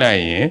သိမ်းလို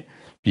က်ရင်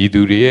ပြည်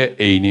သူတွေရဲ့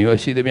အိမ်တွေရော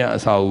ရှိသမျှအ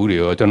ဆောက်အဦတွေ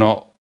ရောကျွန်တော်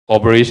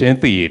operation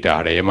theater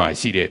ထဲမှာ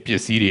ရှိတဲ့ပ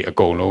စ္စည်းတွေအ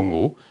ကုန်လုံး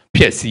ကို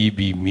ဖျက်ဆီး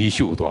ပြီးမီး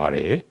ရှို့သွားတ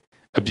ယ်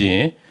အပြ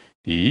င်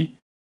ဒီ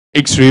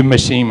X-ray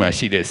machine မှာ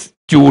ရှိတဲ့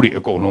ကြိုးတွေ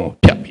အကုန်လုံး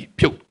ဖြတ်ပြီး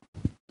ဖြုတ်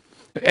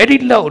အဲ့ဒီ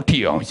လောက်အထိ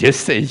အောင်ရက်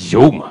စက်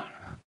ရုံမှာ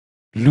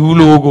လူ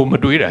လိုကိုမ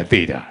တွေးတာ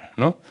သိတာ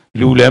နော်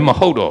လူလည်းမ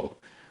ဟုတ်တော့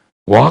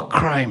war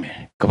crime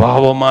ကဘာ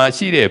ပေါ်မှာ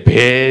ရှိတဲ့ဘ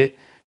ယ်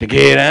တက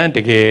ယ်တမ်းတ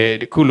ကယ်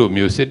ခုလို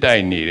မျိုးစစ်တို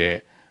က်နေတဲ့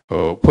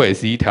ဟိုဖွဲ့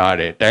စည်းထား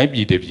တဲ့တိုင်းပြ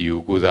ည်တပြည်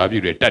ကိုစားပြု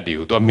တဲ့တပ်တွေ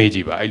ကိုတော့မေးကြ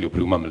ည့်ပါအဲ့လိုဘယ်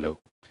သူမှမလုပ်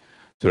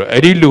ဆိုတော့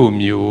အဲ့ဒီလို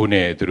မျိုး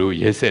နဲ့သူတို့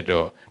ရက်စက်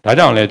တော့ဒါ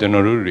ကြောင့်လဲကျွန်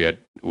တော်တို့တွေက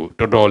ဟို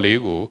တော်တော်လေး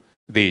ကို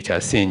အသေးချာ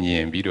ဆင်ញ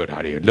င်ပြီးတော့ဒါ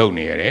တွေလုပ်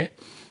နေရတယ်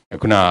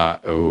ခုန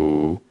ဟို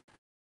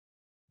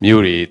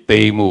မြို့တွေသိ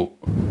မ်းမှု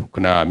ခု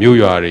နမြို့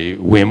ရွာတွေ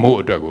ဝင်မှု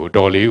အတွက်ကို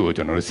တော်လေးကို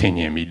ကျွန်တော်တို့ဆင်ញ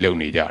င်ပြီးလုပ်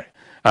နေကြတယ်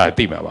အဲ့ဒါ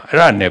သိမှာပါအဲ့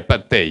ဒါနဲ့ပ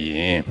တ်သက်ရ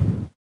င်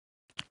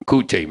အခု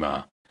ချိန်မှာ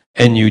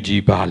NUG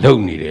ဘာလု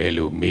ပ်နေတယ်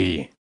လို့မေးရ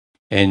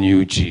င်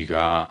NUG က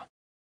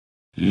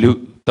လူ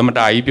သမ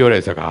တာကြီးပြော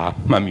တဲ့စကား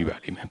မှတ်မိပါ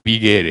လိမ့်မယ်ပြီး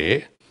ခဲ့တဲ့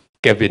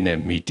cabinet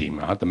meeting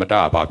မှာသမတာ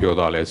ကဘာပြော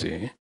သွားလဲဆိုရ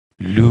င်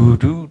လူ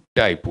ထု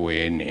တိုက်ပွဲ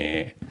နဲ့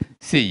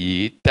စစ်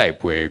ရေးတိုက်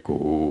ပွဲ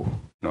ကို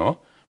နော်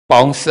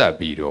ပေါင်းစပ်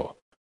ပြီးတော့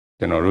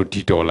ကျွန်တော်တို့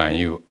ဒီဒေါ်လာ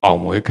ကြီးကိုအော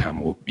င်ပွဲခံ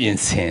မှုပြင်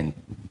ဆင်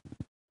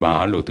ပါ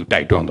လို့သူ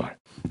တိုက်တွန်းသွားတယ်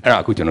အဲ့ဒါ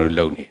အခုကျွန်တော်တို့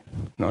လုပ်နေ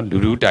နော်လူ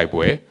ထုတိုက်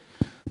ပွဲ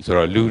ဆို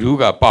တော့လူထု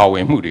ကပါဝ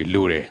င်မှုတွေ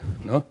လိုတယ်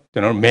နော်ကျွ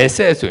န်တော်တို့မဲဆ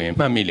က်ဆိုရင်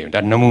မှတ်မိလိမ့်မယ်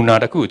ဒါနမူနာ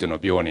တစ်ခုကိုကျွန်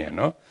တော်ပြောနေရ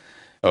နော်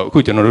အခု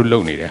ကျွန်တော်တို့လု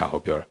ပ်နေတဲ့ဟာ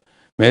ကိုပြောတာ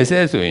မဲဆ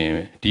က်ဆိုရင်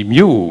ဒီ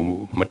မြို့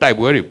မတိုက်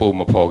ပွဲတွေပုံ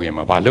မဖော်ခင်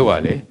မှာဘာလုပ်ရ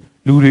လဲ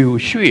လူတွေကို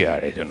ရွှေ့ရ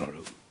တယ်ကျွန်တော်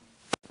တို့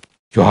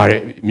ရွာ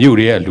တဲ့မြို့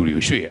တွေကလူတွေ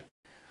ကိုရွှေ့ရ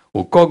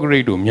ဟိုကော့ဂရိ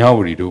တ်တို့မြဝ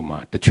တီတို့မှာ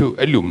တချို့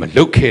အဲ့လိုမ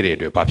လုပ်ခဲ့တဲ့အ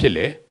တွက်ဘာဖြစ်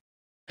လဲ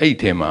အဲ့ဒီ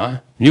ထဲမှာ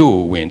မြို့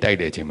ကိုဝင်တိုက်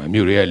တဲ့အချိန်မှာ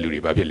မြို့တွေကလူတွေ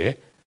ဘာဖြစ်လဲ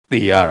သေ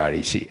ရတာ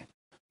တွေရှိတယ်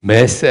မဲ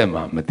ဆက်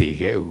မှာမသေ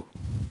ခဲ့ဘူး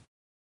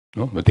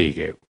နော်မသေး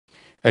ခဲ့ဘူး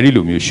အဲ့ဒီ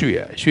လိုမျိုး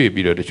ရွှေ့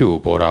ပြီးတော့တချို့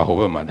ဘော်ဒါဟို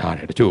ဘက်မှာထားတ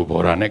ယ်တချို့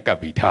ဘော်ဒါနဲ့ကပ်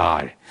ပြီး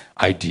ထားတယ်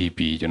IDP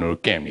ကျွန်တော်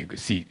တို့ camp တွေကို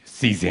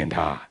စီစဉ်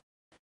ထား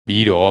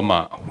ပြီးတော့မှ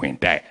ဝင်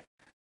တိုက်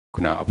ခု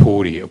နအ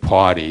ဖိုးတွေအ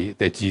ဖွားတွေအ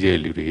သက်ကြီးတဲ့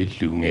လူတွေ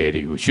လူငယ်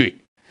တွေကိုရွှေ့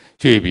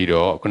ပြီး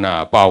တော့ခုန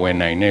ပါဝင်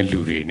နိုင်တဲ့လူ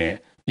တွေနဲ့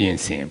ပြင်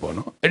ဆင်ပေါ့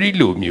နော်အဲ့ဒီ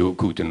လိုမျိုးအ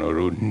ခုကျွန်တော်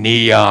တို့နေ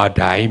ရာ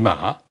တိုင်းမှာ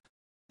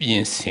ပြ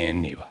င်ဆင်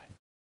နေပါတယ်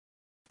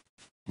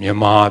မြန်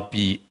မာပြ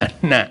ည်အ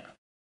နှံ့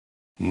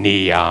နေ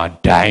ရာ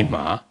တိုင်း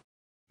မှာ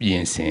ပြ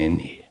င်ဆင်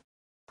နေ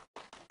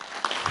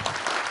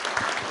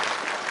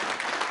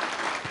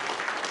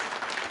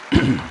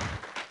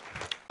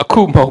အ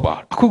ခုမဟုတ်ပါ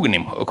အခုကနေ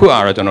မဟုတ်အခုက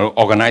တော့ကျွန်တော်တို့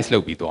organize လု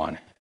ပ်ပြီးသွားတ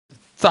ယ်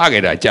စ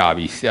ခဲ့တာကြာ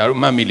ပြီဆရာတို့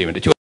မှတ်မိလိမ့်မယ်တ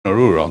ချို့ကျွန်တော်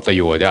တို့တော့သ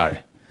ရော်ကြတ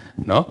ယ်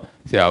နော်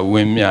ဆရာဝ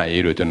င်းမြ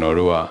ရေးတို့ကျွန်တော်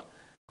တို့က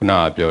ခုန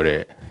ကပြော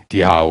တဲ့ဒီ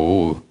ဟာ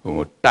ကို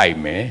တိုက်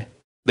မယ်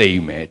သိ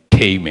မ့်မယ်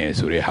ထိမ့်မယ်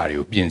ဆိုတဲ့ဟာတွေ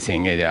ကိုပြင်ဆင်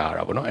ခဲ့ကြရ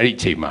တာပေါ့နော်အဲ့ဒီ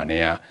အချိန်မှာနေ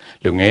က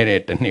လုံငဲတဲ့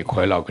တစ်နှစ်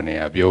ခွဲလောက်ကနေ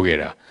ကပြောခဲ့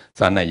တာ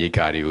စားနပ်ရိက္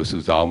ခာတွေကိုစု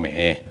ဆောင်းမ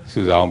ယ်စု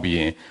ဆောင်းပြီးရ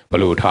င်ဘ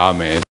ယ်လိုထား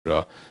မယ်ဆို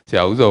တော့ဆ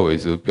ရာဦးစောဝေ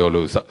ဆိုပြော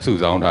လို့စု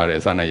ဆောင်းထားတဲ့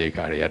စားနပ်ရိက္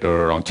ခာတွေကတော်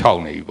တော်ခြောက်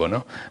နေပြီပေါ့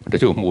နော်တ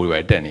ချို့မှုတွေ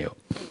တက်နေရော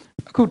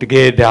အခုတက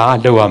ယ်ဒါ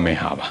လောက်ရမယ်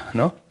ဟာပါ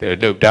နော်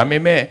ဒါပေ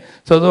မဲ့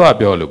စောစောက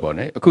ပြောလို့ပေါ့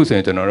နော်အခုဆိုရ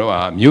င်ကျွန်တော်တို့က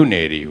မြို့န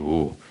ယ်တွေ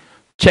ကို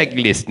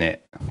checklist နဲ့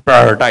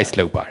prioritize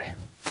လုပ်ပါတယ်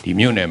ဒီ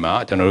မြို့နယ်မှာ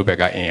ကျွန်တော်တို့ဘက်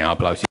ကအင်အား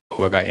ဘယ်လောက်ရှိဟို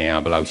ဘက်ကအင်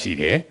အားဘယ်လောက်ရှိ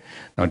တယ်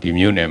။နောက်ဒီ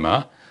မြို့နယ်မှာ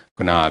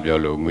ခုနကပြော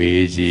လို့ငွေ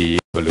ကြီး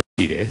ဘယ်လို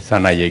ရှိတယ်။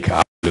စားနပ်ရိက္ခာ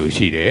ဘယ်လို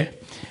ရှိတယ်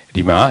။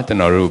ဒီမှာကျွန်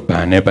တော်တို့ဘ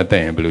ဏ်နဲ့ပတ်သ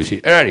က်ရင်ဘယ်လိုရှိ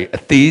အဲ့ဒါတွေအ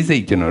သေးစိ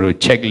တ်ကျွန်တော်တို့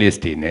checklist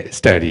တွေနဲ့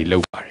study လု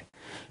ပ်ပါတယ်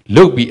။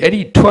လုပ်ပြီးအဲ့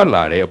ဒီထွက်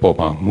လာတဲ့အပေါ်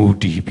မှာမူ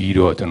တည်ပြီး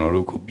တော့ကျွန်တော်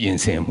တို့ကိုပြင်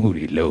ဆင်မှု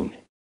တွေလုပ်နေ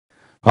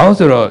။ဘာလို့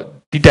ဆိုတော့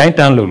ဒီတိုင်းတ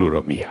န်းလုပ်လို့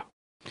တော့မရဘူး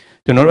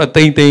။ကျွန်တော်တို့အ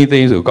သိသိ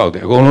ဆိုကောက်တ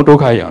ယ်အကုန်လုံးဒု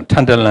က္ခရအောင်ထ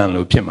န်တလန်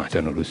လို့ဖြစ်မှာကျွ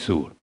န်တော်တို့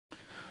စိုး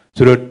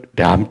ဆိုတော့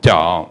ဒါ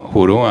ကြောင့်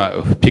ဟိုတုန်းက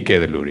ဖြစ်ခဲ့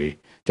တဲ့လူတွေ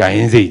ဂျို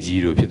င်းစိတ်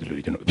ကြီးတို့ဖြစ်တယ်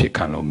လို့ကျွန်တော်အဖြစ်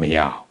ခံလို့မရ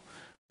အောင်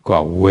ကို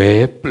က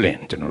well plan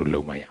ကျွန်တော်တို့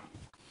လုပ်မှရ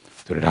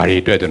ဆိုတော့ဒါတွေ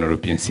အတွက်ကျွန်တော်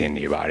တို့ပြင်ဆင်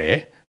နေပါတယ်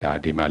ဒါ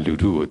ဒီမှာလူ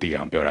ထုကိုသိ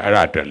အောင်ပြောတာအဲ့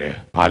ဒါအတွက်လဲ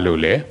ဘာလို့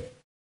လဲ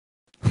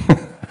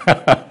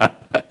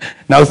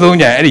နောက်ဆုံး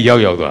ညအဲ့ဒီရော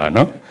က်သွားတာ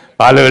နော်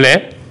ဘာလို့လဲ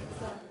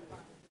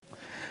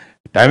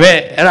ဒါပေမဲ့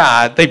အဲ့ဒါ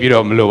သိပြီး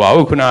တော့မလိုပါ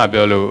ဘူးခုနက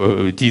ပြောလို့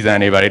ကြည်စံ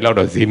နေပါတယ်လောက်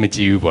တော့ဈေးမ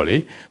ကြီးဘူးပေါ့လေ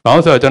ဘာ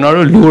လို့ဆိုတော့ကျွန်တော်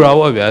တို့လိုတာ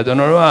ပေါ့ဗျာကျွန်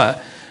တော်တို့က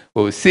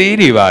ဟိုဆေး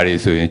တွေပါတယ်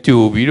ဆိုရင်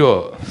ကြိုပြီးတော့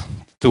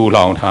တူ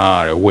လောင်ထား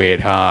ရတယ်ဝယ်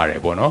ထားရတ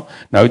ယ်ပေါ့နော်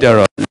နောက်ကြ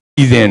တော့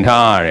စီစဉ်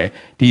ထားရတယ်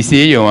ဒီ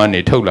ဆေးရုံကနေ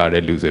ထုတ်လာ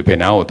တဲ့လူဆိုဘယ်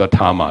နာကိုတော့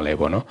ထားမှာလဲ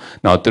ပေါ့နော်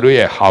နောက်သူတို့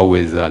ရဲ့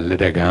howitzer လက်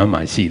တကမ်း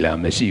မှာရှိလား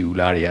မရှိဘူး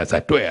လားတွေကစ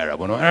တွက်ရတာ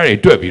ပေါ့နော်အဲ့ဒါတွေ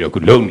တွက်ပြီးတော့ခု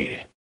လုံနေတ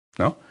ယ်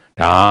နော်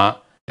ဒါ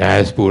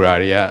diaspora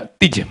တွေက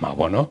သိကျင်မှာ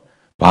ပေါ့နော်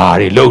ဘာ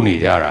တွေလုံနေ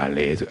ကြတာ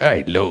လဲဆို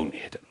အဲ့ဒါလုံ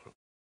နေတယ်ကျွန်တော်တို့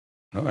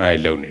နော်အဲ့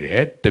ဒါလုံနေတ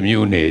ယ်တ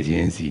မျိုးနေချ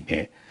င်းစီ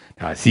နဲ့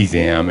ဒါစီစ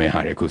ဉ်ရမယ်ဟာ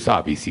တွေခုစ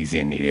ပြီးစီစ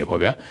ဉ်နေတယ်ပေါ့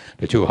ဗျာ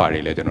တချို့ဟာတွေ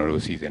လည်းကျွန်တော်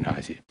တို့စီစဉ်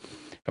ထားရှိ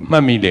မှ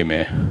တ်မိလိမ့်မ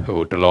ယ်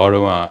ဟိုတလော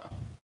တော့က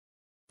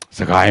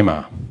စကိုင်းမှာ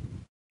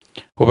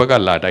ဟိုဘက်က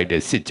လာတိုက်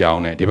တဲ့စစ်ကြော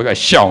င်းနဲ့ဒီဘက်က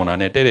ရှောင်းတာ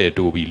နဲ့တဲ့တဲ့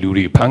တူပြီးလူ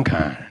တွေဖမ်း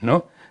ခံ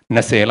နော်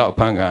20လောက်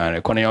ဖမ်းခံရတ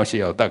ယ်9ယောက်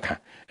10ယောက်တတ်ခံ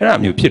အဲ့ဒါ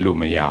မျိုးဖြစ်လို့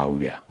မရဘူး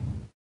ဗျာ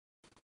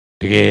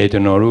တကယ်ကျွ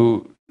န်တော်တို့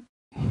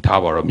ထား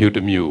ပါတော့မြို့တ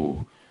စ်မြို့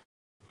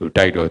ဟို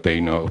တိုက်တော့တိ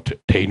န်တော့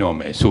ထိန်းတော့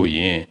မယ်ဆိုရ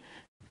င်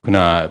ခုန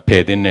ဖ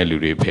ယ်တဲ့လူ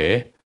တွေဖယ်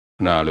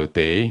နာလို့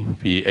တိတ်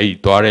ပြီးအဲ့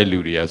သွားတဲ့လူ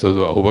တွေကဆို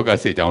ဟိုဘက်က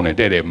စစ်ကြောင်းနဲ့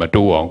တဲ့မ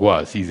တိုးအောင်ကိုက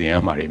စီစဉ်ရ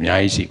မှာတွေအများ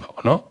ကြီးရှိပါ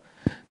ဘောနော်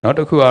နောက်တ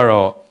စ်ခုက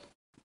တော့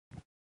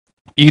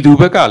ဤသူ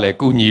ဘက်ကလည်း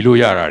ကုညီလို့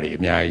ရတာတွေအ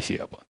များကြီးရှိ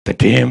တာပေါ့သ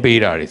တင်းပေး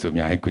တာတွေဆိုအ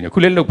များကြီးကုညီခု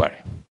လည်းလုပ်ပါတ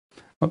ယ်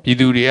နော်ပြည်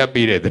သူတွေက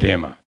ပေးတဲ့သတင်း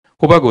မှာ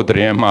ဟိုဘက်ကိုသတ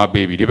င်းအမှား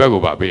ပေးပြီးဒီဘက်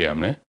ကိုပါပေးရမ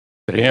လဲ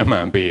သတင်းအမှ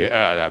န်ပေးရ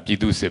အဲ့ဒါပြည်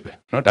သူစစ်ပဲ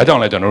နော်ဒါကြော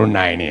င့်လည်းကျွန်တော်တို့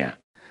နိုင်နေရ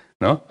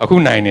နော်အခု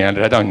နိုင်နေတာ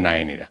ဒါကြောင့်နို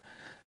င်နေတာ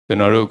ကျွန်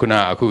တော်တို့ခုန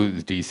အခု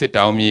ဒီစစ်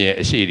တောင်းမြေရဲ့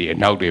အရှိတွေအ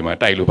နောက်တွေမှာ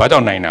တိုက်လို့ဘာကြော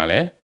င့်နိုင်တာလဲ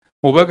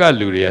ဟိုဘက်က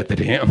လူတွေကသ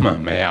တင်းအမှန်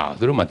မဲအောင်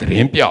သူတို့မှသတ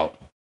င်းပြောက်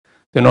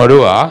ကျွန်တော်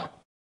တို့က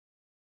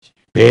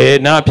ဘယ်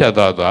နာဖြတ်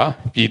သွား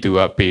ပြည်သူက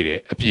ပေးတယ်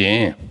အပြ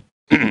င်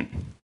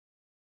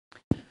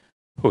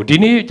ဟိုဒီ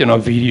နေ့ကျွန်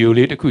တော်ဗီဒီယို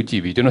လေးတစ်ခုကြ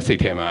ည့်ပြီးကျွန်တော်စိ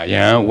တ်ထဲမှာအရ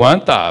န်ဝ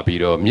မ်းသာပြီး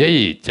တော့မျက်ရ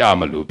ည်ကျ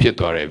မလို့ဖြစ်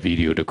သွားတဲ့ဗီ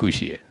ဒီယိုတစ်ခု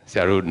ရှိတယ်ဆ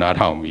ရာတို့နား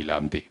ထောင်ပြီ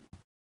လားမသိ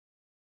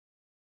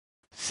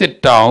စစ်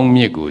တောင်း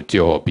မြစ်ကို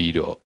ကြော်ပြီး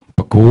တော့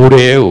ပဲခူး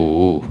တဲကို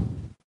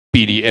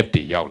PDF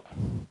တွေရောက်လာ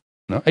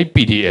နော်အဲ့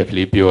PDF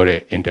လေးပြောတဲ့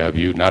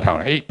interview နားထောင်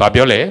တယ်အဲ့ဘာ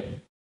ပြောလဲ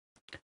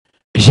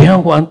အရန်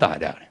ဝမ်းသာ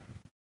ကြတယ်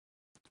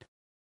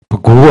ပဲ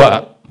ခူးက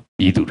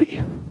ပြည်သူတွေ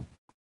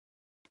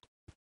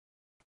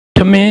ထ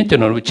မင်းကျွ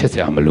န်တော်တို့ချက်စ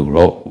ရာမလို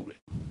တော့ဘူး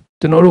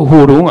ကျွန်တော်တို့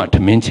ဟိုတုန်းကထ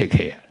မင်းချက်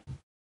ခဲ့ရတယ်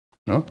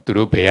နော်သူ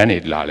တို့ဘယ်ကနေ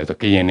လာလဲဆို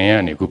ကရင်နယ်က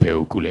နေခုဘယ်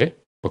ကိုကူလဲ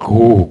ပဲ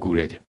ခူးကိုကူတ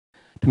ယ်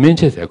ထမင်း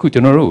ချက်စရာအခုကျွ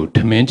န်တော်တို့ထ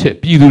မင်းချက်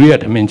ပြည်သူတွေက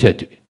ထမင်းချက်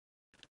ကြည့်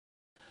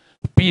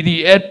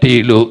PDF တွေ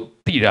လို့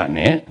သိတာ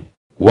နဲ့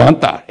ဝမ်း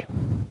သာတယ်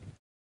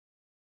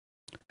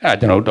အဲ့ဒါ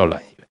ကျွန်တော်တို့တော်လာ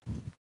ရင်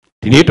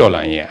ဒီနေ့တော်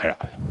လာရင်အဲ့ဒါ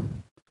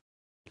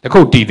လက်ခု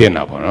ပ်တီးတဲ့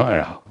နာပေါ့နော်အဲ့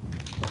ဒါ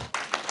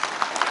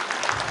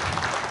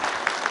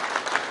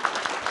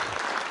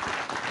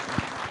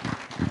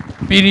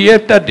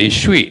PDF တက်တွေ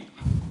ရွှေ့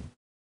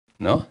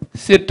နော်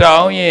စစ်တော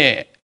င်းရဲ့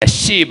အ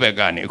ရှိဘက်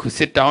ကနေအခုစ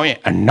စ်တောင်းရဲ့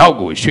အနောက်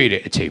ကိုရွှေ့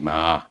တဲ့အချိန်မှာ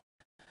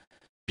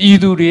ပြည်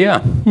သူတွေက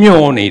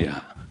မျောနေတာ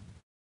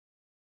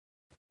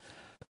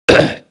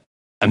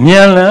အမြ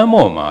န်လမ်း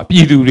ပေါ်မှာပြ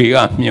ည်သူတွေက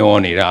မျော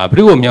နေတာဘယ်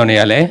သူ့ကိုမျောနေ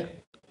ရလဲ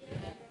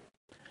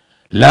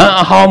လမ်း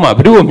အဟောင်းမှာဘ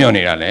ယ်သူ့ကိုမျော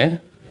နေတာလဲ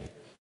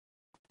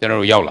ကျွန်တော်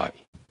တို့ရောက်လာ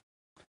ပြီ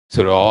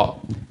ဆိုတော့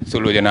ဆို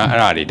လိုချင်တာအဲ့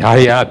ဒါတွေဒါ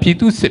တွေကပြည်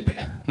သူစစ်ပဲ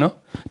နော်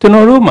ကျွန်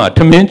တော်တို့မှာထ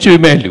မင်းကျွေး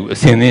မဲ့လူအ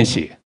စင်သင်း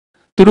ရှိ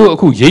သူတို့အ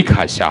ခုရိတ်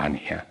ခါရှာ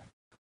နေဟန်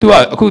သူက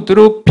အခုသူ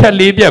တို့ဖြတ်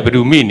လေးပြတ်ဘယ်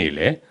သူမိနေ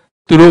လဲ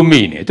သူတို့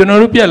မိနေကျွန်တော်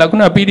တို့ပြက်လာခု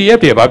န PDF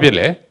တွေဘာဖြစ်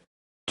လဲ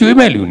ကျွေး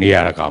မဲ့လူနေရ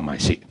တာကောင်းမှ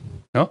ရှိ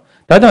နော်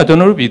ဒါကြောင့်ကျွန်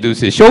တော်တို့ပြည်သူ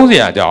စစ်ရှုံးစ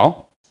ရာအကြောင်း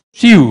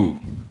ရှိဘူး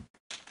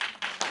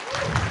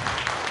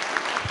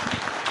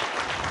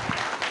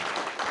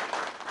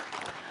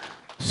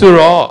ဆို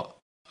တော့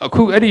အ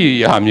ခုအဲ့ဒီ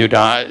ဟာမျိုး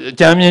ဒါအ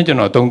ကြမ်းမြင့်ကျွန်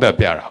တော်သုံးသပ်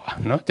ပြတာပါ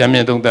နော်ကြမ်းမြ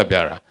င့်သုံးသပ်ပြ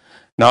တာ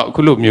နောက်အ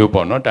ခုလိုမျိုး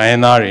ပေါ့နော်တိုင်းရ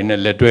င်းသားတွေနဲ့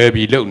လက်တွဲ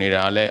ပြီးလုပ်နေ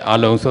တာလဲအား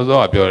လုံးစောစော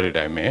ကပြောတဲ့အ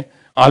တိုင်းပဲ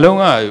အားလုံး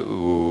က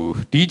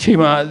ဒီအချိန်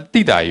မှာ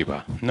တိတာရေးပါ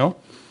နော်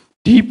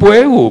ဒီပွဲ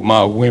ကိုမှ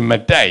ဝင်မ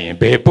တိုက်ရင်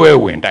ဘယ်ပွဲ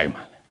ဝင်တိုက်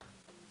မှာလဲ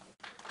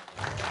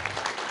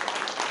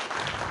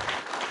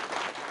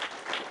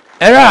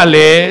အဲ့ဒါ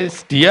လေ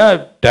ဒီက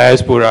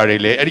diaspora တွေ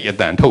လည်းအဲ့ဒီအ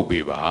တန်ထုတ်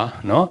ပေးပါ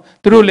နော်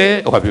သူတို့လည်း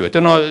ဟိုပြောကျွ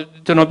န်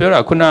တော်ပြောတာ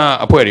ခုန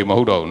အဖွဲ့တွေမ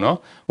ဟုတ်တော့ဘူးနော်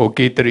ဟို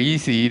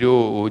K3C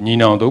တို့ဟိုညီ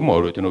နောင်သုံး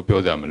မော်တို့ကျွန်တော်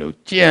ပြောကြမလို့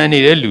ကြံနေ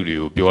တဲ့လူတွေ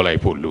ကိုပြောလို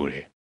က်ဖို့လိုတ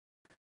ယ်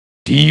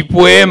ဒီ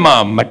ပွဲမှာ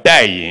မ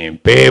တိုက်ရင်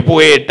ဘယ်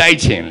ပွဲတိုက်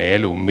ချင်လဲ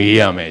လို့မေး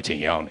ရမယ်အချိ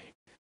န်ရောက်နေ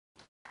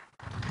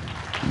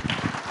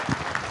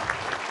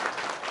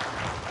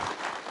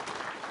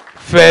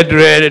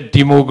Federal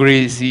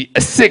Democracy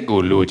အစစ်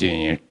ကိုလိုချင်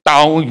ရင်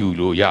တောင်းယူ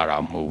လို့ရတာ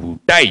မဟုတ်ဘူး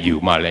တိုက်ယူ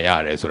မှလည်းရ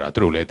တယ်ဆိုတာသူ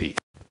တို့လည်းသိ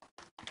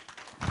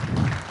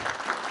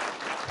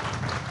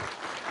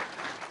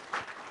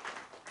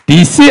ဒီ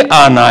စစ်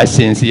အာဏာ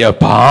ရှင်စီက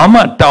ဘာ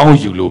မှတောင်း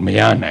ယူလို့မ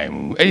ရနိုင်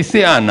ဘူးအဲ့ဒီစ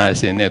စ်အာဏာ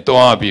ရှင်နဲ့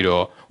တွားပြီး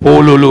တော့ဟို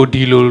လို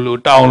ဒီလို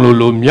တောင်း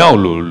လိုမြောက်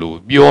လို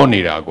ပြောနေ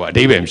တာကွာအ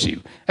ဓိပ္ပာယ်မရှိ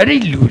ဘူးအဲ့ဒီ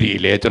လူတွေ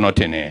လည်းကျွန်တော်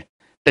ထင်တယ်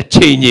တစ်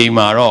ချိန်ချိန်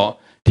မှာတော့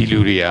ဒီလူ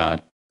တွေက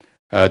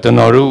ကျွန်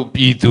တော်တို့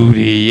ပြည်သူ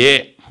တွေရဲ့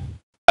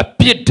အ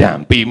ပြစ်ဒဏ်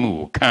ပေးမှု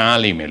ကိုခံရ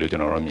လိမ့်မယ်လို့ကျွ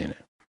န်တော်တို့မြင်တ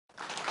ယ်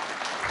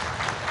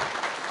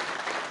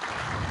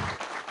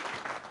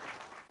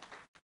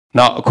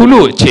နောက်အခု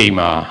လို့အချိန်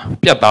မှာ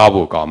ပြတ်သား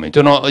ဖို့ကောင်းမယ်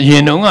ကျွန်တော်အရ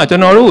င်တုန်းကကျွ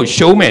န်တော်တို့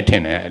ရှုံးမယ်ထ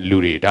င်တယ်လူ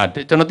တွေဒါ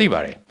ကျွန်တော်သိပါ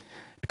တယ်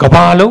က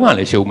ဘာလုံးက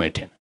လည်းရှုံးမယ်ထ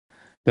င်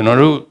ကျွန်တော်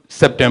တို့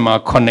စက်တင်ဘာ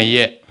9ရ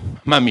က်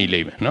မှတ်မိလိ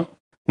မ့်မယ်နော်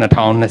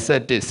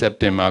2021စက်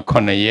တင်ဘာ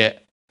9ရက်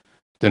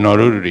ကျွန်တော်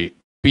တို့တွေ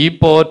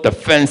People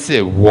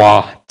Defensive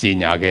War ကြီး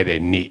ညာခဲ့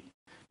တဲ့နေ့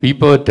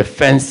People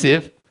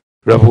Defensive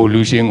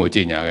Revolution ကို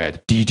ကြီးညာခဲ့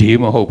တဲ့ D-Day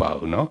မဟုတ်ပါ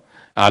ဘူးနော်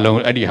အားလုံး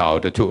အဲ့ဒီဟာ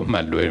ကိုတချို့အမှ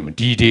တ်လွဲတယ်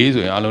D-Day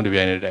ဆိုရင်အားလုံးတ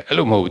ပြိုင်တည်းအဲ့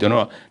လိုမဟုတ်ဘူးကျွန်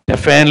တော်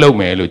defend လုပ်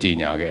မယ်လို့ကြီး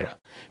ညာခဲ့တာ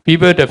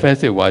People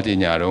Defensive War ကြီး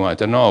ညာတော့က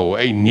ကျွန်တော်ကို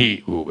အဲ့နေ့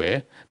ဟိုပဲ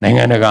နိုင်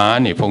ငံတကာက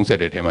နေဖုန်းဆက်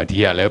တဲ့ထဲမှာဒီ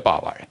ကလည်းပါ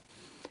ပါတယ်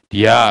ဒီ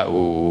က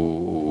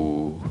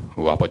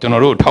ဟိုပါကျွန်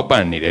တော်တို့ထောက်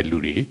ပံ့နေတဲ့လူ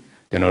တွေ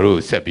ကျွန်တော်တို့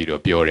ဆက်ပြီး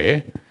တော့ပြောတယ်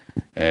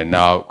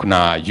နောက်ခုန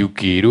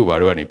UK တို့ဘာ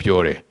တို့ကနေပြော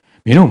တယ်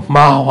မင်းတို့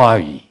မှားသွား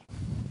ပြီ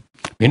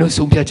မင်းတို့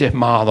ဆုံးဖြတ်ချက်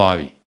မှားသွား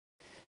ပြီ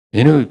မ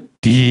င်းတို့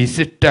ဒီစ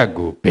စ်တပ်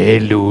ကိုဘယ်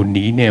လို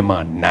နီးနဲ့မှ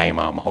နိုင်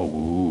မှာမဟုတ်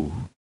ဘူး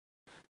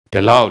ဒီ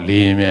လောက်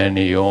လေမြန်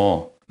နေရော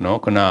နော်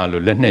ခုန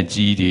လိုလက်နဲ့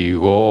ကြီးတွေ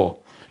ရော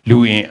လူ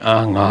အင်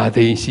အား9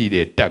သိန်းရှိ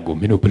တဲ့တပ်ကို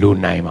မင်းတို့ဘယ်လို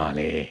နိုင်မှာ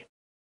လဲ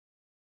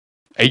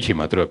အဲ့ဒီအချိန်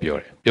မှာသူတို့ပြော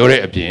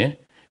တဲ့အပြင်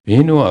မ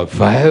င်းတို့က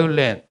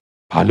violent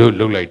ဘာလို့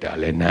လုပ်လိုက်တာ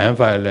လဲ non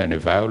violent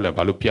နဲ့ violent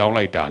ဘာလို့ပြောင်း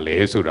လိုက်တာလဲ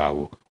ဆိုတာ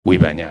ကိုဝေ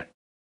ဖန်ကြတယ်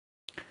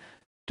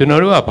ကျွန်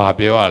တော်တို့ကဘာ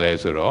ပြောရလဲ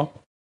ဆိုတော့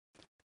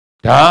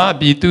ဒါ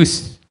ပြည်သူ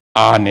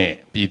အားနဲ့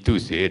ပြည်သူ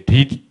စေ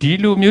ဒီ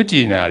လိုမျိုး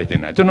ကြီးညာရတယ်တ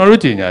င်တာကျွန်တော်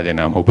တို့ကြီးညာတင်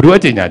တာမဟုတ်ဘယ်သူက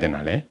ကြီးညာတင်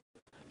တာလဲ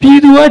ပြည်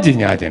သူကကြီး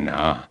ညာတင်တာ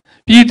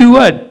ပြည်သူက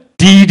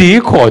ဒီဒေး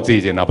ခေါ်စေ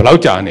တင်တာဘယ်လော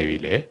က်ကြာနေပြီ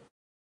လဲ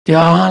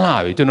ကြားလာ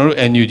ပြီကျွန်တော်တို့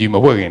NUG မ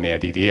ဖွဲ့ခင်တည်းက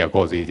ဒီဒေးက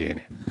ခေါ်စေခြင်းတ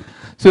ယ်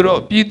ဆိုတော့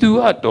ပြည်သူက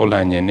တော်လှ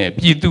န်ခြင်းနဲ့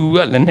ပြည်သူက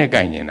လက်နဲ့က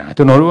င်နေတာ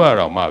ကျွန်တော်တို့က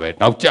တော့မှပဲ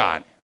နောက်ကျ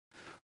နေ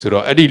ဆို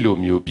တော့အဲ့ဒီလို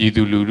မျိုးပြည်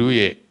သူလူထု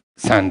ရဲ့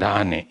စံ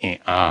သားနဲ့အင်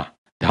အား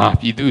ဒါ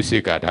ပြည်သူစ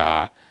စ်ကဒါ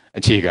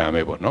အခြေခံ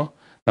ပဲပေါ့နော်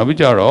နောက်ပြီး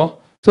ကြတော့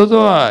စော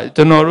စောက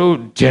ကျွန်တော်တို့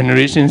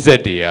generation Z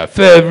တွေက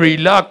February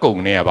လကုန်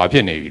နေရဘာဖြ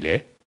စ်နေပြီလဲ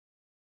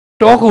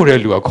တောခုတဲ့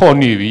လူကခေါ်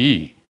နေပြီ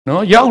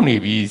နော်ရောက်နေ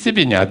ပြီစစ်ပ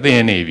ညာသ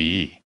င်နေပြီ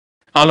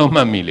အားလုံး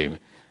မှတ်မိလိမ့်မ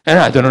ယ်အဲ့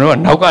ဒါကျွန်တော်တို့က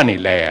နောက်ကနေ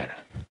လဲရတာ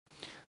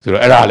ဆို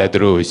တော့အဲ့ဒါလည်းသူ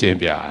တို့ကိုရှင်း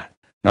ပြ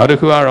နောက်တစ်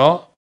ခုကတော့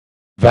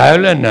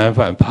violent non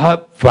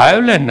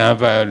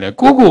violent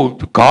ကို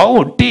ခေါင်း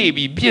ကိုတိ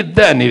ပြီးပြစ်တ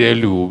တ်နေတဲ့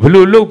လူကိုဘယ်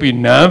လိုလုပ်ပြီး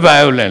non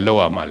violent လုပ်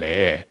ရမှာလဲ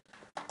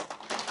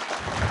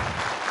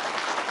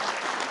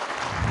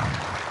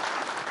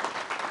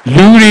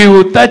လူတွေ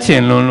ကိုတတ်ချ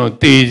င်လွန်းလို့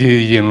တေး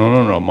ချင်လွန်း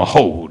တော့မ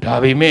ဟုတ်ဘူးဒါ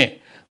ပေမဲ့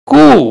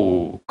ကို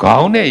ခေါ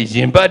င်းနဲ့ရ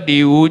င်ပတ်တွေ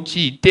ကိုကြ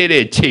ည့်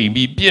တဲ့ချိန်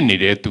ပြီးပြစ်နေ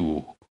တဲ့သူ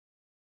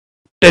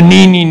တန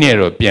ည်းနည်းနဲ့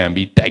တော့ပြန်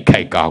ပြီးတိုက်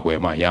ခိုက်ကာကွယ်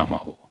မှရမှာ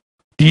ပေါ့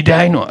ဒီ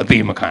တိုင်းတော့အ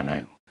သေးမခံနို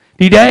င်ဘူး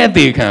ဒီတိုင်းအ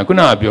သေးခံခု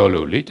နကပြော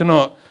လို့လေကျွန်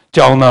တော်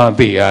ကြောင်းသား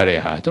သေးရတဲ့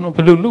ဟာကျွန်တော်ဘ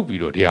ယ်လိုလုပ်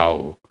ပြီးတော့တရား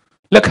ကို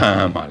လက်ခံရ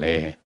မှာလဲ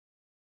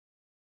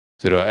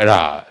ဆိုတော့အဲ့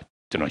ဒါ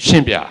ကျွန်တော်ရှ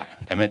င်းပြတယ်ဒါ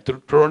ပေမဲ့သူ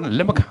တို့လ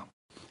က်မ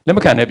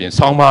ခံတဲ့ပြင်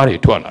ဆောင်းပါးတွေ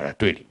ထွက်လာတာ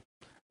တွေ့တယ်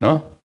နော်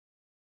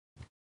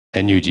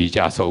NUG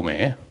ကြာဆုံးမ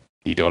ယ်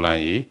ဒီဒေါ်လာ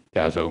ကြီး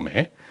ကြာဆုံးမ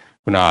ယ်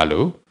ခုနက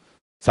လို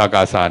စ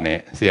ကားစားနဲ့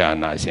ဆရာ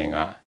နာရှင်က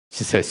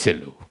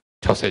88လို့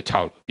66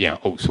လို့ပြန်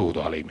အုပ်ဆိုး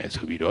သွားလိမ့်မယ်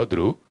ဆိုပြီးတော့သူ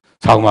တို့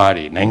ဆောင်းပါး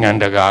တွေနိုင်ငံ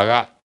တကာက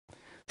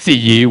စစ်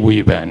ရေးဝေ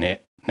ဖန်တဲ့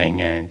နိုင်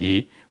ငံ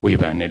ကြီးဝေ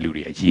ဖန်တဲ့လူ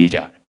တွေရေးကြတ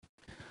ယ်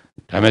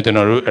ဒါပေမဲ့ကျွန်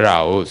တော်တို့အဲ့ဒါ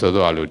ကိုစော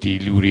စောကလို့ဒီ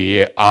လူတွေ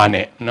ရဲ့အား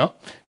နဲ့နော်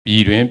ပြ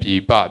ည်တွင်းပြည်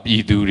ပပြ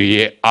ည်သူတွေ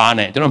ရဲ့အား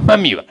နဲ့ကျွန်တော်မှ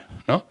တ်မိပါ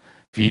နော်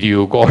ဗီဒီ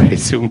ယိုကောတွေ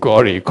Zoom ကော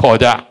တွေခေါ်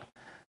ကြ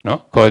no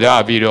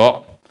koja biro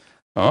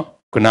no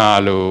kuna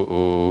lo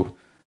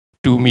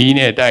tu mi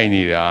ne tai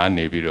ni da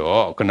ne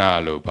biro kana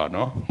lo ba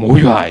no mo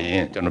ywa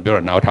yin ကျွန်တော်ပြော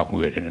တော့နောက်ထောင်မှု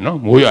ရတယ်နော်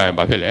မိုးရွာရင်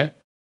ဘာဖြစ်လဲ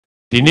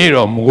ဒီနေ့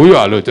တော့မိုး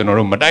ရွာလို့ကျွန်တော်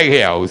တို့မတိုက်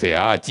ခဲ့ရဘူးဆ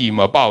ရာကြည်မ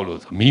ပေါက်လို့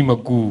ဆိုမီးမ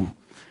ကူ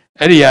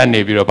အဲ့ဒီကနေ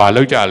ပြီးတော့ဘာ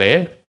လုပ်ကြလဲ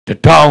တ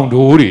ထောင်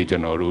တိုးတွေကျွ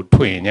န်တော်တို့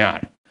ထွင်ကြတယ်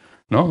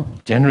နော်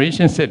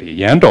generation set တွေ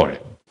ရမ်းတော်တ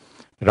ယ်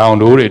တထောင်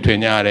တိုးတွေထွင်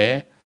ကြတယ်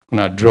ခု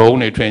န drone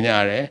တွေထွင်ကြ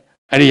တယ်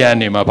အဲ့ဒီက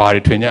နေမှဘာ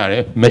တွေထွင်ကြတ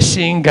ယ်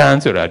machine gun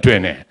ဆိုတာတွင်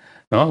တယ်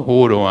နော်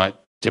ဟိုးတုန်းက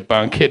ဂျပ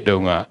န်ခေတ်တု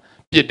န်းက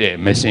ပြစ်တဲ့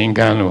machine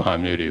gun လိုဟာ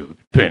မျိုးတွေကို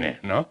ထွင်တယ်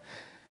နော်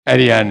အဲ့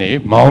ဒီကနေ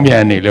မောင်းပြ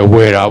န်နေလဲဝ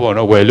ယ်တာပေါ့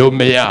နော်ဝယ်လို့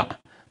မရ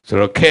ဆို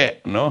တော့ခက်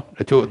နော်တ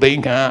ချို့အသိ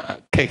ခံ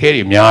ခက်ခဲ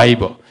တွေအများကြီး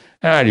ပေါ့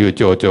အဲ့ဒါတွေ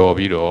ကိုကြော်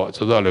ပြီးတော့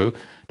ဆိုတော့လို့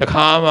တ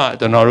ခါမှ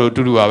ကျွန်တော်တို့အ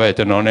တူတူပါပဲ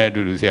ကျွန်တော်နဲ့အ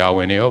တူတူဆရာဝ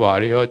န်တွေရောဗာ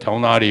တွေရောကျော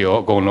င်းသားတွေရော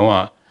အကုန်လုံး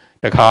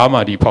ကတခါမှ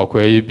ဒီဖောက်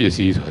ခွဲရေးပစ္စ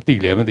ည်းဆိုသိ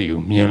လည်းမသိ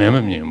ဘူးမြင်လည်းမ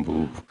မြင်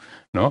ဘူး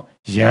နော်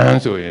ရမ်း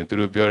ဆိုရင်သူ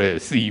တို့ပြောတဲ့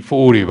C4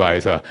 တွေပါလေ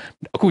ဆိုတာ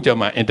အခုကျ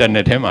မှ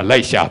internet ထဲမှာလို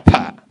က်ရှာဖ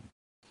တ်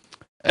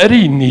အဲ့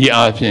ဒီနီး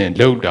အားဖြင့်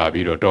လောက်တာ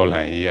ပြီးတော့တော်လှ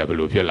န်ရေးကဘယ်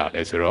လိုဖြစ်လာ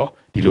လဲဆိုတော့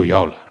ဒီလို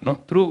ရောက်လာနော်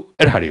သူတို့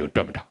အဲ့ဒါတွေကို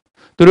တွက်မထား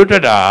သူတို့တ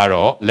က်တာက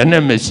တော့လက်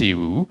နဲ့မရှိ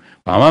ဘူး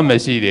ဘာမှမ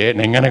ရှိတဲ့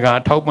နိုင်ငံတကာ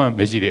ထောက်ပံ့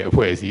မရှိတဲ့အ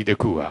ဖွဲ့အစည်းတစ်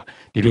ခုဟာ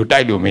ဒီလိုတို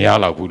က်လို့မရ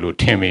တော့ဘူးလို့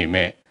ထင်ပေ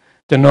မဲ့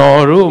ကျွန်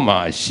တော်တို့မှာ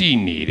ရှိ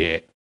နေတဲ့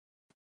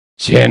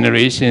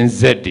generation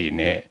Z တွေ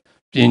နဲ့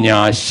ပညာ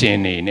ရှင်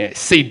တွေနဲ့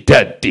စိတ်ဓာ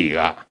တ်တွေက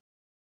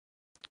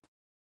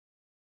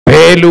ဘ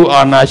ယ်လို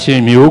အာဏာရှ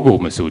င်မျိုးကို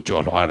မဆို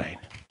ကြော်လွှားနို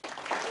င်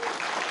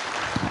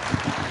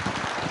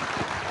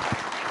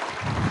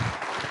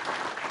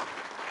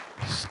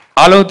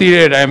အားလုံးသိ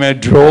တဲ့အတိုင်းပဲ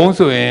drone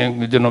ဆိုရင်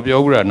ကျွန်တော်ပြော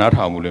ခုတာနား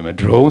ထောင်မှုလို့မယ်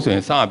drone ဆိုရ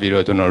င်စပြီး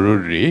တော့ကျွန်တော်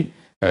တို့တွေ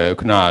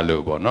ခုန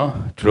လို့ပေါ့နော်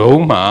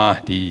drone မှာ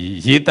ဒီ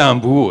ရေတံ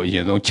ဘူးကိုအရ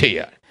င်ဆုံးချိတ်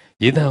ရတယ်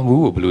ရေတံ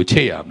ဘူးကိုဘယ်လို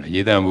ချိတ်ရမလဲ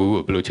ရေတံဘူး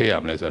ကိုဘယ်လိုချိတ်ရ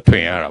မလဲဆိုတော့ထွ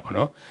င်ရတာပေါ့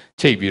နော်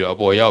ချိတ်ပြီးတော့အ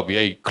ပေါ်ရောက်ပြီး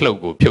အဲ့ cloud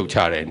ကိုဖြုတ်ချ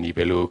တဲ့နီးဘ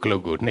ယ်လို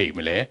cloud ကိုနှိပ်မ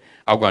လဲ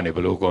အောက်ကနေဘ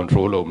ယ်လို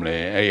control လုပ်မလဲ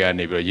အဲ့ဒီက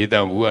နေပြီးတော့ရေတံ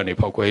ဘူးကနေ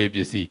ဖောက်ခွဲရေးပ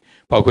စ္စည်း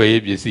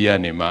က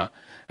နေမှ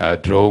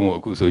drone ကို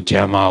အခုဆို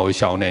jammer ကို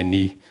ရှောင်းတဲ့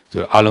နီး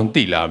ဆိုအားလုံး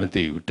သိလားမ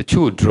သိဘူးတ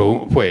ချို့ drone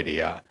အဖွဲ့တွေ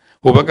က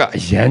ဟိုဘက်ကအ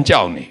ရန်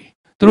ကြောက်နေ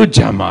သူတို့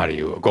ဂျမ်မာတွေ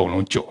ကိုအကုန်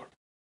လုံးကြော်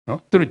နော်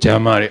သူတို့ဂျ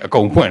မ်မာတွေအ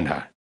ကုန်ဖွင့်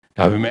ထား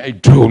ဒါပေမဲ့အဲ့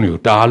drone တွေ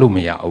ကိုတားလို့မ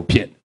ရဘူးဖြ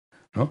စ်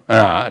နော်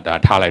အဲ့ဒါ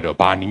ထားလိုက်တော့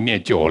ဘာနည်းနဲ့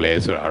ကြော်လဲ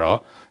ဆိုတာတော့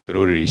သူ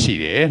တို့တွေရှိ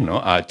တယ်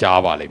နော်အားကြား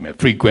ပါလိမ့်မယ်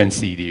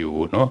frequency တွေ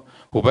ကိုနော်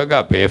ဟိုဘက်က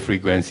ဘယ်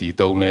frequency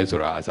သုံးလဲဆို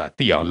တာအစား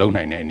သိအောင်လုပ်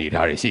နိုင်တဲ့အနေအ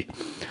ထားတွေရှိ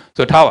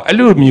ဆိုတော့ထားပါအဲ့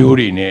လိုမျိုး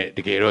တွေနဲ့တ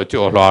ကယ်တော့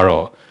ကြော်လွှား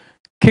တော့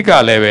ခက်က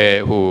လည်းပဲ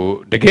ဟို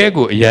တကယ်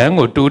ကိုအရန်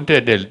ကိုတိုးတ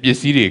က်တဲ့ပစ္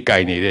စည်းတွေက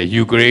င်နေတဲ့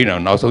ယူကရိန်း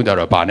တော့နောက်ဆုံးကြ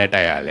တော့ဘာနဲ့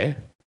တိုက်ရလဲ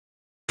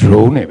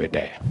drone နဲ့ပဲ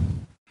တိုက်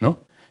နော်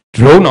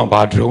drone တော့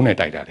ဘာ drone နဲ့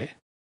တိုက်တာလဲ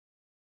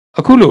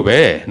အခုလိုပဲ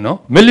နော်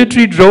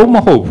military drone မ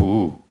ဟုတ်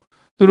ဘူး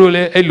သူတို့လ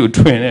ည်းအဲ့လို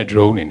ထွင်တဲ့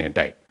drone တွေနဲ့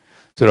တိုက်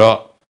ဆိုတော့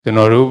ကျွန်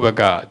တော်တို့ဘက်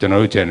ကကျွန်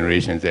တော်တို့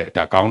generation ဆက်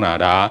ဒါကောင်းတာ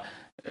ဒါ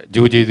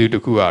ဂျိုးကျေးဇူးတ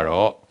စ်ခုက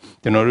တော့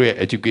ကျွန်တော်တို့ရဲ့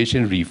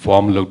education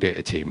reform လုပ်တဲ့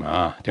အချိန်မှာ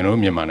ကျွန်တော်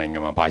တို့မြန်မာနိုင်ငံ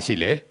မှာဘာရှိ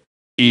လဲ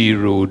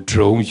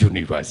Aerodrome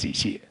University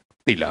ရှိတယ်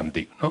သိလားမ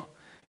သိဘူးနော်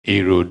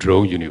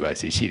Aerodrome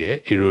University ရှိတယ်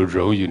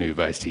Aerodrome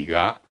University က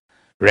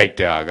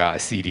rector က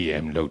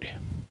CDM လုပ်တယ်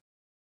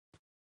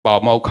။ပေါ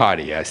မောက်ခ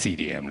တွေက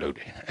CDM လုပ်တ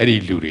ယ်။အဲ့ဒီ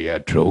လူတွေက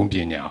drone ပ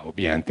ညာကို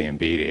ပြန်သင်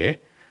ပေးတယ်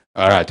။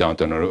အဲ့ဒါကြောင့်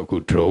ကျွန်တော်တို့အခု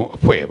drone အ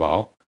ဖွဲ့ပေါ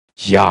င်း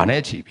ယာ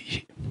နဲ့ချီပြီး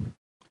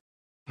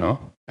။နော်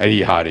အဲ့ဒီ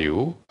ဟာတွေ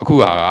ကိုအခု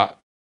က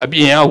အပြ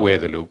င်ကဝယ်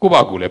သလိုကိုယ့်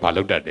ဘာကိုလည်းမ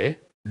လုပ်တတ်တယ်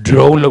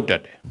drone လုပ်တ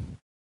တ်တယ်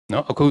။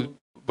နော်အခု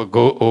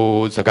ဟို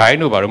စကိုင်း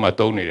တို့ဘာလို့မှ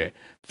သုံးနေတယ်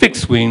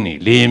fixed wing နေ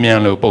လေမြန်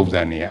လို့ပုံ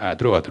စံနေအဲ့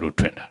သူတို့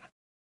ထွင်တာ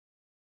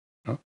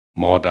။နော်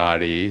မော်တာ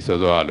တွေဆို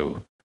တော့လို့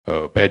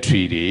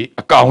battery တွေ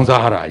အကောင်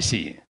စားတာ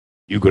ရှိရင်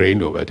ယူကရိန်း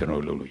လိုပဲကျွန်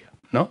တော်တို့လုပ်လို့ရ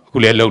နော်အခု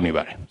လည်းလုပ်နေ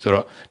ပါတယ်ဆို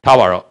တော့ထား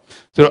ပါတော့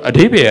ဆိုတော့အ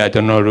ဓိပ္ပာယ်က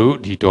ကျွန်တော်တို့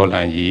ဒီဒေါ်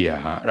လာရေး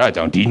ဟာအဲ့ဒါ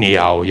ကြောင့်ဒီနေ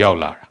ရာကိုရောက်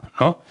လာတာ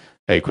နော်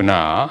အဲ့ခုန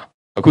က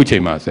အခုချိ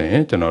န်မှာဆိုရ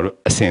င်ကျွန်တော်တို့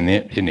အစင်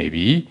နဲ့ဖြစ်နေ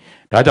ပြီ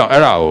ဒါကြောင့်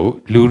အဲ့ဒါကို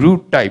လူထု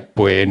တိုက်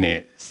ပွဲနဲ့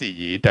စစ်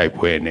ရေးတိုက်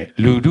ပွဲနဲ့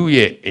လူထု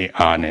ရဲ့အင်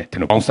အားနဲ့ကျွ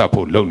န်တော်ပေါင်းစပ်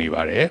ဖို့လုပ်နေ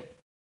ပါတယ်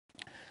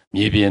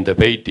မြေပြင်တ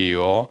ပိတ်တွေ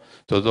ရော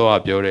စောစောက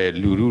ပြောတဲ့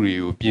လူထုတွေ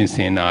ကိုပြင်ဆ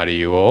င်တာတွေ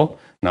ရော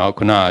နောက်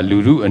ခုနလူ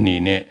ထုအနေ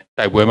နဲ့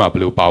တိုက်ပွဲမှာဘ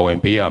ယ်လိုပါဝင်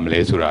ပေးရမလဲ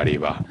ဆိုတာတွေ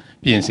ပါ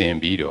ပြင်ဆင်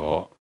ပြီးတော့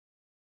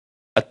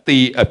အ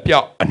သေးအ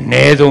ပြောက်အ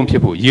ਨੇ ဆုံးဖြ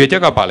စ်ဖို့ရည်ချ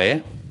က်ကပါလဲ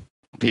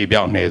အသေးအ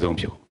ပြောက်အ ਨੇ ဆုံး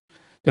ဖြစ်ဖို့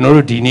ကျွန်တော်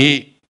တို့ဒီနေ့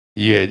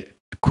ရည်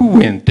ခုဝ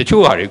င်တ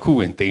ချို့ဟာတွေခု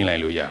ဝင်သိမ်းလို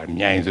က်လို့ရတယ်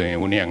မြိုင်ဆိုရင်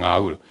ဟိုနေ့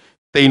9ခု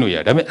သိမ်းလို့ရတ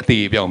ယ်ဒါပေမဲ့အ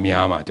သေးအပြောက်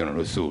များမှာကျွန်တော်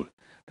တို့စိုး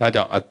ဒါ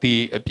ကြောင့်အ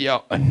သေးအပြော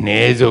က်အ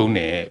ਨੇ ဆုံး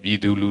နဲ့ပြည်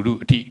သူလူထု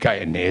အထိအခိုက်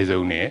အ ਨੇ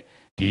ဆုံးနဲ့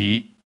ဒီ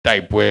တို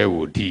က်ပွဲ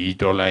ကိုဒီ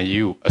ဒေါ်လာ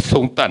ရေးကိုအ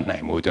ဆုံးသတ်နို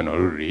င်ဖို့ကျွန်တော်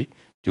တို့တွေ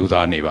ကြိုး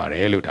စားနေပါတ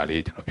ယ်လို့ဒါ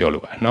လေးကျွန်တော်ပြော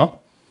လိုပါတယ်နော်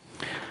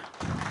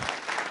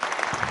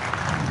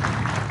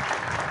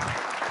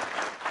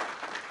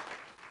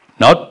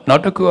နော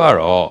က်တစ်ခုက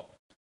တော့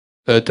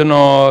ကျွန်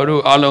တော်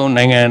တို့အားလုံး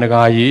နိုင်ငံတ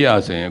ကာရေးရာ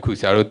ဆိုရင်အခု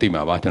ဆရာတို့သိ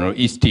မှာပါကျွန်တော်တို့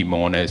East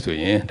Timor နဲ့ဆို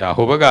ရင်ဒါ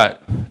ဟိုဘက်က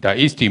ဒါ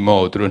East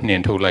Timor ကိုသူတို့နှ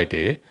င်ထုတ်လိုက်တ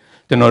ယ်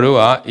ကျွန်တော်တို့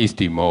က East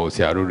Timor ကိုဆ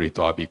ရာတို့တွေ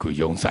သွားပြီးခု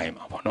ရုံဆိုင်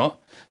မှာပေါ့နော်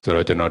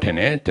ဆိုတော့ကျွန်တော်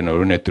ထင်တယ်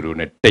ကျွန်တော်တို့ ਨੇ သူတို့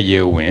ਨੇ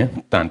တရေဝင်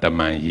တန်တ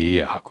မန်ရေး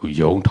ရအခု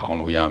ယုံထောင်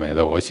လို့ရမယ်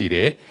သဘောရှိတ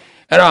ယ်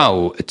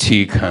အဲ့ဒါကိုအခြေ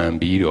ခံ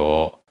ပြီး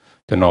တော့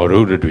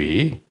ကျွန်တော်တို့တွေ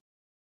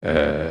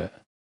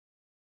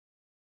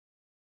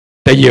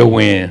တရေဝ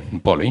င်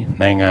ပေါ့လေ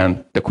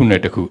နိုင်ငံတစ်ခု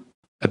နဲ့တစ်ခု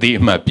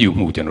အတိအမှတ်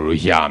ပြုမှု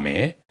ကျွန်တော်တို့ရ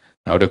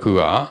မယ်နောက်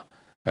တစ်ခုက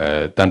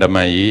တန်တ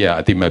မန်ရေး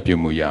ရအတိအမှတ်ပြု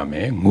မှုရ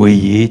မယ်ငွေ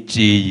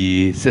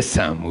ရေးကြေးရေး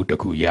ဆက်ဆံမှု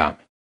တစ်ခုရ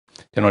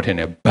မယ်ကျွန်တော်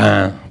ထင်တယ်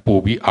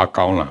ဘန်ပို့ပြီးအ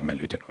ကောင်းလာ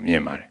မယ်လို့ကျွန်တော်မြင်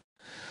ပါ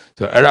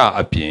တယ်ဆိုတော့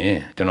အဲ့ဒါအပြင်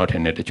ကျွန်တော်ထ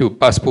င်တယ်တချို့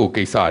passport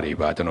ကိစ္စတွေ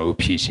ပါ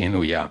ကျွန်တော်တို့ဖြည့်ရှ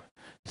င်းလို့ရ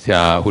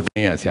ဆရာဟို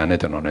နေ့ကဆရာနဲ့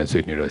ကျွန်တော်နဲ့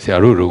ဆွေးနွေးတော့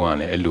ဆရာတို့က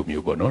လည်းအဲ့လို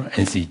မျိုးပေါ့နော်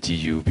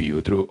NCGUB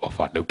ကိုသူတို့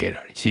offer လုပ်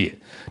ခဲ့တာရှိ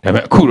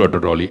တယ်ဒါပေမဲ့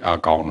အခုတော့တော်တော်လေး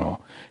အကော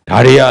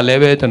င်းတော့ဒါတွေကလ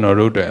ည်းပဲကျွန်တော်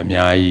တို့အတွက်အ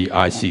များကြီး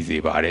အားရှိစေ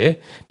ပါ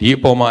တယ်ဒီအ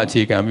ပေါ်မှာအ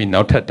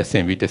ခြေခံပြီးနောက်ထပ်တစ်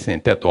ဆင့်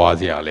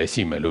တက်သွားစရာလည်း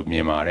ရှိမယ်လို့မြ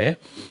င်ပါ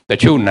တယ်တ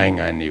ချို့နိုင်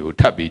ငံတွေကို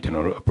ထပ်ပြီးကျွန်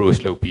တော်တို့ approach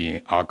လုပ်ပြီး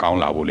အားကော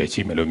င်းလာဖို့လ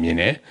ည်းရှိ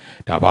မယ်လို့မြင်တယ်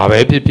ဒါဘာပဲ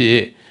ဖြစ်ဖြစ်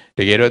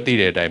တကယ်တော့သိ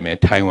တဲ့အတိုင်းပဲ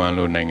ထိုင်ဝမ်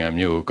လိုနိုင်ငံ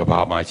မျိုးကမ္ဘာ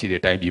မှာရှိ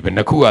တဲ့တိုင်းပြည်ဘယ်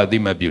နှခု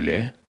အသိမှတ်ပြုလဲ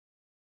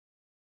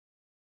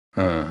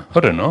ဟု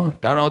တ်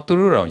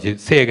တယ်နော်ဒါတော့သူတို့တော့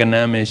10ကန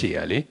န်းပဲရှိ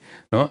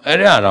ရလေနော်အဲ့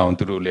ဒါတော့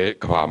သူတို့လည်း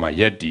ကမ္ဘာမှာ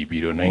ရက်တည်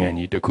ပြီးတော့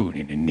နိုင်ငံကြီးတစ်ခု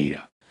အနေနဲ့နေ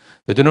တာ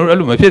ကျွန်တော်တို့အဲ့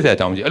လိုမဖြစ်စရာအ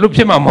ကြောင်းမရှိအဲ့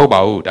လိုဖြစ်မှမဟုတ်ပါ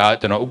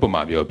ဘူးဒါကျွန်တော်ဥပ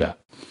မာပြောပြ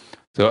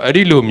ဆိုတော့အဲ့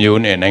ဒီလိုမျိုး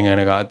နဲ့နိုင်ငံ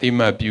တကာအသိ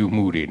မှတ်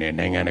ပြုမှုတွေနဲ့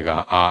နိုင်ငံတကာ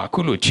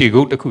အခုလို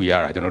ခြေကုပ်တစ်ခု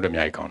ရတာကျွန်တော်တို့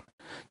အများကြီးကောင်းတယ်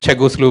ချက်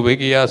ကိုစလိုဗေး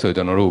ကီးယား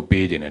ဆိုကျွန်တော်တို့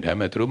ပေးနေတယ်ဒါပေ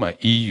မဲ့သူတို့မှာ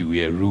EU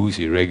ရဲ့ rules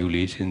တွေ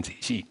regulations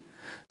တွေရှိ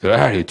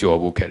ဆိုတော့အဲ့ဒါတွေကြော်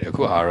ဖို့ခက်တယ်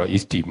အခုတော့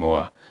East Timor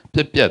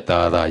ကပြက်သား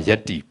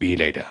ရက်တည်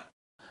ပေးလိုက်တာ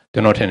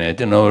ကျွန်တော်ထင်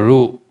တယ်ကျွန်တော်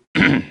တို့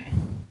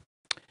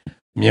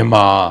မြန်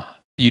မာ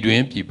ပြည်တွ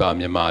င်းပြည်ပ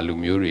မြန်မာလူ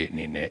မျိုးတွေ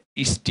အနေနဲ့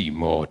East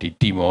Timor ဒီ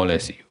Timor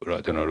လက်စီကို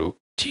တော့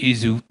ကျွန်တော်တို့ဂျေ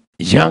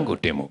ဇူးရန်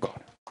ကိုတင်ဖို့ကောင်း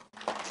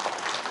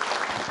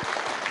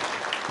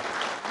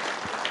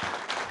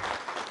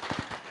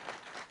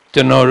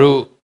တယ်ကျွန်တော်တို့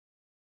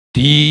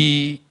ဒီ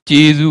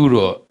ဂျေဇူး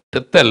တော့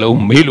တစ်သက်လုံး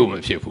မေးလို့မ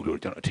ဖြစ်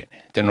ဘူးလို့ကျွန်တော်ထင်တယ်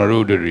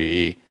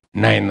ကျွန်တော်တို့တွေ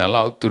နိုင်တယ်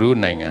လို့သူတို့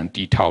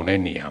နိုင်ငံတီထောင်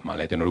တဲ့နေရာမှာ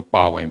လည်း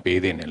ကျွန်တော်တို့ပါဝင်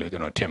ပေးနေတယ်လို့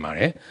ကျွန်တော်ထင်ပါ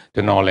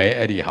တယ်ကျွန်တော်လည်း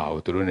အဲ့ဒီဟာကို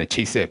သူတို့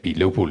နဲ့ချိတ်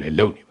ဆက်ပြီးလုပ်ဖို့လ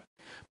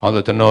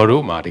ည်းလုပ်နေပါဘာလို့ကျွန်တော်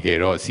တို့မှာတ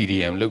ကယ်တော့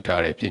CDM လုပ်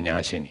ထားတဲ့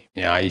ပညာရှင်တွေ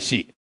အများကြီးရှိ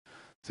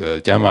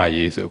ဆိုကျမ်းမာ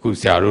ရေးဆို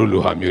အခုဆရာတို့လူ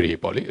ဟာမျိုးတွေ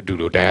ပေါ့လေ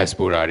အတူတူ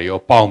diaspora တွေရော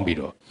ပေါင်းပြီး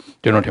တော့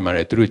ကျွန်တော်ထင်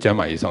ပါတယ်သူတို့ကျမ်း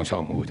မာရေးဆောင်ရှော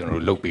က်မှုကို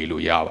ကျွန်တော်တို့လုပ်ပေးလို့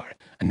ရပါတယ်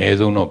အန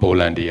ည်းဆုံးတော့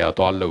volunteer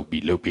သွားလုပ်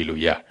ပြီးလုပ်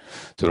ပေးလို့ရ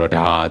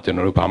ဆိုတော့ဒါကျွန်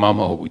တော်တို့ဘာမှ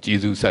မဟုတ်ဘူးကျေး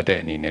ဇူးဆက်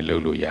တဲ့အနေ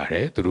နဲ့လုပ်လို့ရ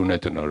တယ်သူတို့နဲ့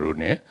ကျွန်တော်တို့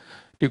ਨੇ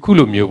ဒီခု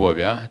လိုမျိုးပေါ့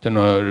ဗျာကျွန်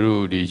တော်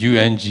တို့ဒီ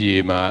UNGA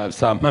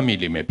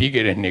မှာစာမှတ်မိလိမ့်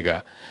မယ်ပြီးခဲ့တဲ့နှစ်က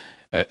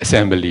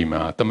assembly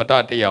မှာတမတ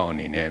တယောက်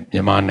အနေနဲ့မြ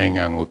န်မာ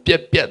နိုင်ငံကိုပြ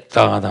က်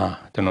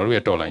သားကျွန်တော်တို့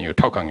ရဲ့တော်လှန်ရေး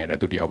ကိုထောက်ခံခဲ့တဲ့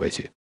သူတယောက်ပဲ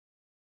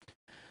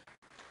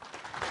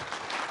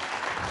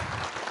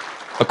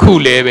ရှိအခု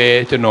လည်းပဲ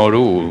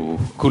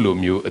ကျွန်တော်တို့ခုလို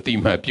မျိုးအတိ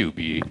မတ်ပြု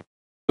ပြီး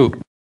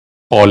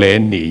ပေါ်လဲ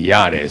နေရတ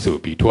ယ်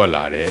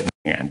ဆိုပြီးထွက်လာတဲ့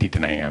နိုင်ငံဒီတ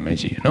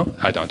နိုင်ငံပဲရှိ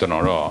တယ်နော်အဲဒါကြောင့်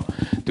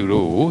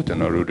ကျွန်တော်တို့သူတို့ကို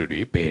ကျွန်တော်တို့တွေ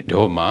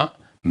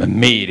ဘယ်တော့မှမ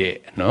မေ့တဲ့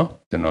နော်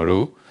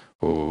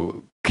ကျွန်တော်တို့ဟို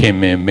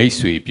ခင်မင်မိတ်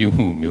ဆွေပြု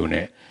မှုမျိုး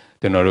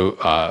နဲ့ကျွန်တော်တို့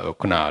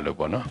ခုနလို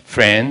ပေါ့နော်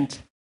friend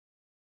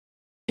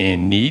in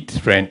need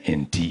friend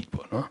indeed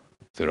ပေါ့နော်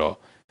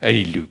ဆိုတော့အဲ့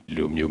ဒီ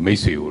လူ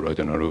မျိုးမိတ်ဆွေ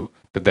ကိုတော့ကျွန်တော်တို့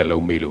တစ်သက်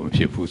လုံးမေ့လို့မ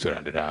ဖြစ်ဘူးဆို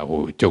တာဒါ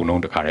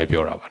ဟိုကြုံလုံးတစ်ခါတည်း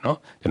ပြောတာပါနော်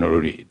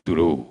ကျွန်တော်တို့တွေသူ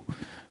တို့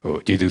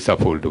ဟိုကျေးဇူး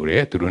ဆက်ဖို့လို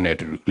တယ်သူတို့နဲ့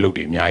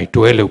အလုပ်တွေ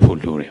အများကြီးတွဲလုပ်ဖို့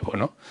လိုတယ်ပေါ့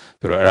နော်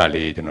ဆိုတော့အဲ့ဒါ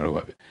လေးကျွန်တော်တို့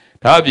ပါ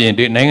ဒါ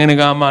အပြင်ဒီနိုင်ငံ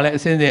တကာမှာလည်း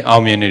အစဉ်စဉ်အော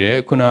င်မြင်နေ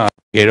တယ်ခုန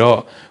ကေတော့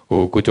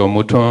ဟိုကို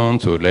ကျော်မိုးထွန်း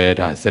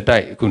ဆိုလဲဒါစက်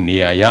တိုက်အခုနေ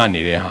ရာ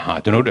ရနေတဲ့ဟာ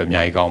ကျွန်တော်တို့အ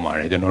များကြီးကောင်းပါ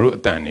တယ်ကျွန်တော်တို့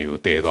အတန်တွေကို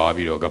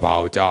တည်သွားပြီးတော့ကဘာ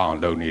ကိုကြားအောင်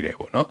လုပ်နေ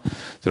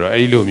တယ်ပေါ့နော်ဆိုတော့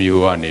အဲ့ဒီလို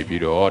မျိုးကနေ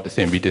ပြီးတော့တဆ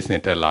င့်ပြီးတ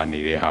ဆင့်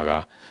တက်လာနေတဲ့ဟာ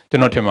ကကျွ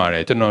န်တော်ထင်ပါတ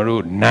ယ်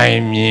ကျွန်တော်တို့နို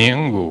င်မြ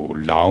င်းကို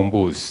လောင်း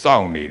ဖို့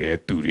စောင့်နေ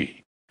တဲ့သူတွေ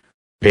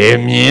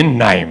ဘယ်မြင်း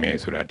နိုင်မယ်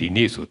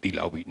ဆိုတာဒီနေ့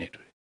ဆိုသိလောက်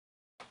ပြီနဲ့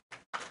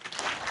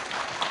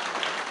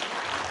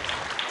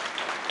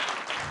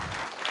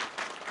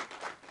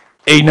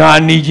အိမ်နာ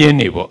နီးချင်း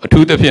နေပေါ့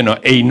အထူးသဖြင့်တော့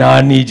အိမ်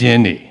နာနီးချင်း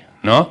နေ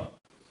နော်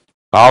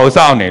ဘာ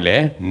ကိုစော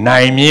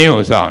င့်နေလဲနိုင်မြ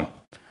င်းကိုစောင့်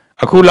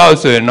အခုလောက်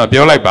ဆိုရင်တော့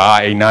ပြော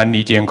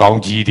လိုက်ပါအိမ်နာနီးချင်းကော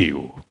င်းကြီးတွေ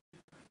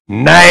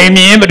ကိုနိုင်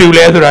မြ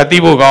င်းဘာတူလဲဆိုတာသိ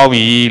ဖို့ကောင်း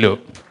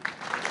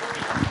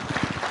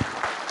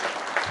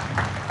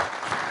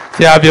ပြီလို့ဆ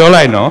ရာပြော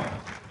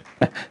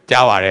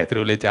လိုက်နော်ကြားပါတယ်သူ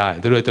တို့လည်းကြား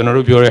တယ်သူတို့ကျွန်တော်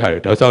တို့ပြောတဲ့ဟာတွေ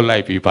တောက်လျှောက်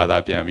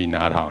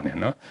လိုက်ပြီးဘာသာပြန်ပြီးနား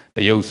ထောင်နေနော်တ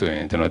ရုပ်ဆိုရ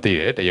င်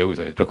ကျွန်တော်သိတယ်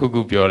တရုပ်ဆိုရင်တစ်ခုခု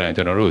ပြော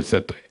လိုက်ကျွန်တော်တို့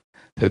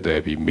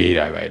ဆက်သွယ်ပြီးမေး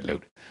တာပဲလု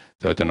ပ်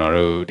ဆိုတော့ကျွန်တော်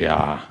တို့ဒါ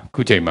ခု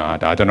ချိန်မှာ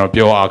ဒါ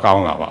ကျွန်တော်ပြောအား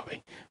ကောင်းလာပါပြီ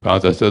။ဘာ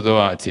လို့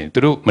ဆိုတော့အချ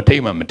င်းသူတို့မထိ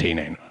တ်မှ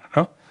မထိတ်နိုင်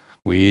ဘူးနော်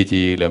။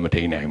ဝေးကြီးလည်းမ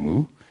ထိတ်နိုင်ဘူး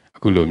။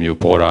အခုလိုမျိုး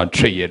border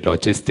trade ရဲ့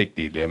logistics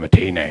တွေလည်းမ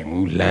ထိတ်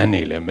နိုင်ဘူး။လမ်း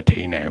တွေလည်းမထိ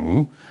တ်နိုင်ဘူး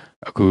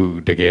။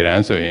အခုတကယ်တ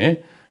မ်းဆို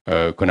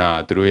ရင်ခုန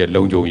သူတို့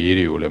ရဲ့လုံခြုံ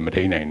ရေးတွေကိုလည်းမ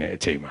ထိတ်နိုင်တဲ့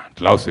အချိန်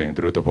မှာဒီလောက်ဆိုရင်သူ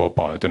တို့သဘော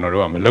ပေါက်ကျွန်တော်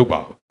တို့ကမလုပ်ပါ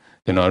ဘူး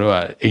။ကျွန်တော်တို့က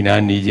အိမ်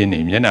သားနီးချ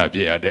င်းနေမျက်နှာပြ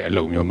ည့်ရတဲ့အ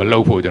လုပ်မျိုးမလု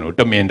ပ်ဖို့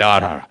ကျွန်တော်တ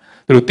မင်တားထားတာ။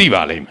သူတို့သိ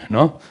ပါလိမ့်မယ်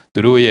နော်သူ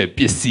တို့ရဲ့ပ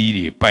စ္စည်း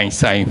တွေပိုင်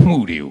ဆိုင်မှု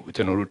တွေကို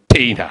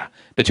ကျွန်တော်တို့ထိန်းတာ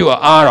တချို့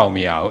ကအားတော်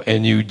မရဘူး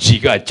NUG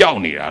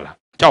ကကြောက်နေတာလား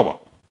ကြောက်ပါ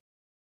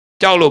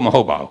ကြောက်လို့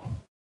မဟုတ်ပါဘူး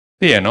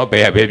သိရနော်ဘ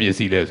ယ်ပစ္စ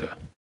ည်းလဲဆိုတာ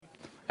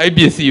အဲ့ပ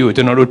စ္စည်းကို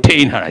ကျွန်တော်တို့ထိ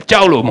န်းထားတာ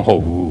ကြောက်လို့မဟု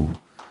တ်ဘူး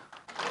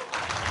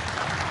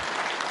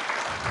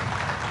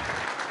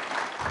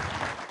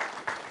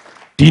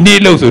ဒီနေ့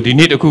လို့ဆိုဒီ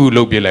နေ့တစ်ခု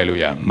လုပ်ပြလိုက်လို့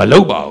ရမလု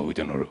ပ်ပါဘူး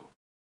ကျွန်တော်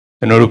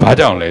တို့ဘာ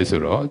ကြောင့်လဲဆို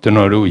တော့ကျွန်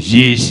တော်တို့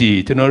ရေရှည်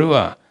ကျွန်တော်တို့က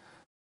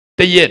တ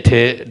ရက်တ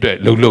ည်းအတွက်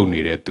လှုပ်နေ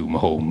တဲ့သူမ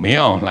ဟုတ်မ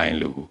င်းအောင်လှိုင်း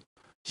လို့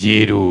ရေ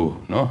တို့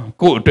နော်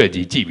ကို့အတွက်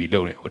ကြီးကြည့်ပြီးလု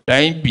ပ်နေဟိုတို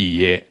င်းပြည်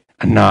ရဲ့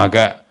အနာဂ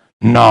တ်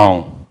နောင်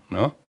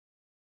နော်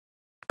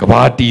က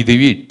ဘာတီး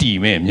သေးတီ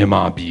မဲ့မြန်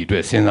မာပြည်အတွ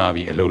က်စဉ်းစား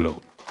ပြီးအလုပ်လုပ်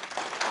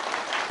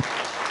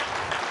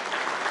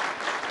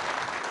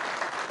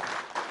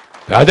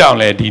ဒါကြောင့်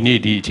လဲဒီနေ့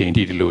ဒီအချိန်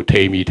ထိဒီလို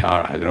ထိမိထား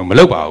တာကျွန်တော်မ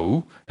လုပ်ပါဘူး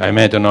ဒါပေ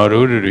မဲ့ကျွန်တော်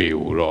တို့တွေ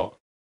ကိုတော့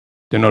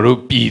ကျွန်တော်တို့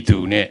ပြည်သူ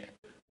နဲ့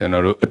ကျွန်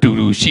တော်တို့အတူ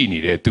တူရှိနေ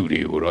တဲ့သူတွေ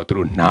ကိုတော့သူ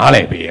တို့နားလ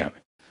ည်ပေးရမ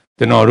ယ်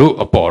ကျွန်တော်တို့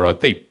အပေါ်တော့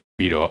သိ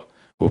ပြီးတော့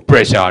ဟို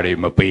pressure တွေ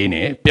မပေး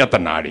နဲ့ပြဿ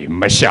နာတွေ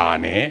မရှာ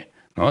နဲ့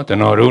เนาะကျွန်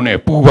တော်တို့ ਨੇ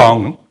ပူပေါင်း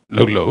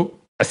လုပ်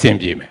အဆင်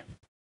ပြေမယ်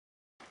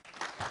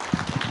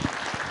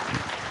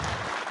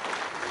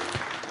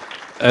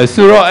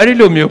ဆိုတော့အဲ့ဒီ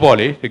လိုမျိုးပေါ့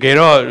လေတကယ်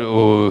တော့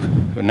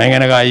ဟိုနိုင်ငံ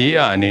တကာရေး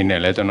အနေနဲ့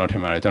လဲကျွန်တော်ထ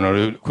င်ပါတယ်ကျွန်တော်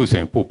တို့အခုဆို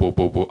ရင်ပို့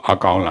အ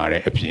ကောင်းလာ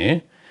တဲ့အပြင်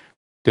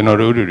ကျွန်တော်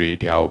တို့တွေ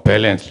ဒါကို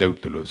balance လုပ်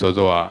သလိုစော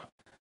စော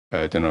က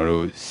ကျွန်တော်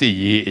တို့စစ်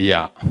ရေးအ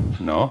ရာ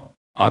เนาะ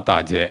အာတာ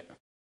ချက်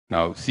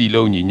နောက်စီ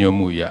လုံးညီညွတ်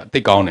မှုအရာသိ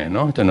ကောင်းတယ်เน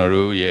าะကျွန်တော်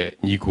တို့ရဲ့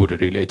ညီကို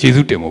တွေလည်းကျေး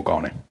ဇူးတင်ဖို့ကော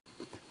င်းတယ်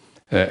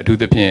အထူး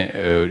သဖြင့်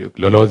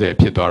လောလောဆယ်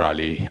ဖြစ်သွားတာ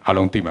လေးအား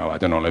လုံးသိမှာပါ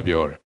ကျွန်တော်လည်း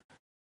ပြောတယ်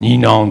ညီ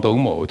နောင်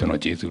သုံးပေါ်ကိုကျွန်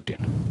တော်ကျေးဇူးတင်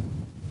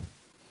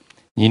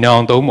ညီနော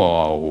င်သုံးပေါ်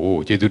ကို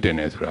ကျေးဇူးတင်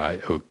တယ်ဆိုတာ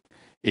ဟို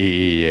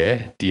AA ရဲ့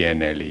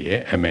TNL ရဲ့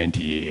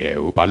MNDAA ရဲ့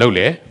ဟိုဘာလုပ်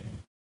လဲ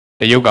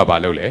တရုတ်ကဘာ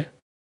လုပ်လဲ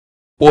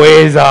ပွဲ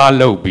စား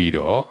လုပ်ပြီး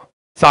တော့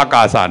စ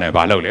ကားစနဲ့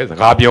ဘာလုပ်လဲစ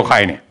ကားပြောခို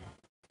င်းတယ်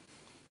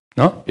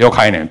နော်ပြော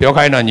ခိုင်း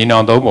တော့ညီနော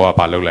င်သုံးပေါ်က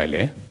ဘာလုပ်လိုက်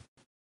လဲ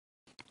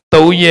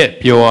3ရက်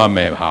ပြောရမ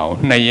ယ်ဟာကို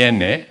2ရက်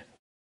နဲ့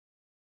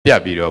ပြ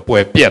တ်ပြီးတော့ပွဲ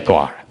ပြက်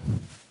သွားတယ်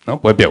နော်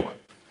ပွဲပြက်သွား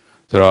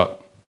ဆိုတော့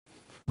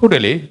ဟုတ်တ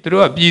ယ်လေသူ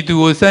တို့ကပြည်သူ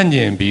ကိုစန့်ကျ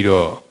င်ပြီး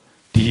တော့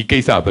ဒီကိ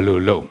စ္စဘယ်လို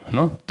လုပ်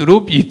နော်သူ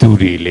တို့ပြည်သူ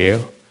တွေလဲ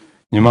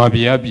မြန်မာပြ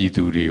ည်ကပြည်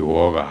သူတွေ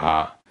ရောကဟာ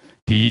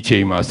ဒီအချိ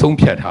န်မှာဆုံး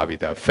ဖြတ်ထား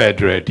ပြီးသား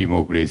Federal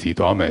Democracy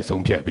သွားမယ်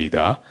ဆုံးဖြတ်ပြီး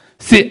သား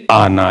စစ်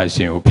အာဏာ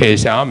ရှင်ကိုဖယ်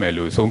ရှားမယ်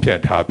လို့ဆုံးဖြတ်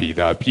ထားပြီး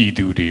သားပြည်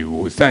သူတွေ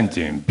ကိုစန့်ကျ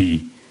င်ပြီး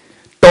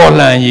တော်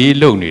လှန်ရေး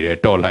လုပ်နေတဲ့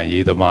တော်လှန်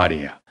ရေးသမား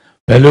တွေက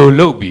ဘယ်လို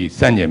လုပ်ပြီး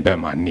စန့်ကျင်ဘက်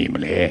မှာနေမ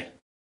လဲ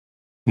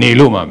နေ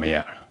လို့မှမရ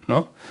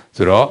နော်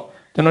ဆိုတော့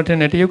ကျွန်တော်ထင်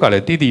တယ်တရုတ်ကလ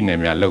ည်းတိတိနဲ့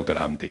များလောက်သ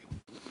လားမသိဘူး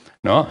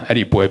နော်အဲ့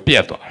ဒီပွဲပြ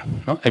တ်သွားတာ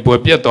နော်အဲ့ပွဲ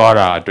ပြတ်သွား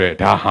တာအတွက်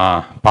ဒါဟာ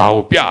ဘာ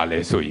ကိုပြလဲ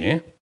ဆိုရင်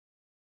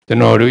ကျွန်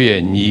တော်တို့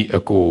ရဲ့ညီအ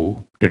ကို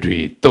တွေ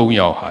3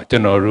ယောက်ဟာကျွ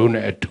န်တော်တို့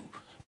နဲ့အတူ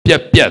ပြ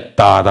က်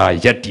သား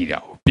ရက်တည်တာ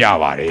ကိုပြ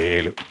ပါတ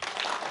ယ်လို့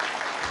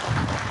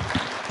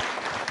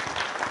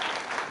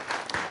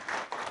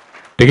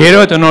တကယ်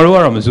တော့ကျွန်တော်တို့က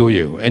တော့မစိုး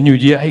ရိမ်ဘူး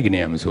NUG ကအဲ့က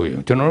နေကမစိုးရိမ်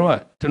ဘူးကျွန်တော်တို့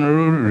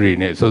တွေ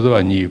နဲ့စောစောက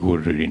ညီအကို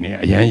တွေနဲ့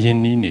အရန်ရင်း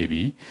နှီးနေ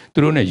ပြီသူ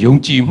တို့နဲ့ယုံ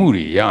ကြည်မှု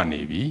တွေရ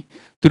နေပြီ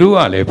သူတို့က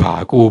လည်းဘာ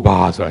ကိုဘာ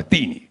ဆိုတာ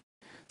သိနေ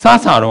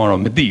စားတော့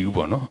မသိဘူး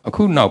ပေါ့နော်အ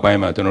ခုနောက်ပိုင်း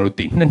မှာကျွန်တော်တို့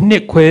သိ2နှ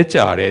စ်ခွဲ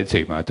ကြာတဲ့အချိ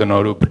န်မှာကျွန်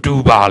တော်တို့ဘတူ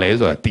ပါလဲ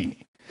ဆိုတာ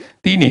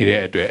သိနေ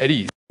တဲ့အတွက်အဲ့ဒီ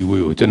ဒီ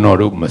ဝေးကိုကျွန်တော်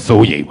တို့မ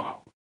စိုးရိမ်ပါ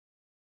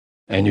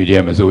ဘူး NUG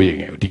မစိုးရိမ်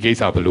ဘူးဒီကိစ္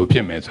စဘယ်လိုဖြ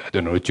စ်မယ်ဆိုတာကျွ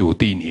န်တော်တို့ကြို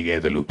သိနေခဲ့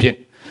သလိုဖြစ်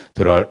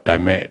ဆိုတော့ဒါ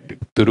ပေမဲ့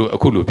သူတို့အ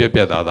ခုလိုပြ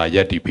က်သားရ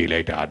က်တီပေး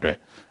လိုက်တာအတွက်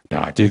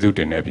ဒါကျေးဇူးတ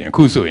င်တဲ့ပြင်အ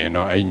ခုဆိုရင်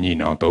တော့အဲ့ညီ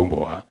နောင်3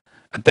ပေါ်ဟာ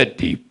အသက်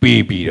တီ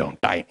ပေးပြီးတော့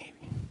တိုက်နေ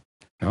ပြီ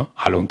နော်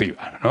အားလုံးသိ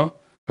ပါနော်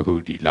အခု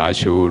ဒီလာ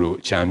ရှိုးတို့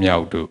ချမ်းမြော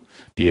က်တို့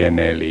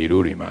DNL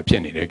တို့တွေမှာဖြ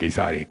စ်နေတဲ့ကိစ္စ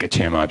တွေကချ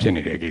င်မှာဖြစ်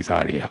နေတဲ့ကိစ္စ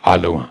တွေအား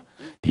လုံးဟာ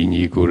ဒီ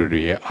ညီကို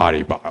တွေရဲ့အား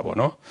တွေပါတာပေါ့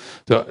နော်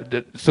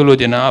ဆိုလို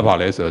ချင်တာကဘာ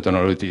လဲဆိုတော့ကျွန်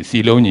တော်တို့ဒီစီ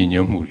လုံးညီ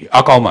ညွတ်မှုတွေ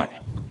အကောင်းပါတယ်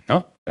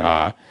နော်ဒါ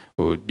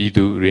ဟိုပြည်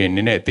သူတွေန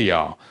ည်းနည်းသိ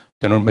အောင်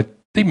ကျွန်တော်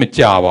သိမ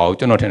ကြပါဘူး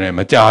ကျွန်တော်ထင်တယ်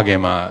မကြခင်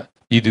မှာ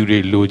ပြည်သူတွေ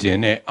လိုချင်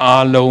တဲ့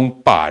အားလုံး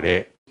ပါ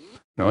တဲ့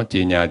နော်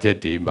ကြီးညာချက်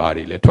တွေဘာ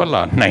တွေလဲထွက်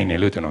လာနိုင်တယ်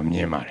လို့ကျွန်တော်မြ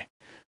င်ပါတယ်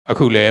အ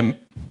ခု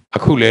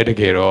လဲတ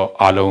ကယ်တော့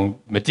အားလုံး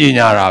မကြီး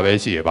ညာတာပဲ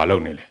ရှိရဘာလု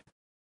ပ်နေလဲ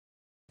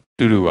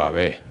တူပါ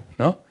ပဲ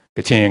နော်က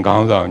ချင်ခေါ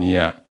င်းဆောင်ကြီး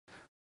က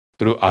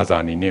သူတို့အာဇာ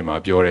နည်နေ့မှာ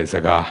ပြောတဲ့စ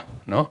ကား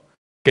နော်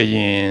ကရ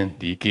င်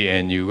ဒီ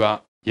KNU က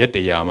ရက်တ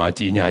ရားမှာ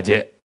ကြီးညာချ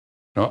က်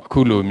နော်အခု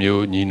လို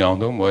မျိုးညီနောင်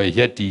သုံးဘောရ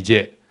က်တီချ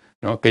က်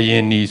နော်ကရ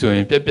င်နီဆိုရ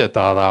င်ပြက်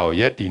သားကို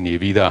ရက်တီနေ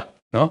ပြီးသား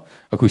နော်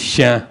အခု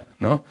ရှမ်း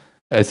နော်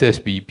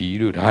SSPP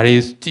တို့ဒါတွေ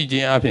ကြည်ချ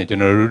င်းအပြင်ကျွန်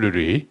တော်တို့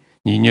တွေ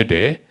ညီညွတ်တ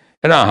ယ်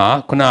အဲ့ဒါဟာ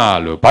ခုန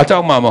ကလိုဘာကြော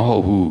င့်မှမဟု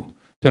တ်ဘူး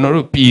ကျွန်တော်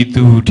တို့ပြည်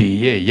သူတွေ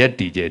ရဲ့ရက်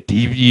တီချက်ဒီ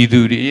ပြည်သူ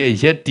တွေရဲ့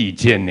ရက်တီ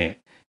ချက်နဲ့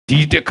ဒီ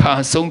တခါ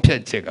ဆုံးဖြ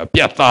တ်ချက်ကပြ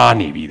တ်သား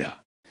နေပြီသား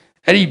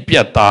အဲ့ဒီပြ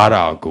တ်သား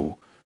တာကို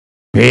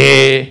ဘ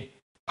ယ်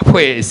အ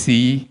ဖွဲ့အစ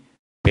ည်း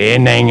ဘယ်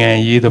နိုင်ငံ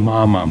ရေးသ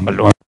မားမှမ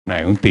လွန်နို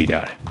င်ဘူးသိကြတ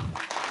ယ်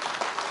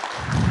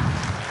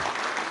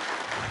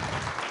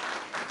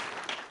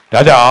ဒါ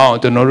ကြောင့်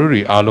ကျွန်တော်တို့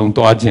တွေအားလုံး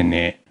သွားခြင်း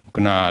နဲ့ခု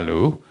န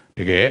လိုတ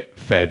ကယ်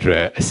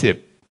Federal အစစ်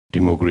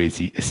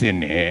Democracy အစစ်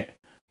နဲ့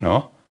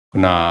နော်ခု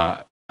န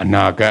အ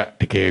နာဂတ်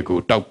တကယ်ကို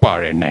တောက်ပ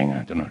တဲ့နိုင်ငံ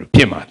ကျွန်တော်တို့ဖြ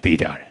စ်မှာသိ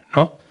ကြတယ်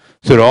နော်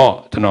ဆိုတော့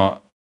ကျွန်တော်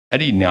အဲ့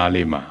ဒီနား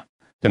လေးမှာ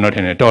ကျွန်တော်ထ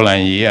င်တယ်တော်လ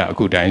န်ရေးကအ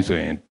ခုတိုင်းဆို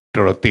ရင်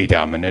တော်တေချာ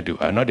မနဲ့တူ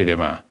ပါနော်ဒီထဲ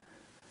မှာ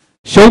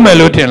ရှုံးမယ်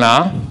လို့ထင်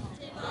လား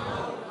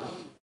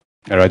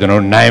အဲ့တော့ကျွန်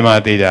တော်နိုင်မှ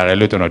တေချာတယ်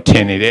လို့ကျွန်တော်ထ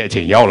င်နေတဲ့အ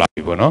ချိန်ရောက်လာ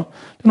ပြီပေါ့နော်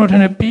ကျွန်တော်ထ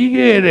င်တယ်ပြီး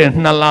ခဲ့တဲ့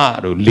2လ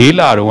တို့4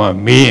လတုန်းက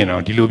မေးရင်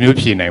တော့ဒီလိုမျိုး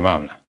ဖြေနိုင်ပါ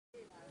မလား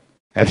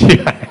အဲ့ဒီ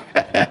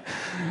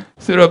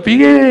ဆိုတော့ပြီး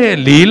ခဲ့တဲ့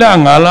4လ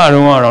5လတု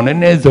န်းကတော့နည်း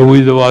နည်းဇဝေ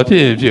ဇဝါဖြ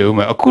စ်ဦးမ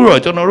ယ်အခုတော့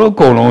ကျွန်တော်တို့အ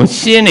ကုန်လုံး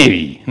ရှင်းနေ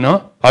ပြီနော်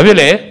ဘာဖြစ်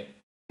လဲ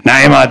နို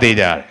င်မှတေ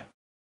ချာတယ်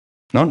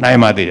နော်နိုင်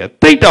မှတေချာ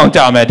တိတ်တောင်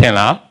ကြာမယ်ထင်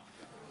လား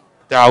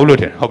ကြာဘူးလို့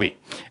ထင်ဟုတ်ပြီ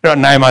အဲ့တော့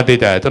နိုင်မှတေ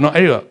ချာတယ်ကျွန်တော်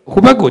အဲ့ဒီ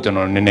ဟိုဘက်ကိုကျွန်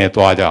တော်နည်းနည်း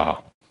သွားကြအောင်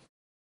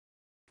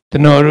ကျွ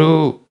န်တော်တို့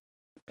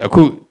အ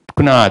ခု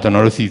ခုနကကျွန်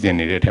တော်တို့စီစဉ်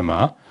နေတဲ့ထဲမှာ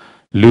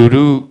လူ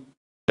ထု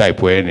တိုက်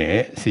ပွဲနဲ့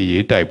စီ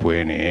ရေးတိုက်ပွဲ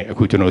နဲ့အ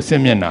ခုကျွန်တော်စ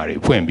စ်မျက်နှာတွေ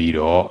ဖွင့်ပြီး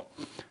တော့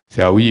ဆ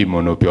ရာဦးကြီးမွ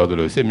န်တို့ပြောသ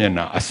လိုစစ်မျက်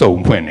နှာအစုံ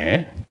ဖွင့်တယ်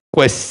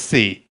ကွက်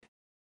စီ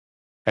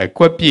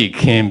ကွက်ပြည့်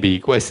ခင်းပြီး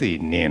ကွက်စီ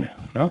နင်းတယ်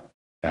နော်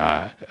ဒါ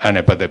အဲ့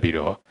နဲ့ပတ်သက်ပြီး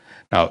တော့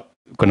နောက်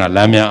ခုနလ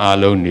မ်းများအား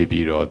လုံးနေ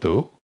ပြီးတော့သူ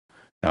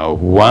နောက်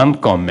one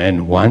comment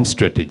one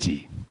strategy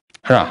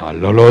အဲ့ဒါဟာ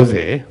လောလောဆ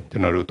ယ်ကျွ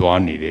န်တော်တို့သွား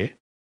နေတဲ့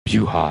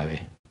view ဟာပဲ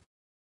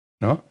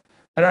နော်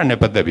အဲ့ဒါနဲ့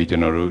ပတ်သက်ပြီးကျွ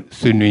န်တော်တို့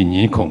ဆွေးနွေးညှ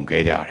င်းခုန်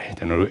ခဲ့ကြတယ်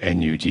ကျွန်တော်တို့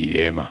NUG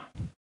ထဲမှာ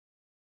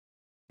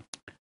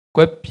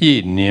ကွက်ပြ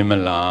ည့်နင်းမ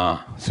လား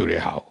ဆို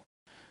တဲ့ဟာ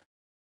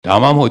ဒါ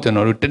မှမဟုတ်ကျွန်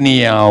တော်တို့တနေ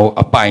ရာကို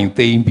အပိုင်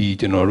သိမ်းပြီး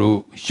ကျွန်တော်တို့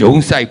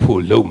ရုံးဆိုင်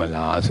ဖို့လုပ်မ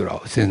လားဆို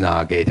တော့စဉ်း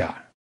စားခဲ့ကြတယ်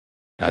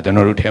ဒါကျွန်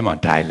တော်တို့ထဲမှာ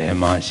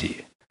dilemma ရှိတ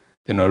ယ်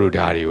ကျွန်တော်တို့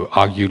ဒါတွေကို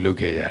argue လုပ်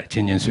ခဲ့ကြတယ်ချ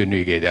င်းဆွေး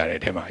နွေးခဲ့ကြတယ်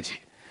ထဲမှာရှိ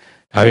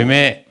ဒါပေ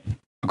မဲ့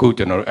အခု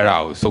ကျွန်တော်တို့အဲ့ဒါ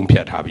ကိုဆုံးဖြ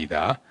တ်ထားပြီး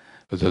သား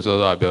စော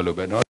စောပြောလို့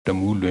ပဲเนาะတ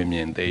မူးလွင်မြ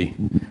င်သိမ်း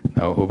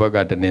ဟိုဘက်က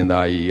တနင်္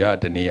သာရီက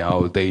တနေရာ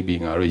ကိုသိမ်း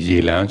ပြီးငါတို့ရေ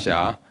လန်းရှာ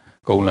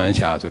ကုန်းလန်း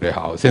ရှာဆိုတဲ့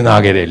ဟာကိုစဉ်း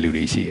စားခဲ့တဲ့လူ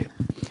တွေရှိတယ်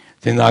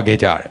စဉ်းစားခဲ့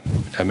ကြတယ်ဒါ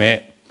ပေမဲ့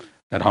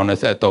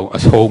2023အ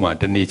ဆုံးမှာ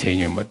တနေ့ချင်း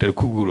ချင်းတ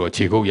ခုခုတော့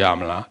ခြေကုပ်ရ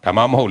မလားဒါ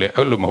မှမဟုတ်လေ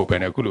အဲ့လိုမဟုတ်ဘဲ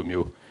နဲ့အခုလို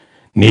မျိုး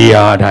နေ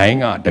ရာတိုင်း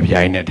ကတ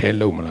ပြိုင်နက်တည်း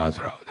လုပ်မလား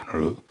ဆိုတော့ကျွန်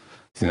တော်တို့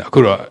စဉ်းစားအခု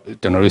တော့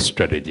ကျွန်တော်တို့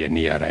strategy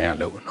နေရာတိုင်းက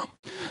လုပ်မှာเนาะ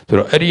ဆို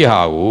တော့အဲ့ဒီ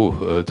ဟာကို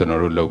ကျွန်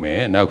တော်တို့လုပ်မယ်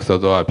နောက်စော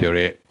စောကပြော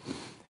တဲ့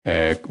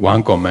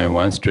one comment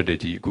one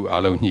strategy အခု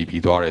အားလုံးညှိ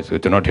ပြီးသွားတယ်ဆို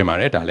ကျွန်တော်ထင်ပါ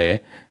တယ်ဒါလည်း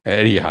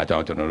အဲ့ဒီဟာကြော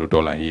င့်ကျွန်တော်တို့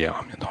ဒေါ်လာရေးအော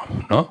င်မြင်သွား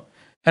မှာเนาะ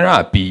အဲ့ဒါ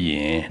ပြီးရ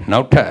င်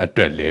နောက်ထပ်အ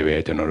တွက်လည်းပဲ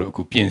ကျွန်တော်တို့အ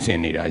ခုပြင်ဆင်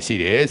နေတာရှိ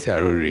တယ်ဆရာ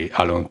တို့တွေ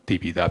အားလုံးသိ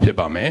ပြီးသားဖြစ်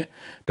ပါမယ်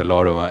တ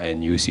လောတော့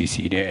NUCC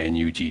နဲ့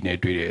NUG နဲ့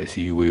တွေ့တဲ့အစ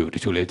ည်းအဝေးကိုတ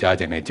ချို့လည်းကြား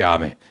ကြတယ်ကြား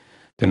မယ်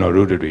ကျွန်တော်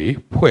တို့တွေ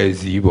ဖွဲ့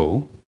စည်းပုံ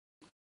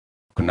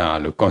ခုန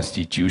လို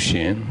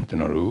constitution ကျွန်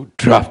တော်တို့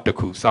draft တစ်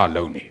ခုစ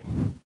လုပ်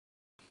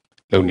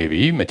နေ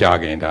ပြီမကြ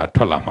ခင်ဒါ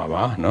ထွက်လာမှာ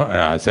ပါเนาะ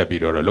အဲ့ဒါဆက်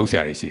ပြီးတော့လှုပ်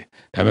ရှားရရှိ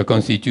ဒါပေမဲ့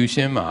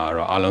constitution မှာ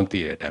တော့အားလုံးသိ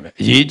တဲ့အတိုင်းပဲ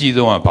အရေးကြီး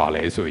ဆုံးကဘာ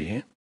လဲဆိုရ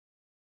င်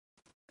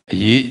အ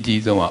ရေးအ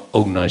ကြီးဆုံးက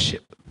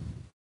ownership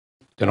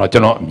ကျွန်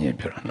တော်အမြင်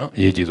ပြောတာเนาะအ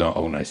ရေးကြီးဆုံး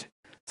ownership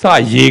စ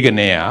ရေးက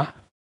နေက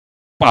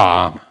ပါ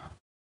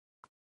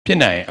ဖြစ်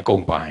နိုင်အကု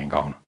န်ပါရင်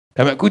ကောင်းတ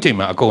ယ်ဒါပေမဲ့အခုချိန်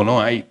မှာအကုန်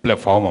လုံးအဲ့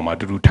platform ပေါ်မှာ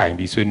တူတူထိုင်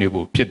ပြီးဆွေးနွေး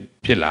ဖို့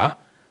ဖြစ်လာ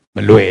မ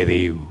လွယ်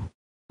သေးဘူး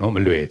เนาะမ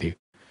လွယ်သေး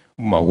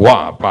ဘူးဥပမာဝ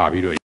ပါ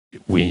ပြီးတော့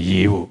ဝင်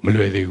ရေးဖို့မ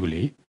လွယ်သေးဘူး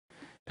လေ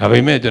ဒါပေ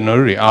မဲ့ကျွန်တော်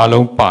တို့တွေအား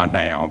လုံးပါ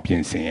နိုင်အောင်ပြ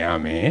င်ဆင်ရ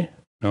မယ်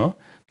เนาะ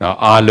နောက်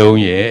အားလုံး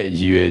ရဲ့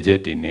ရည်ရွယ်ချက်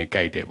တွေနဲ့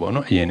ကြိုက်တယ်ပေါ့เน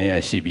าะအရင်တည်းက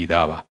ရှိပြီး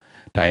သားပါ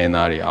တိုင်းရင်း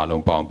သားတွေအား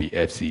လုံးပေါင်းပြီး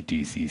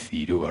FCTCC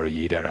တို့ဘာလို့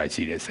ရေးထားတာ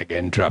ရှိတယ်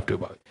second draft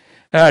တို့ပါအဲ့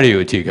ဒါတွေ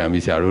ကိုအခြေခံ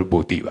ပြီးဆရာတို့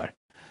ပို့တည်ပါတယ်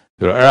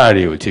ဆိုတော့အဲ့ဒါ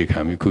တွေကိုအခြေခံ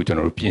ပြီးခုကျွန်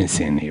တော်တို့ပြင်ဆ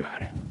င်နေပါ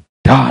တယ်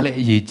ဒါလည်း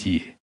အရေးကြီး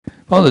တယ်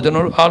ဘာလို့ဆိုကျွန်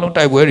တော်တို့အားလုံး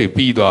တိုက်ပွဲတွေ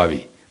ပြီးသွားပြီ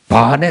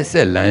ဘာနဲ့ဆ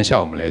က်လမ်း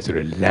လျှောက်မလဲဆို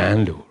တော့လ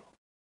မ်းလို့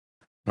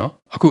နော်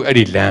အခုအဲ့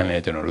ဒီလမ်းလဲ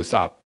ကျွန်တော်တို့စ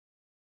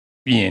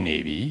ပြင်နေ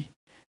ပြီ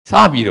စ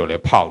ပြီးတော့လဲ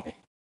ဖောက်နေ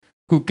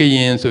ခုကရ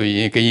င်ဆိုရ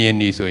င်ကရင်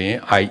နီဆိုရင်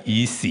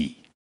IEC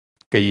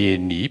ကရင်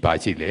နီပါ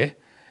ရှိလဲ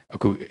အ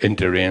ခု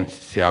interim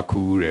ဆရာ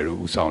ခူးတွေ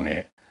ဦးဆောင်နေ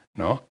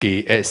နော်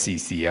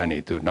KSCC ကနေ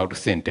သူနောက်တ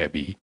စ်ဆင့်တက်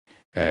ပြီး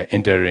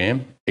interim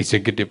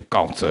executive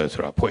council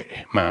ဆိုတာဖွဲ့တ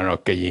ယ်မှန်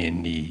တော့ကရင်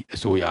နီအ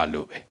စိုးရ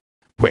လို့ပဲ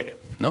ဖွဲ့တယ်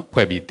နော်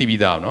ဖွဲ့ပြီးတည်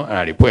ပြီးသားနော်အဲ့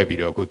ဒါတွေဖွဲ့ပြီး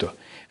တော့အခုတော့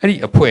အဲ့ဒီ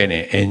အဖွဲ့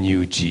နဲ့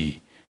NUG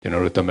ကျွန်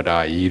တော်တို့သမ္မတ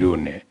ကြီးတို့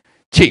နဲ့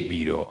ချိတ်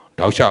ပြီးတော့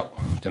တောက်လျှောက်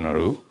ကျွန်တော်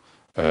တို့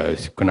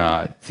ခုန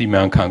စီ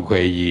မံခန့်ခွဲ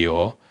ရေး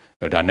ရော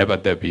ဒါနဲ့ပ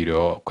တ်သက်ပြီး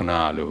တော့ခုန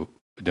လို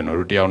ကျွန်တော်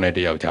တို့တယောက်နဲ့တ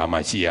ယောက်ကြားမှာ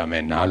ရှိရမ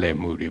ယ်နားလည်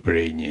မှုတွေပြ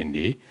ည်ညင်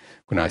တွေ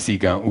ခုနစီ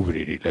ကံဥပ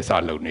ဒေတွေလက်စ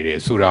လုပ်နေတယ်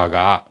ဆိုတာက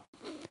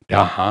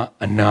ဒါဟာ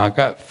အနာဂ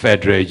တ်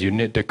Federal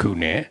Unit တစ်ခု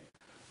နဲ့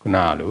ခုန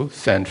လို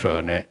Central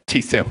နဲ့ထိ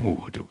စပ်မှု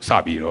ကိုစ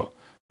ပြီးတော့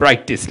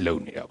practice လု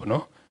ပ်နေတာပေါ့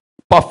နော်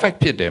perfect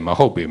ဖြစ်တယ်မ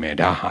ဟုတ်ပေမဲ့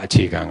ဒါဟာအ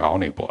ခြေခံကော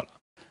င်းနေပေါ့လား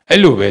အဲ့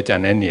လိုပဲကြံ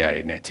တဲ့နေရာ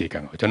တွေနဲ့အခြေခံ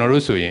ကောင်းကျွန်တော်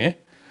တို့ဆိုရင်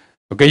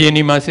ကရင်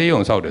နီမှာဆေး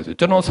ရုံဆောက်တယ်ဆို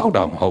ကျွန်တော်ဆောက်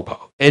တာမဟုတ်ပါ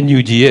ဘူး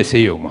NUG ရဲ့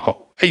ဆေးရုံမဟုတ်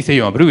အဲ့ဆေး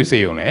ရုံကဘယ်လို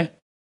ဆေးရုံလဲ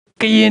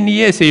ကရင်နီ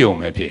ရဲ့ဆေးရုံ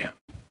ပဲဖြစ်ရ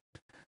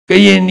က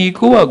ရင်နီ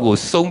ကိုယ့်အကို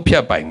စုံဖြ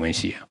တ်ပိုင်ခွင့်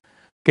ရှိရ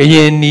ကရ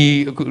င်နီ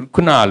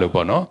ခုနလို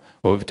ပေါ့နော်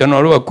ဟိုကျွန်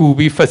တော်တို့ကကူ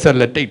ပြီး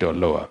facilitate တော့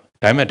လုပ်ရ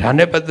ဒါပေမဲ့ဒါ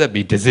နဲ့ပတ်သက်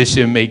ပြီး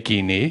decision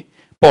making တွေ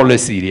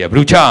policy တွေကဘယ်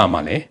လိုချရ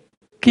မှာလဲ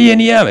ကရင်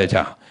နီကပဲချ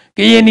က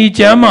ရင်နီ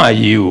ကျမ်းမာ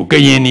ရေးကိုက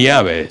ရင်နီက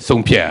ပဲစုံ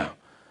ဖြတ်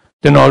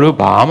ကျွန်တော်တို့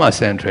ဘာမှ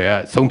central က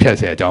စုံဖြတ်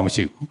စရာအကြောင်းမ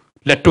ရှိဘူး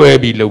လက်တွဲ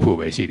ပြီးလုပ်ဖို့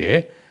ပဲရှိတယ်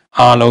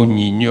အားလုံး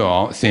ညီညွတ်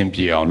အောင်အဆင်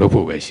ပြေအောင်လုပ်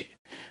ဖို့ပဲရှိ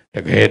တ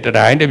ကယ်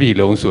တိုင်းတစ်ပြည်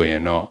လုံးဆိုရ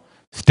င်တော့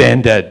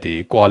standard တွေ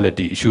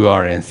quality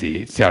assurance တွေ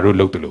ဆရာတို့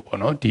လုပ်တယ်လို့ပေါ့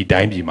နော်ဒီ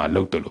တိုင်းပြည်မှာ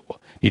လုပ်တယ်လို့ပေါ့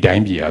ဒီတို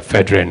င်းပြည်က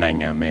federal နိုင်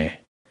ငံပဲ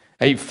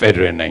အဲ့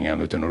federal နိုင်ငံ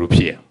လို့ကျွန်တော်တို့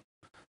ဖြစ်ရ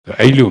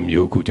အဲ့လို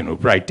မျိုးခုကျွန်တော်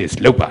practice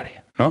လုပ်ပါတယ်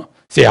နော်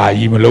ဆရာ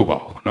ကြီးမလုပ်ပါ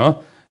ဘူးနော်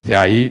ဆ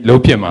ရာကြီးလု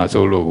ပ်ဖြစ်မှာ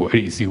ဆိုလို့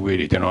အဲ့ဒီအစည်းအဝေး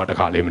တွေကျွန်တော်တ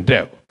ခါလေးမတ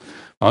က်ဘူး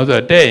ဘာလို့ဆို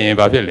တော့တက်ရင်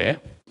ဘာဖြစ်လဲ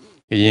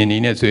ကရင်နီ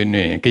နဲ့ဆွေး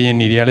နွေးရင်ကရင်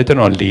နီတွေကလည်းကျွန်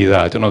တော်လေး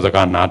စားကျွန်တော်စ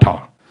ကားနားထော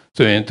င်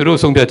ဆိုရင်သူတို့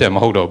ဆုံးဖြတ်ချက်မ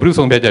ဟုတ်တော့ဘူး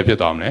ဆုံးဖြတ်ချက်ဖြစ်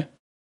သွားမလဲ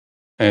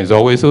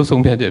ဇော်ဝေဆိုး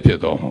ဆုံးဖြတ်ချက်ဖြစ်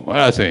သွားမှာအဲ့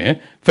ဒါဆိုရင်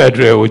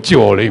Federal ကို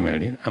ကြော်လိုက်မယ်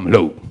လေမ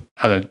လုပ်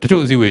အဲ့ဒါတ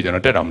ချို့အစည်းအဝေးကျွန်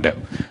တော်တက်တော့မတက်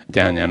ဘူးအ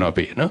ကြံဉာဏ်တော့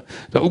ပေးနော်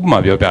ဆိုတော့ဥပမာ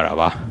ပြောပြတာ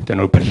ပါကျွန်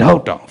တော်ဘလော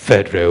က်တောင်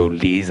Federal ကို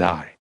လေး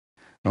စားတယ်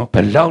နော်ဘ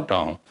လောက်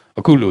တောင်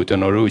အခုလိုကျွ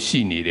န်တော်တို့ရှိ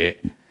နေတဲ့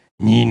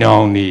ညီနော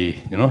င်တွေ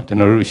နော်ကျွန်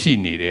တော်တို့ရှိ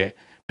နေတဲ့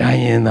ဒို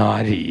င်းရင်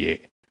သားတွေရဲ့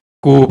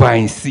ကိုယ်ပို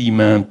င်စီ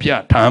မံပြ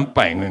ထမ်း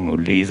ပိုင်ခွင့်ကို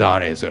လေးစား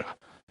တယ်ဆိုတာ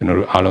ကျွန်တော်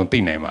တို့အားလုံးသိ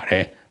နိုင်ပါတ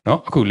ယ်နော်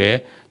အခုလေ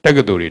တက္က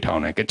သိုလ်တွေထော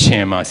င်တယ်ကချ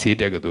င်မှာဆေး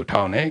တက္ကသိုလ်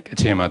ထောင်တယ်က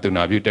ချင်မှာသူ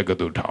နာပြုတက္က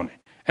သိုလ်ထောင်တယ်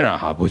အဲ့ဒါ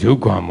ဟာဗိုလ်ချုပ်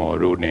ကွမ်မော်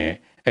တို့နဲ့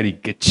အဲ့ဒီ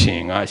ကချ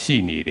င်ကရှိ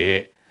နေတဲ့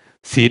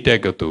ဆေးတ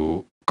က္ကသိုလ်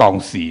ကောင်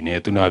စီနဲ့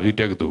သူနာပြု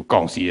တက္ကသိုလ်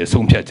ကောင်စီရဲ့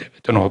ဆုံးဖြတ်ချက်ပဲ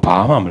ကျွန်တော်ဘာ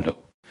မှမလုပ်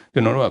ကျွ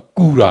န်တော်တို့က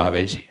ကူတာ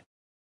ပဲရှိ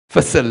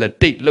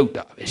facilitate လုပ်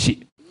တာပဲရှိ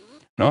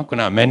နော်ခု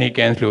န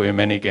Americans လို့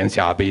American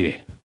ရှာပေးတယ်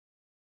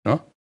နော်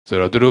ဆို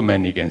တော့သူတို့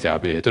American ရှာ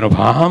ပေးတယ်ကျွန်တော်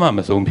ဘာမှမ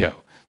ဆုံးဖြတ်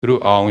ဘူးသူ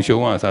တို့အောင်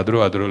ရှုံးအောင်စားသူ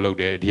တို့ကသူတို့လုပ်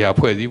တယ်ဒီဟာ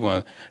ဖွဲ့စည်းပုံ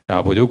ဒါ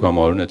ဗိုလ်ချုပ်ကွမ်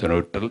မော်တို့နဲ့ကျွန်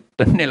တော်တို့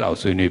တစ်နှစ်လောက်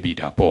ဆွေးနွေးပြီး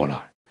ဒါပေါ်လာ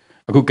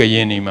အခုကရ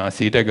င်နီမှာ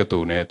စီတက်ကတူ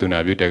နဲ့သူနာ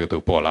ပြုတက်ကတူ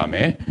ပေါ်လာမ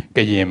ယ်က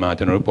ရင်မှာ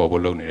ကျွန်တော်တို့ပေါ်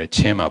ဖို့လုပ်နေတယ်ချ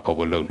င်းမှာပေါ်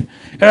ဖို့လုပ်နေ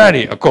အဲ့ဒါ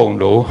တွေအကုန်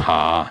လုံးဟာ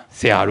ဆ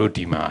ရာတို့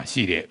ဒီမှာ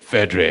ရှိတဲ့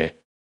Federal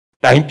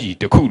တိုင်းပြည်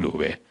တစ်ခုလို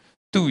ပဲ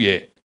သူ့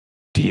ရဲ့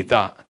ဒေသ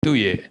သူ့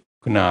ရဲ့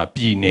ခုန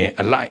ပြည်နယ်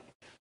အလိုက်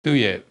သူ့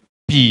ရဲ့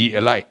ပြည်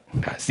အလိုက်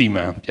ဒါစီ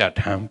မံပြဋ္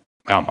ဌာန်း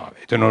ရမှာပဲ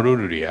ကျွန်တော်တို့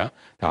တွေက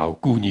ဒါကို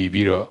ကူညီ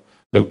ပြီးတော့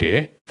လုပ်တယ်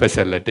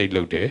facilitate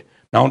လုပ်တယ်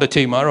နောက်တစ်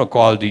ချိန်မှာတော့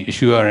quality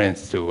assurance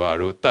ဆိုတာ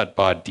တို့ third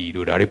party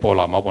တို့ဒါတွေပေါ်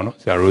လာမှာပေါ့နော်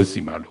ဆရာတို့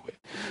စီမှာလို့ပဲ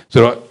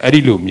ဆိုတော့အဲ့ဒီ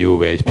လိုမျိုး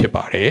ပဲဖြစ်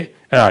ပါတယ်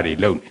အဲ့ဒါတွေ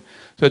လုပ်နေ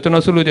ဆိုတော့ကျွန်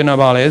တော်ဆိုလို့ကျွန်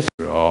တော်ပါလဲဆို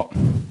တော့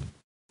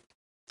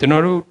ကျွန်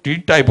တော်တို့ဒီ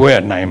တိုက်ပွဲက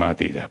နိုင်ပါ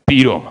သေးတယ်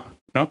ပြီးတော့မှာ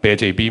နော်ဘယ်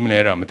ချိန်ပြီးမလဲ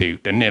တော့မသိ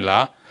ဘူးတစ်နှစ်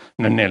လား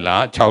နှစ်နှစ်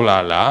လား6လ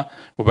လား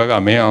ဟိုဘက်က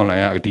မင်းအောင်လို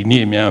င်းကဒီ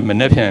နေ့အများမ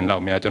နေ့ပြန်လော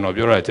က်များကျွန်တော်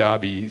ပြောတာကြား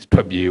ပြီးထွ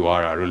က်ပြေး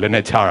သွားတာတို့လက်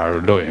နဲ့ချတာ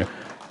တို့လုပ်ရင်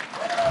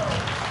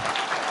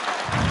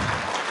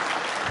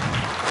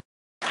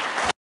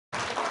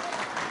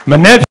မ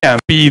နေ့ပြန်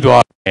ပြီး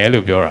သွားတယ်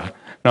လို့ပြောတာ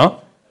နော်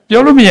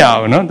ပြောလို့မရ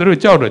ဘူးနော်သူတို့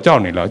ကြောက်တော့ကြော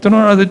က်နေလားကျွန်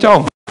တော်ကဆိုကြောက်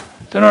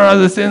ကျွန်တော်က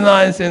ဆိုစဉ်းစား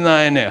ရ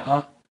င်နဲ့ဟာ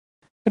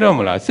အဲ့တော့မ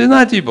လားစဉ်း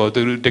စားကြည့်ပေါ့သူ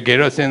တကယ်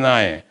တော့စဉ်း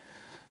စားရင်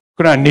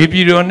ခုနနေပြ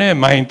ည်တော်နဲ့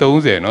မိုင်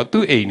30နော်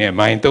သူ့အိမ်နဲ့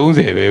မိုင်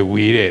30ပဲ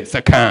ဝေးတဲ့စ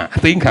ခန်းအ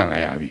သိခံ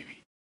ရပြီ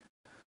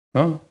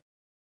နော်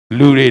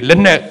လူတွေလ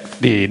က်နက်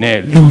တွေနဲ့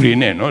လူတွေ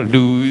နဲ့နော်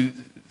လူ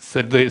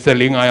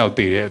14-15ယောက်တ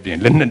ည်တဲ့အပြင်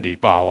လက်နက်တွေ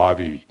ပါသွား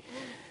ပြီ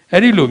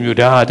အဲ့ဒီလိုမျိုး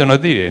ဒါကျွန်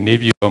တော်သိတယ်နေ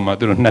ပြည်တော်မှာ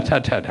သူတို့နှစ်ထ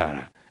ပ်ထားတာ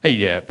အဲ့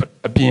ဒီ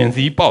အပြင်စ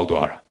ည်းပေါက်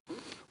သွားတာ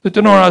ကျွ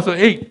န်တော်ကဆို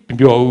အိတ်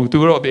ပြောဘူးသူ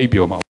တို့အိတ်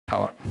ပြောမှာ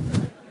ထားပါ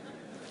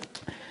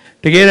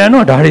တကယ်တမ်း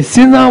တော့ဒါတွေစ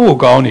ဉ်းစားဖို့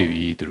ကောင်းနေ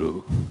ပြီသူတို့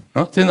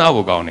နော်စဉ်းစား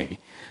ဖို့ကောင်းနေပြီ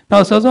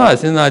နောက်စောစောက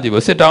စဉ်းစားကြည့်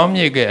ပေါ့စစ်တောင်း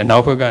မြစ်ကအနော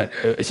က်ဘက်က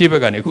အရှေ့ဘ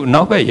က်ကနေအခုအ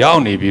နောက်ဘက်ရော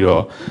က်နေပြီး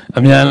တော့အ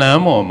မြန်လ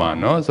မ်းပေါ်မှာ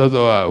နော်စော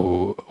စောကဟို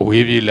အ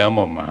ဝေးပြေးလမ်း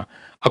ပေါ်မှာ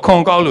အခွ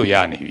န်ကောက်လို့ရ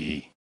နေပြီ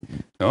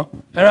နော်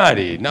အဲ့ဒါ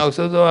တွေနောက်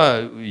စောစောက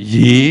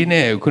ရေး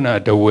နဲ့ခုန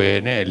တဝယ်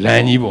နဲ့လ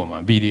မ်းကြီးပေါ်မှာ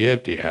PDF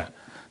တွေဟာ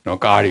နော်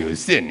ကားတွေကို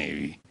စစ်နေ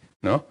ပြီ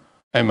နော်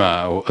အဲ့မှာ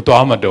ဟိုအ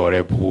သွားမတော်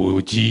တဲ့ဘူ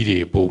ကြီးတွေ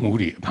ပုံမှု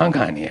တွေအဖမ်း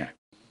ခံနေရ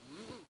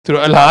သူ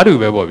တို့အလားတူ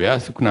ပဲပေါ့ဗျာ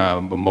ခုန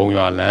မုံ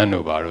ရွာလမ်း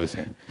တို့ဘာလို့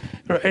ဆို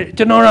အဲ့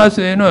ကျွန်တော်ရာ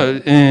ဆိုရင်တော့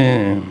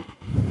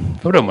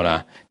ဟုတ်တယ်မ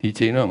လားဒီ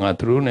ချိန်တော့ငါ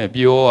သူတို့နဲ့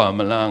ပြောရမ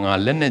လားငါ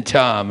လက်နဲ့ချ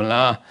ရမ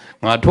လား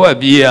ငါထွက်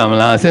ပြေးရမ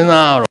လားစဉ်း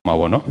စားရတော့မှာ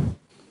ပေါ့နော်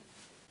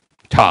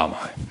ထားမှာ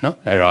နော်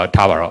အဲ့တော့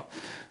ထားပါတော့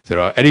ဆို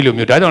တော့အဲ့ဒီလို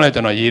မျိုးဒါကြောင့်လဲ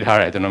ကျွန်တော်ရေးထား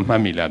တယ်ကျွန်တော်မှ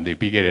တ်မိလားမသိ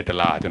ပြီးခဲ့တဲ့တ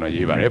လားကျွန်တော်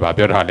ရေးပါတယ်ဗာ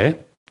ပြောထားလဲ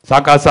စ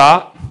ကားစား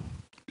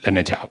လက်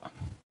နဲ့ချပါ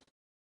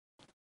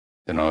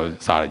ကျွန်တော်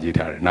စာရေး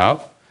ထားတယ်နောက်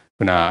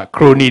ခုနခ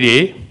ရိုနီတွေ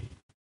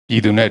ပြ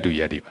ည်သူနဲ့အတူ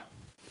ရက်တွေပါ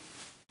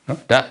နော်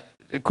ဒါ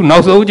ခုနော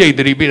က်ဆုံးကြိတ်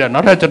သတိပေးတာ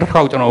နောက်ထပ်တစ်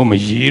ခေါက်ကျွန်တော်မ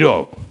ရေး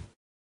တော့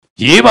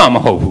ရေးပါမ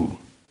ဟုတ်ဘူး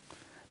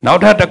နော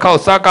က်ထပ်တစ်ခေါက်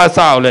စကား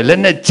စားကိုလည်းလ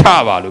က်နဲ့ချ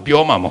ပါလို့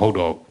ပြောမှမဟုတ်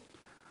တော့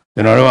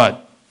ကျွန်တော်တို့က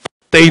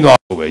တိမ့်သွား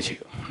ဖို့ပဲရှိ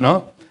နော်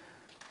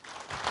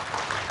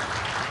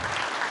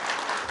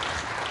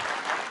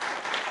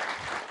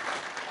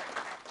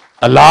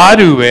အလား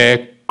တူပဲ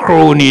ခ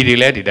ရိုနီတွေ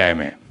လည်းဒီတိုင်း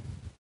ပဲ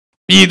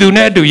ပြည်သူ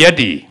နဲ့အတူရက်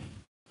တီ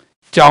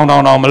ကြောင်တော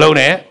င်မလုံး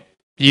နဲ့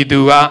ပြည်သူ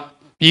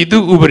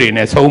ဥပဒေ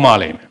နဲ့ဆုံးမ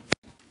လိမ့်မယ်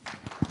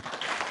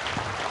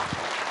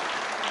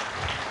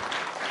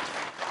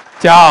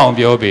ကြောင်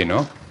ပြောပြီ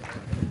နော်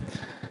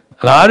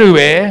အလားတူ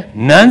ပဲ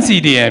နန်း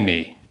CDM နေ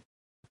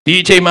ဒီ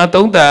အချိန်မှာ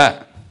သုံးသပ်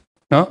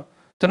နော်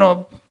ကျွန်တော်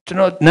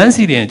နန်း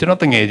CDM ကျွန်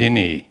တော်တငယ်ချင်း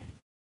နေ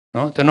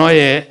နော်ကျွန်တော်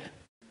ရဲ့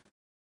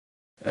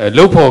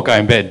လုတ်ဖို့က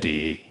င်ဘက်တွေ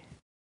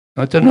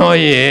နော်ကျွန်တော်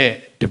ရဲ့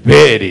တပ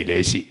ည့်တွေလ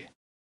ည်းရှိတယ်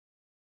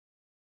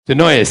ကျွန်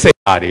တော်ရဲ့စိတ်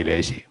အားတွေလ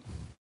ည်းရှိ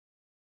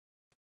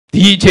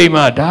ဒီအချိန်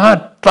မှာဒါ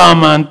တာ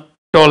မန်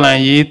တော်လန်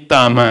ရေး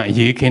တာမန်အ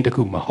ရေးခင်းတစ်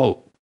ခုမဟုတ်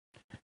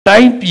တို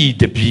င်းပြည်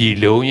တစ်ပြည်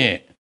လုံးရဲ့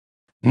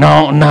နော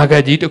င်အနာဂ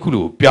တ်ကြီးတစ်ခု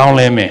လိုပြောင်း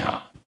လဲမယ်ဟာ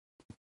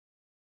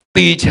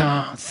တေချာ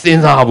စ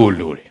ဉ်းစားဖို့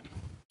လိုတယ်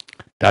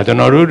ဒါကျွန်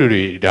တော်တို့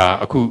တွေဒါ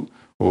အခု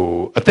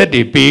အသက်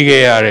တွေပေး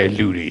ခဲ့ရတဲ့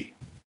လူတွေ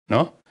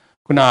နော်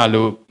ခုန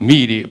လိုမိ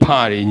တွေအဖ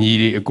တွေညီ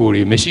တွေအကို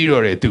တွေမရှိ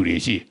တော့တဲ့သူတွေ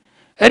ရှိ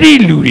အဲ့ဒီ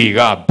လူတွေက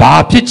ဘာ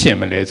ဖြစ်ချင်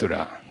မလဲဆို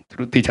တာသူ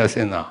တို့တေချာစ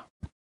ဉ်းစား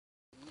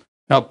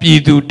နောက်ပြည်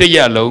သူတရ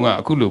က်လုံးက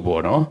အခုလို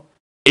ပေါ့နော်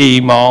အိ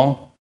မ်မောင်း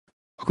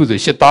အခုဆို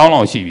8000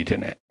လောက်ရှိပြီထ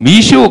င်တယ်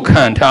မီးရှို့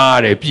ခံထား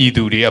ရတဲ့ပြည်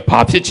သူတွေကဘာ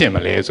ဖြစ်ချင်မ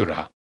လဲဆိုတာ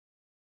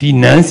ဒီ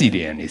နန်းစီ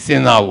တွေကနေစ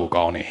ဉ်းစားဖို့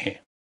ကောင်းတယ်ဟဲ့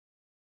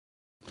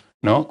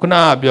နော်ခုန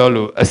ကပြော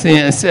လို့အစဉ်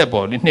အဆက်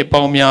ပေါ့ဒီနှစ်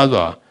ပေါင်းများ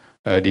စွာ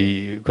ဒီ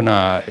ခုန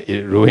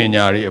ရိုဟင်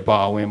ဂျာတွေအပါ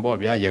အဝင်ပေါ့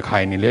ဗျာရခို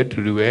င်နေလဲတူ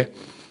တူပဲ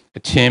အ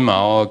ချင်းမှာ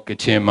ရောက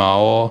ချင်မှာ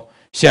ရော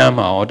ရှမ်း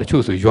မှာရောတ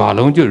ချို့ဆိုရွာ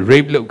လုံးကျွတ်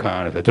rape လုပ်ခံရ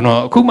တယ်ဆိုကျွန်တော်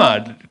အခုမှ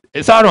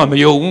အစားတော့မ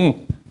ယုံဘူး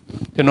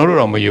ကျွန်တော်တို့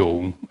တော့မယုံ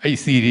ဘူးအဲ့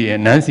စီရီ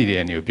နန်းစီရီ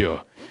နေကိုပြော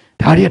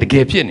ဒါတွေကတက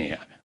ယ်ဖြစ်နေရ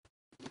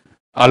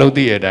အားလုံး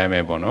သိတဲ့အတိုင်းပဲ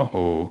ပေါ့နော်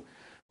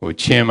ဟို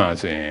ချင်းမှာ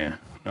ဆိုရင်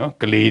နော်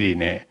ကလေးတွေ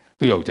နဲ့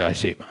သူ့ယောက်ျား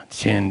ရှိမှာ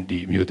ချင်းဒီ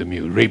မျိုးတစ်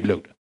မျိုး rape လု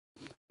ပ်တာ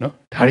နော်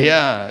ဒါတွေက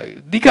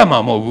တိကမှာ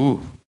မဟုတ်ဘူး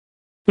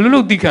ဘယ်လိုလု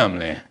ပ်တိကမ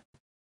လဲ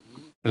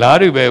လား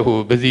တွေပဲဟို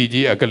ပစီ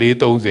ကြီးအကလေး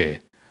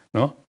30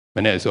နော်မ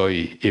နေ့အစော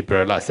ကြီးဧပြီ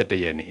လ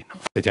17ရက်နေ့နော်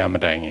တရားမ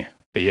တိုင်ခင်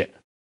တရက်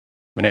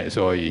မနေ့အ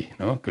စောကြီး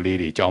နော်ကလေး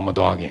တွေကြောင်းမ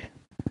သွားခင်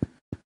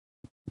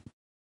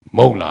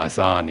မုံလာ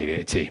စားနေ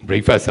တဲ့အချိန်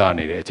breakfast စား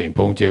နေတဲ့အချိန်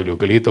ဘုံကျဲလို့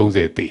ကလေး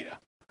30သေးတာ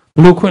ဘ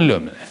လို့ခွင့်လွ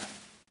တ်မလဲ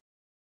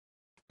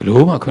ဘ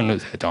လို့မှခွင့်လွတ်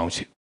စရာအကြောင်း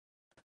ရှိ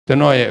ကျွန်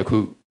တော်ရဲ့အခု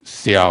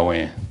ဆရာဝ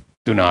န်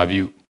သူနာ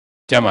ပြု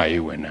ကျမ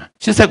ရေးဝန်တာ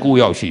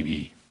89ယောက်ရှိပြီ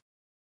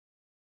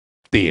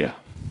သေးတာ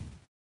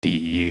ဒီ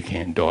ရေခ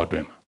င်တော်အတွ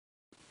င်းမှာ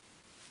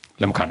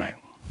လက်မခံနိုင်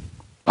ဘူး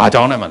ဘာ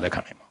ကြောင့်လဲမှလက်ခံ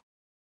နိုင်မှာ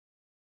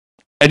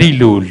အဲ့ဒီ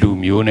လိုလူ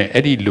မျိုးနဲ့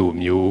အဲ့ဒီလို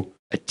မျိုး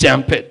အကြ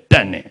မ်းဖက်တ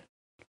က်နဲ့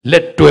လ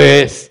က်တွဲ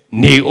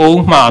နေအော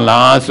င်မှာ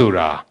လားဆို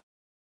တာ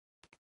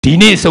ဒီ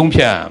နေ့ဆုံး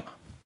ဖြတ်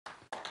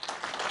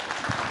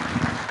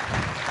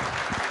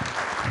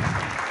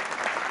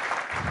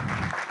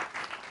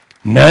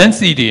နန်း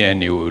စီဒီအန်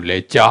ကိုလ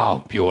ည်းကြားအော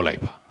င်ပြောလို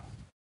က်ပါ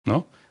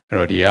နော်အဲ့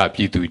တော့ဒီကပြ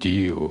ည်သူကြီး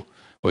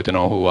ကိုကျွန်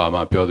တော်ဟိုဟာ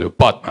မှာပြောသလို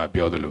part မှာ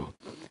ပြောသလို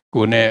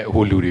ကိုနဲ့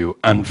ဟိုလူတွေကို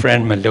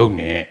unfriend မလုပ်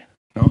နဲ့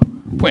နော်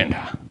ဖွင့်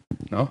တာ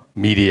နော်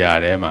မီဒီယာ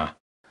ထဲမှာ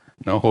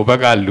နော်ဟိုဘက်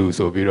ကလူ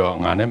ဆိုပြီးတော့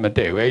ငါနဲ့မတ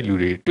ည့်ဘူးအဲ့လူ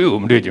တွေတွေ့ကို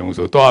မတွေ့ကြဘူး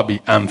ဆိုတော့ပြီး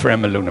unfriend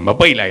မလုပ်နဲ့မ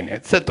ပိတ်လိုက်နဲ့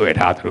ဆက်သွယ်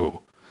ထားသူတို့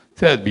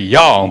ဆက်ပြီးရ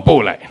အောင်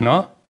ပို့လိုက်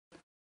နော်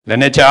လက်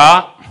နဲ့ချ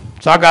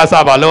စားကား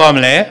စားပါလို့ရမ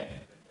လဲ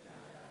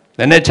လ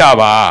က်နဲ့ချ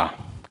ပါ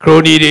ခရို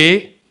နီတွေ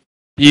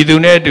ပြည်သူ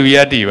နဲ့တူရ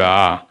က်တီပါ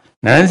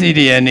နန်းစီ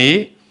ဒီအန်နေ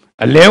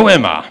အလဲဝ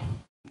င်ပါ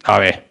ဒါ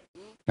ပဲ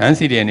နန်း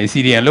စီဒီအန်နေစီ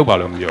ဒီအန်လောက်ပါ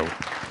လို့မပြောဘူး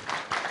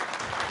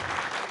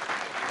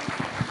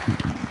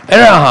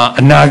အဲ့ဒါဟာ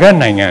အနာဂတ်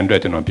နိုင်ငံအတွ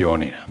က်ကျွန်တော်ပြော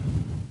နေတာ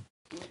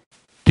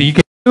ဒီက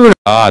တို့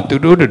ကသူ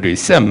တို့တွေ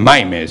ဆက်မို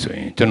က်မယ်ဆိုရ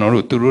င်ကျွန်တော်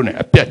တို့သူတို့ ਨੇ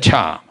အပြတ်ချ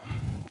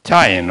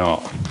ရင်တော့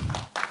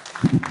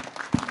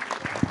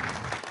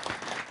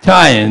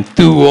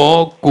သူရော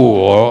ကို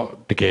ရော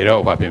တကယ်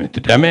တော့ဘာဖြစ်မလဲ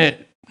ဒါပေမဲ့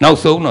နောက်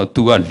ဆုံးတော့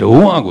သူက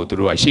လုံးဝကိုသူ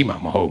တို့ကရှိမှာ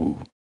မဟုတ်ဘူး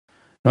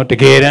เนาะတ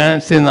ကယ်တမ်း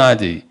စဉ်းစား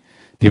ကြည့်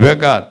ဒီဘက်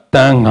ကတ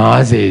န်း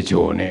90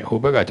ကျော်နဲ့ဟို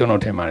ဘက်ကကျွန်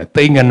တော်ထင်ပါတယ်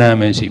သိန်းကနန်း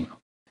ပဲရှိမှာ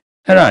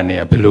အဲ့ဒါ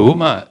နဲ့ဘလို့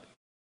မှ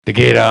တ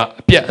ကယ်တော့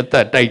အပြတ်အသ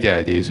က်တိုက်ကြ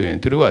တယ်ဆိုရင်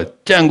သူတို့က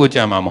ကြံကို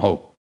ကြံမှာမဟုတ်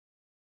ဘူး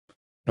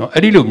เนาะ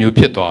အဲ့ဒီလိုမျိုး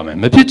ဖြစ်သွားမယ်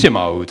မဖြစ်ချင်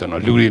ပါဘူးကျွန်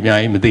တော်လူတွေအများ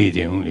ကြီးမသိချ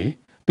င်ဘူးလေ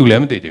သူလ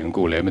ည်းမသိချင်ဘူး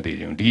ကိုလည်းမသိ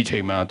ချင်ဘူးဒီအချိ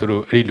န်မှာသူ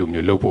တို့အဲ့ဒီလို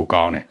မျိုးလုပ်ဖို့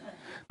ကောင်းတယ်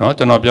เนาะ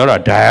ကျွန်တော်ပြောတာ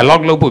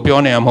dialogue လုပ်ဖို့ပြော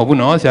နေရမှာမဟုတ်ဘူး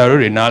เนาะဆရာ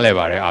တို့တွေနားလဲ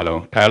ပါတယ်အားလုံး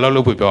dialogue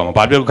လုပ်ဖို့ပြောမှာ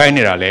ဘာပြောခိုင်း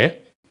နေတာလဲ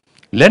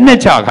လက်နဲ့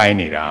ချခိုင်း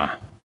နေတာ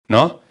เน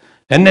าะ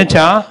လက်နဲ့ချ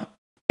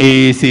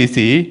ACC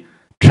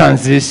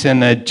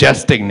transitional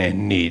justice နဲ့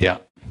နေ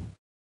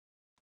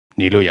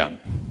လို့ရမယ်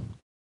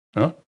เ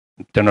นาะ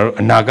ကျွန်တော်တို့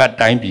အနာဂတ်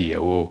တိုင်းပြည်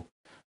ရဲ့ဟို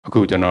အခု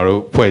ကျွန်တော်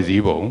တို့ဖွဲ့စ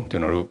ည်းပုံကျွ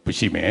န်တော်တို့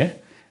ရှိမယ်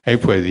အဲ့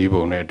ဖွဲ့စည်း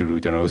ပုံနဲ့အတူတူ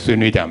ကျွန်တော်တို့ဆွေး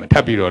နွေးကြမယ်ထ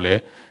ပ်ပြီးတော့လဲ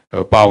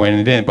ပါဝင်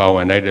လို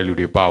က်တဲ့လူ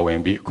တွေပါဝင်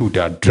ပြီးအခု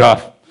ဒါ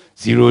draft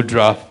 0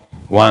 draft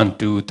 1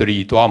 2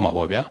 3သွားမှာ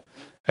ပေါ့ဗျာ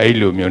အဲ့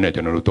လိုမျိုးနဲ့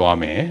ကျွန်တော်တို့သွား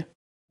မယ်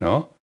เนาะ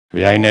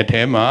ရိုင်းတဲ့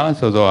ထဲမှာ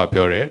စောစောက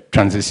ပြောတဲ့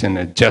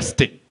transitional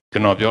justice ကျွ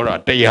န်တော်ပြောတာ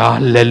တရား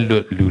လက်လွ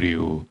တ်လူတွေ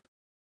ကို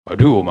ဘာ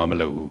လို့မှမ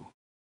လုပ်ဘူး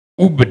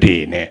ဥပဒေ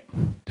နဲ့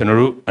ကျွန်တော်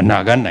တို့အနာ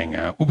ဂတ်နိုင်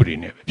ငံဥပဒေ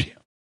နဲ့ပဲဖြစ်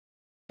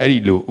အဲ့ဒီ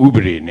လိုဥပ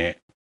ဒေနဲ့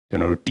ကျွ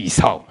န်တော်တို့တည်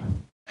ဆောက်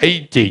အဲ့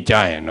ဒီကြိတ်ကြ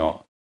ရင်တော့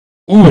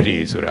ဥပဒေ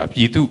ဆိုတာပြ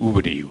ည်သူဥပ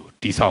ဒေကို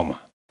တည်ဆောက်မှာ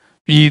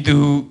ပြည်သူ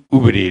ဥ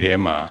ပဒေထဲ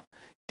မှာ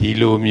ဒီ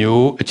လို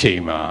မျိုးအချိ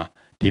န်မှာ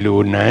ဒီလို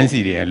နန်းစီ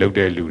တွေလောက်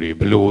တဲ့လူတွေ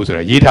ဘလို့ဆို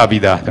တာရေးထား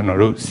ပြီးသားကျွန်တော်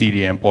တို့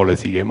CDN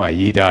policy ထဲမှာ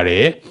ရေးထားတ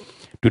ယ်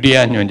ဒုတိယ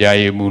ညွှန်ကြား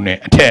ရေးမှူးနဲ့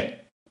အထက်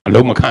အ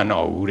လုံးမခံ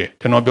တော့ဘူးတဲ့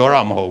ကျွန်တော်ပြော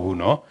တာမဟုတ်ဘူး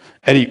เนาะ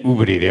အဲ့ဒီဥ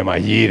ပဒေထဲမှာ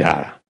ရေးထား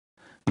တာ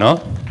เนาะ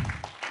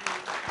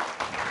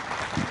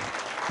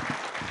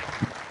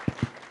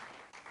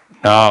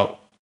နောက်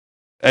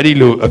အဲ့ဒီ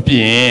လိုအပြ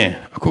င်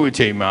အခုအ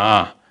ချိန်မှာ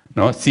เ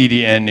นาะ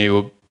CDN တွေ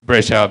ကို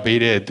pressure ပေး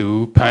တဲ့သူ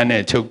ဖမ်း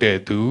နဲ့ချုပ်တဲ့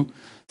သူ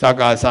စ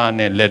ကားစား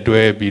နဲ့လက်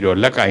တွဲပြီးတော့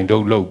လက်ကင်တု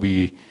ပ်လုပ်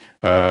ပြီး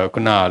ခု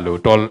နလို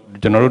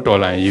ကျွန်တော်တို့တော်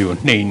လိုင်းရေးကို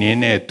နှိမ်နှင်း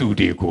တဲ့သူ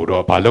တွေကို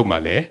တော့မလုပ်မှ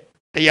လဲ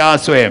တရား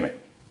စွဲမယ်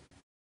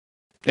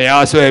တ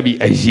ရားစွဲပြီး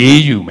အ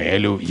ရေးယူမယ်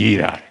လို့ရေး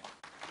တာ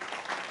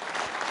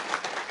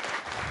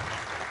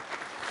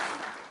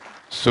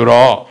ဆို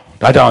တော့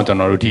ဒါကြောင့်ကျွန်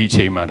တော်တို့ဒီအ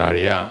ချိန်မှာဒါ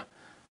တွေက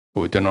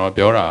ကျွန်တော်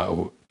ပြောတာ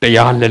တ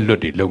ရားလက်လွ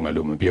တ်တွေလုပ်မယ်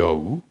လို့မပြော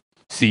ဘူး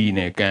စီ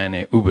နဲ့ကန်း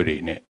နဲ့ဥပဒေ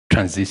နဲ့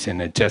transition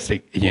နဲ့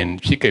justice အရင်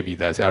ဖြစ်ခဲ့ပြီး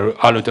သားဆရာတို့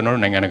အားလုံးကျွန်တော်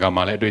တို့နိုင်ငံတကာ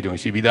မှာလည်းအတွေ့အကြုံ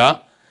ရှိပြီးသား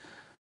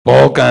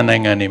ဘောကန်နို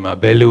င်ငံတွေမှာ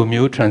ဘယ်လို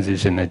မျိုး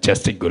transition နဲ့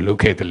justice ကိုလုပ်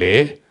ခဲ့တယ်လဲ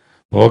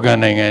ဘောကန်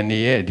နိုင်ငံတွေ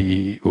ရဲ့ဒီ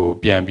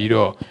ပြန်ပြီး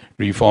တော့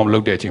reform လု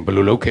ပ်တဲ့အချိန်ဘယ်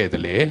လိုလုပ်ခဲ့တ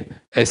ယ်လဲ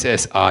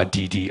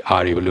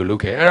SSRDDR တွေဘယ်လိုလု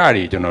ပ်ခဲ့အဲ့ဒါ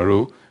တွေကျွန်တော်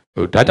တို့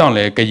ဒါကြောင့်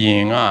လဲကရ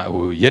င်က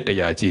ရက်တ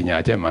ရားကြီးညာ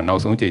ချက်မှာနော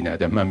က်ဆုံးကြီးညာ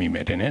ချက်မှတ်မိမ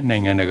ယ်တဲ့နို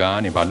င်ငံတကာက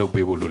နေဘာလုပ်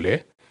ပေးဖို့လို့လဲ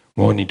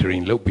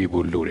monitoring လုပ်ပေး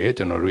ဖို့လိုတယ်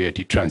ကျွန်တော်တို့ရဲ့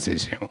ဒီ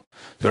transition ကို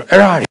ဆိုတော့အဲ့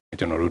ဒါတွေ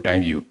ကျွန်တော်တို့တို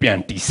င်းပြည်ကိုပြန်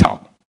တိဆော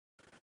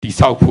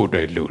က်ဖို့အတွ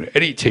က်လိုတယ်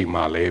အဲ့ဒီအချိန်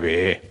မှာလည်းပဲ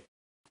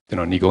ကျွန်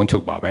တော်ညီကုန်းချု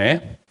ပ်ပါမယ်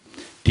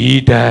ဒီ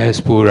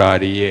diaspora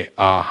တွေရဲ့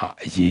အားဟာ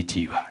အရေး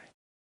ကြီးပါတယ်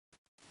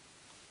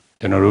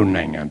ကျွန်တော်တို့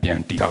နိုင်ငံပြန်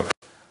တိဆောက်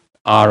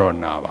အားတော့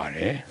နာပါတ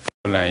ယ်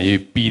ပလန်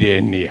ရေးပြီးတဲ့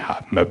နေ့ဟာ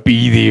မ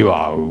ပြီးသေး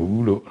ပါ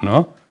ဘူးလို့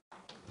နော်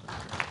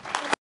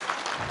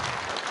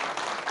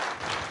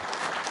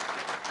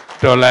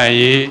ဒေါ်လာ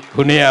ရေး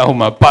ခုနေ့ဟို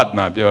မှာပတ်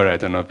မှာပြောတယ်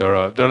ကျွန်တော်ပြော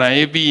တော့ဒေါ်လာ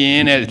ရေးပြီးရ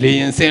င်တဲ့လေ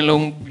ရင်စင်း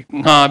လုံး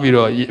ငှားပြီး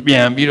တော့ပြ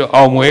န်ပြီးတော့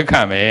အောင်ပွဲ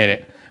ခံမယ်တဲ့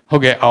ဟု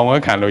တ်ကဲ့အောင်ပွဲ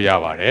ခံလို့ရ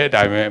ပါတယ်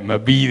ဒါပေမဲ့မ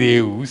ပြီးသေး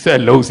ဘူးဆ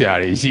က်လုံးဆရာ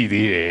တွေရှိ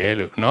သေးတယ်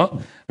လို့နော်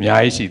အများ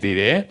ကြီးရှိသေး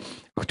တယ်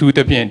အထူးသ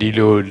ဖြင့်ဒီ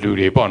လိုလူ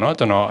တွေပေါ့နော်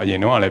ကျွန်တော်အရင်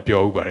တော့လည်း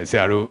ပြောဥပါတယ်ဆ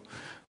ရာတို့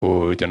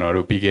ကျွန်တော်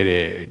တို့ပြီးခဲ့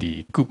တဲ့ဒီ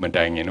ကုမ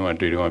တိုင်ငင်တော့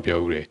တွေ့တော့ပြော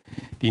ဦးတယ်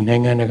ဒီနို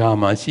င်ငံတကာ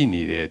မှာရှိ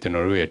နေတဲ့ကျွန်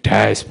တော်တို့ရဲ့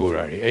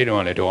diaspora တွေအဲ့တု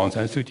န်းကလည်းဒေါအောင်ဆ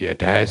န်းစုကြည်ရဲ့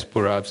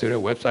diaspora ဆို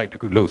တဲ့ website တ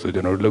ခုလုပ်ဆို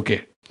ကျွန်တော်တို့လုပ်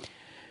ခဲ့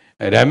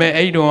ဒါပေမဲ့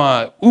အဲ့တုန်း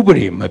ကဥပ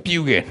ဒေမပြု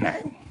ခဲ့နို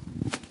င်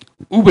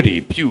ဘူးဥပဒေ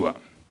ပြုอ่ะ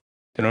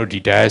ကျွန်တော်တို့ဒီ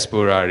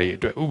diaspora တွေအ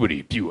တွက်ဥပဒေ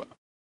ပြုอ่ะ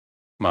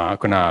မှာ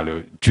ခုနကလို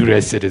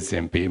dual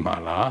citizen ပေးမှာ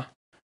လား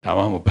ဒါ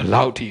မှမဟုတ်ဘယ်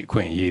လောက်ထိအခွ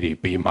င့်အရေးတွေ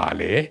ပေးမှာ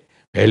လဲ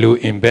ဘယ်လို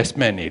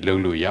investment တွေလု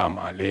ပ်လို့ရ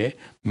မှာလဲ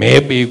မဲ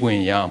ပေးခွ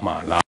င့်ရမှာ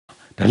လား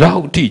ဒါလော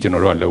က်အထိကျွန်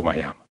တော်တို့ကလုပ်မှ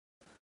ရမှာ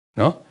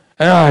နော်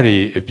အဲ့ဒါတွေ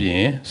အပြ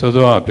င်စော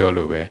စောကပြော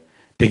လို့ပဲ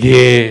တက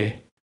ယ်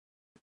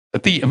အ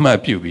တိအမှတ်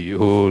ပြုပြီး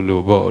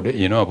လိုပေါ့အ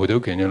ရင်တော့ဘုသူ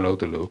ခင်ကျွန်တော်လုပ်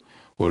တယ်လို့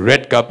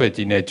red carpet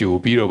ကြီးနဲ့ကြို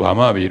ပြီးတော့ဘာ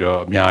မှပြီးတော့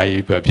အများ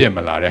ကြီးဖြစ်မ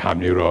လာတဲ့ဟာ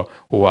မျိုးတော့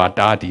ဟိုဟာ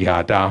တားဒီဟာ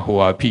တားဟို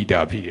ဟာဖိတာ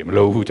ဖိတယ်မ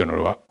လုပ်ဘူးကျွန်တော်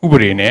တို့ကဥပ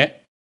ဒေနဲ့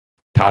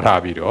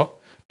ထားပြီးတော့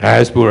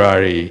diaspora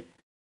တွေ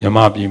မြန်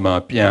မာပြည်မှာ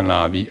ပြန်လာ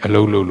ပြီးအ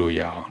လုပ်လုပ်လို့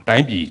ရအောင်တို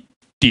င်းပြည်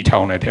တည်ထော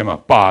င်တဲ့ထဲမှာ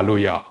ပါ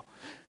လို့ရအောင်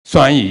စွ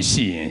မ်းရည်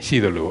ရှိရင်ရှိ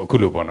သလိုအခု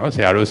လိုပေါ့နော်ဆ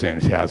ရာတို့ဆိုရင်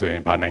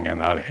ဘာနိုင်ငံ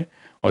သားလဲ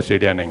ဩစ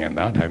တြေးလျနိုင်ငံ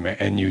သားဒါပေမဲ့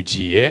NUG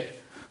ရဲ့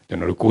ကျွန်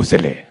တော်တို့ကိုယ်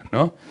စားလှယ်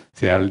နော်ဆ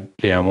ရာ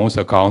လျံမုံစ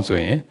ကောင်းဆို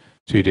ရင်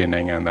ဆွေဒင်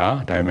နိုင်ငံသား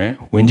ဒါပေမဲ့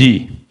ဝင်ကြီး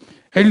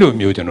အဲ့လို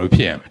မျိုးကျွန်တော်ဖြ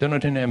စ်ရမယ်ကျွန်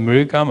တော်ထင်တယ်အမေ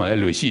ရိကမှာအဲ့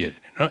လိုရှိရတယ်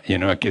နော်အရင်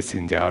တော့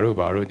Kissinger တို့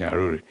ဘာတို့ညာ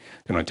တို့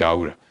ကျွန်တော်ကြား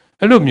ဘူးတာ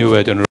အဲ့လိုမျိုးပဲ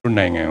ကျွန်တော်တို့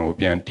နိုင်ငံကို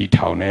ပြန်တည်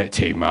ထောင်တဲ့အ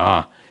ချိန်မှာ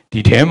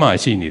ဒီထဲမှာ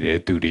ရှိနေတဲ့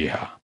သူတွေ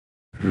ဟာ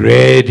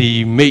ready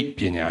made ပ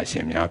ညာရှ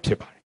င်များဖြစ်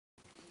ပါတယ်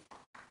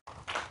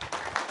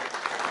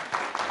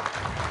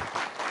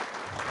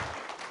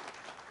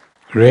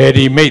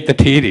ready made တ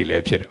ထေးတွေလ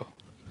ည်းဖြစ်တော့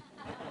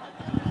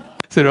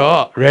ဆို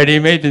တော့ ready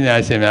made ပညာ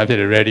ရှင်များဖြစ်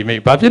တယ် ready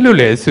made ဘာဖြစ်လို့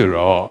လဲဆို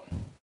တော့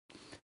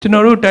ကျွန်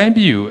တော်တို့တိုင်း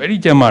ပြည်ကိုအဲ့ဒီ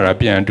ကျမှတာ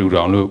ပြန်တူ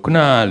တောင်လို့ခုန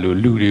က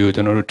လူတွေကို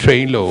ကျွန်တော်တို့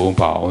train လုပ်အောင်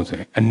ပါအောင်ဆို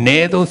ရင်အန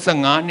ည်းဆုံး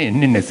15နှစ်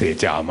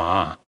20ကြာမှာ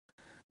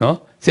နော်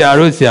ဆရာ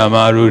တို့ဆရာမ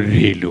တို့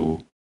တွေလို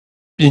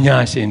ပညာ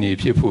ရှင်တွေ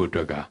ဖြစ်ဖို့အတွ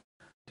က်က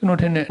ကျွန်တော်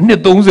ထင်တယ်အနှစ်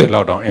30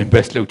လောက်တောင်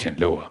invest လုပ်ချင်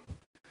လို့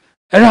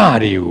အဲ့ဒါ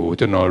တွေကို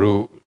ကျွန်တော်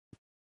တို့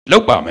လု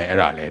ပ်ပါမယ်အဲ့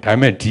ဒါလေဒါပေ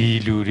မဲ့ဒီ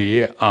လူတွေ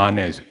ရဲ့အား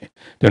နဲ့ဆိုရင်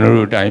ကျွန်တော်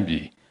တို့တိုင်းပြ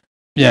ည်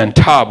ပြန်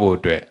ထဖို့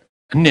အတွက်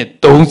အနှစ်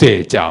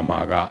30ကြာမှာ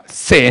က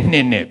10နှ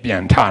စ်နဲ့ပြ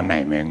န်ထနို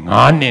င်မယ်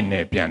9နှစ်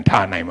နဲ့ပြန်ထ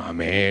နိုင်ပါ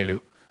မယ်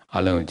လို့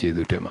အားလုံးကျေး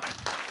ဇူးတင်ပါတ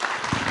ယ်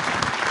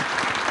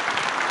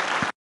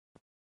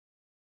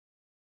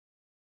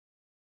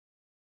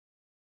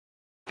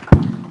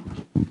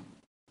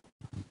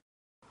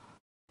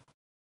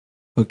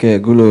ဟုတ်ကဲ့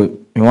အခုလို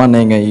မြန်မာ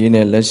နိုင်ငံရေး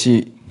နဲ့လက်ရှိ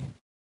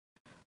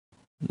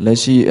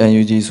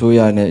NUG ဆိုရ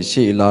နဲ့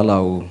ရှေ့အလားလာ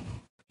ကို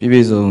ပြည့်ပြ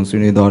ည့်စုံ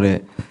ဆွေးနွေးတော့တဲ့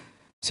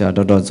ဆရာ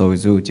ဒေါက်တာဇော်ဝေ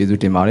စုကျေး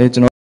ဇူးတင်ပါတယ်ကျွ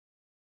န်တော်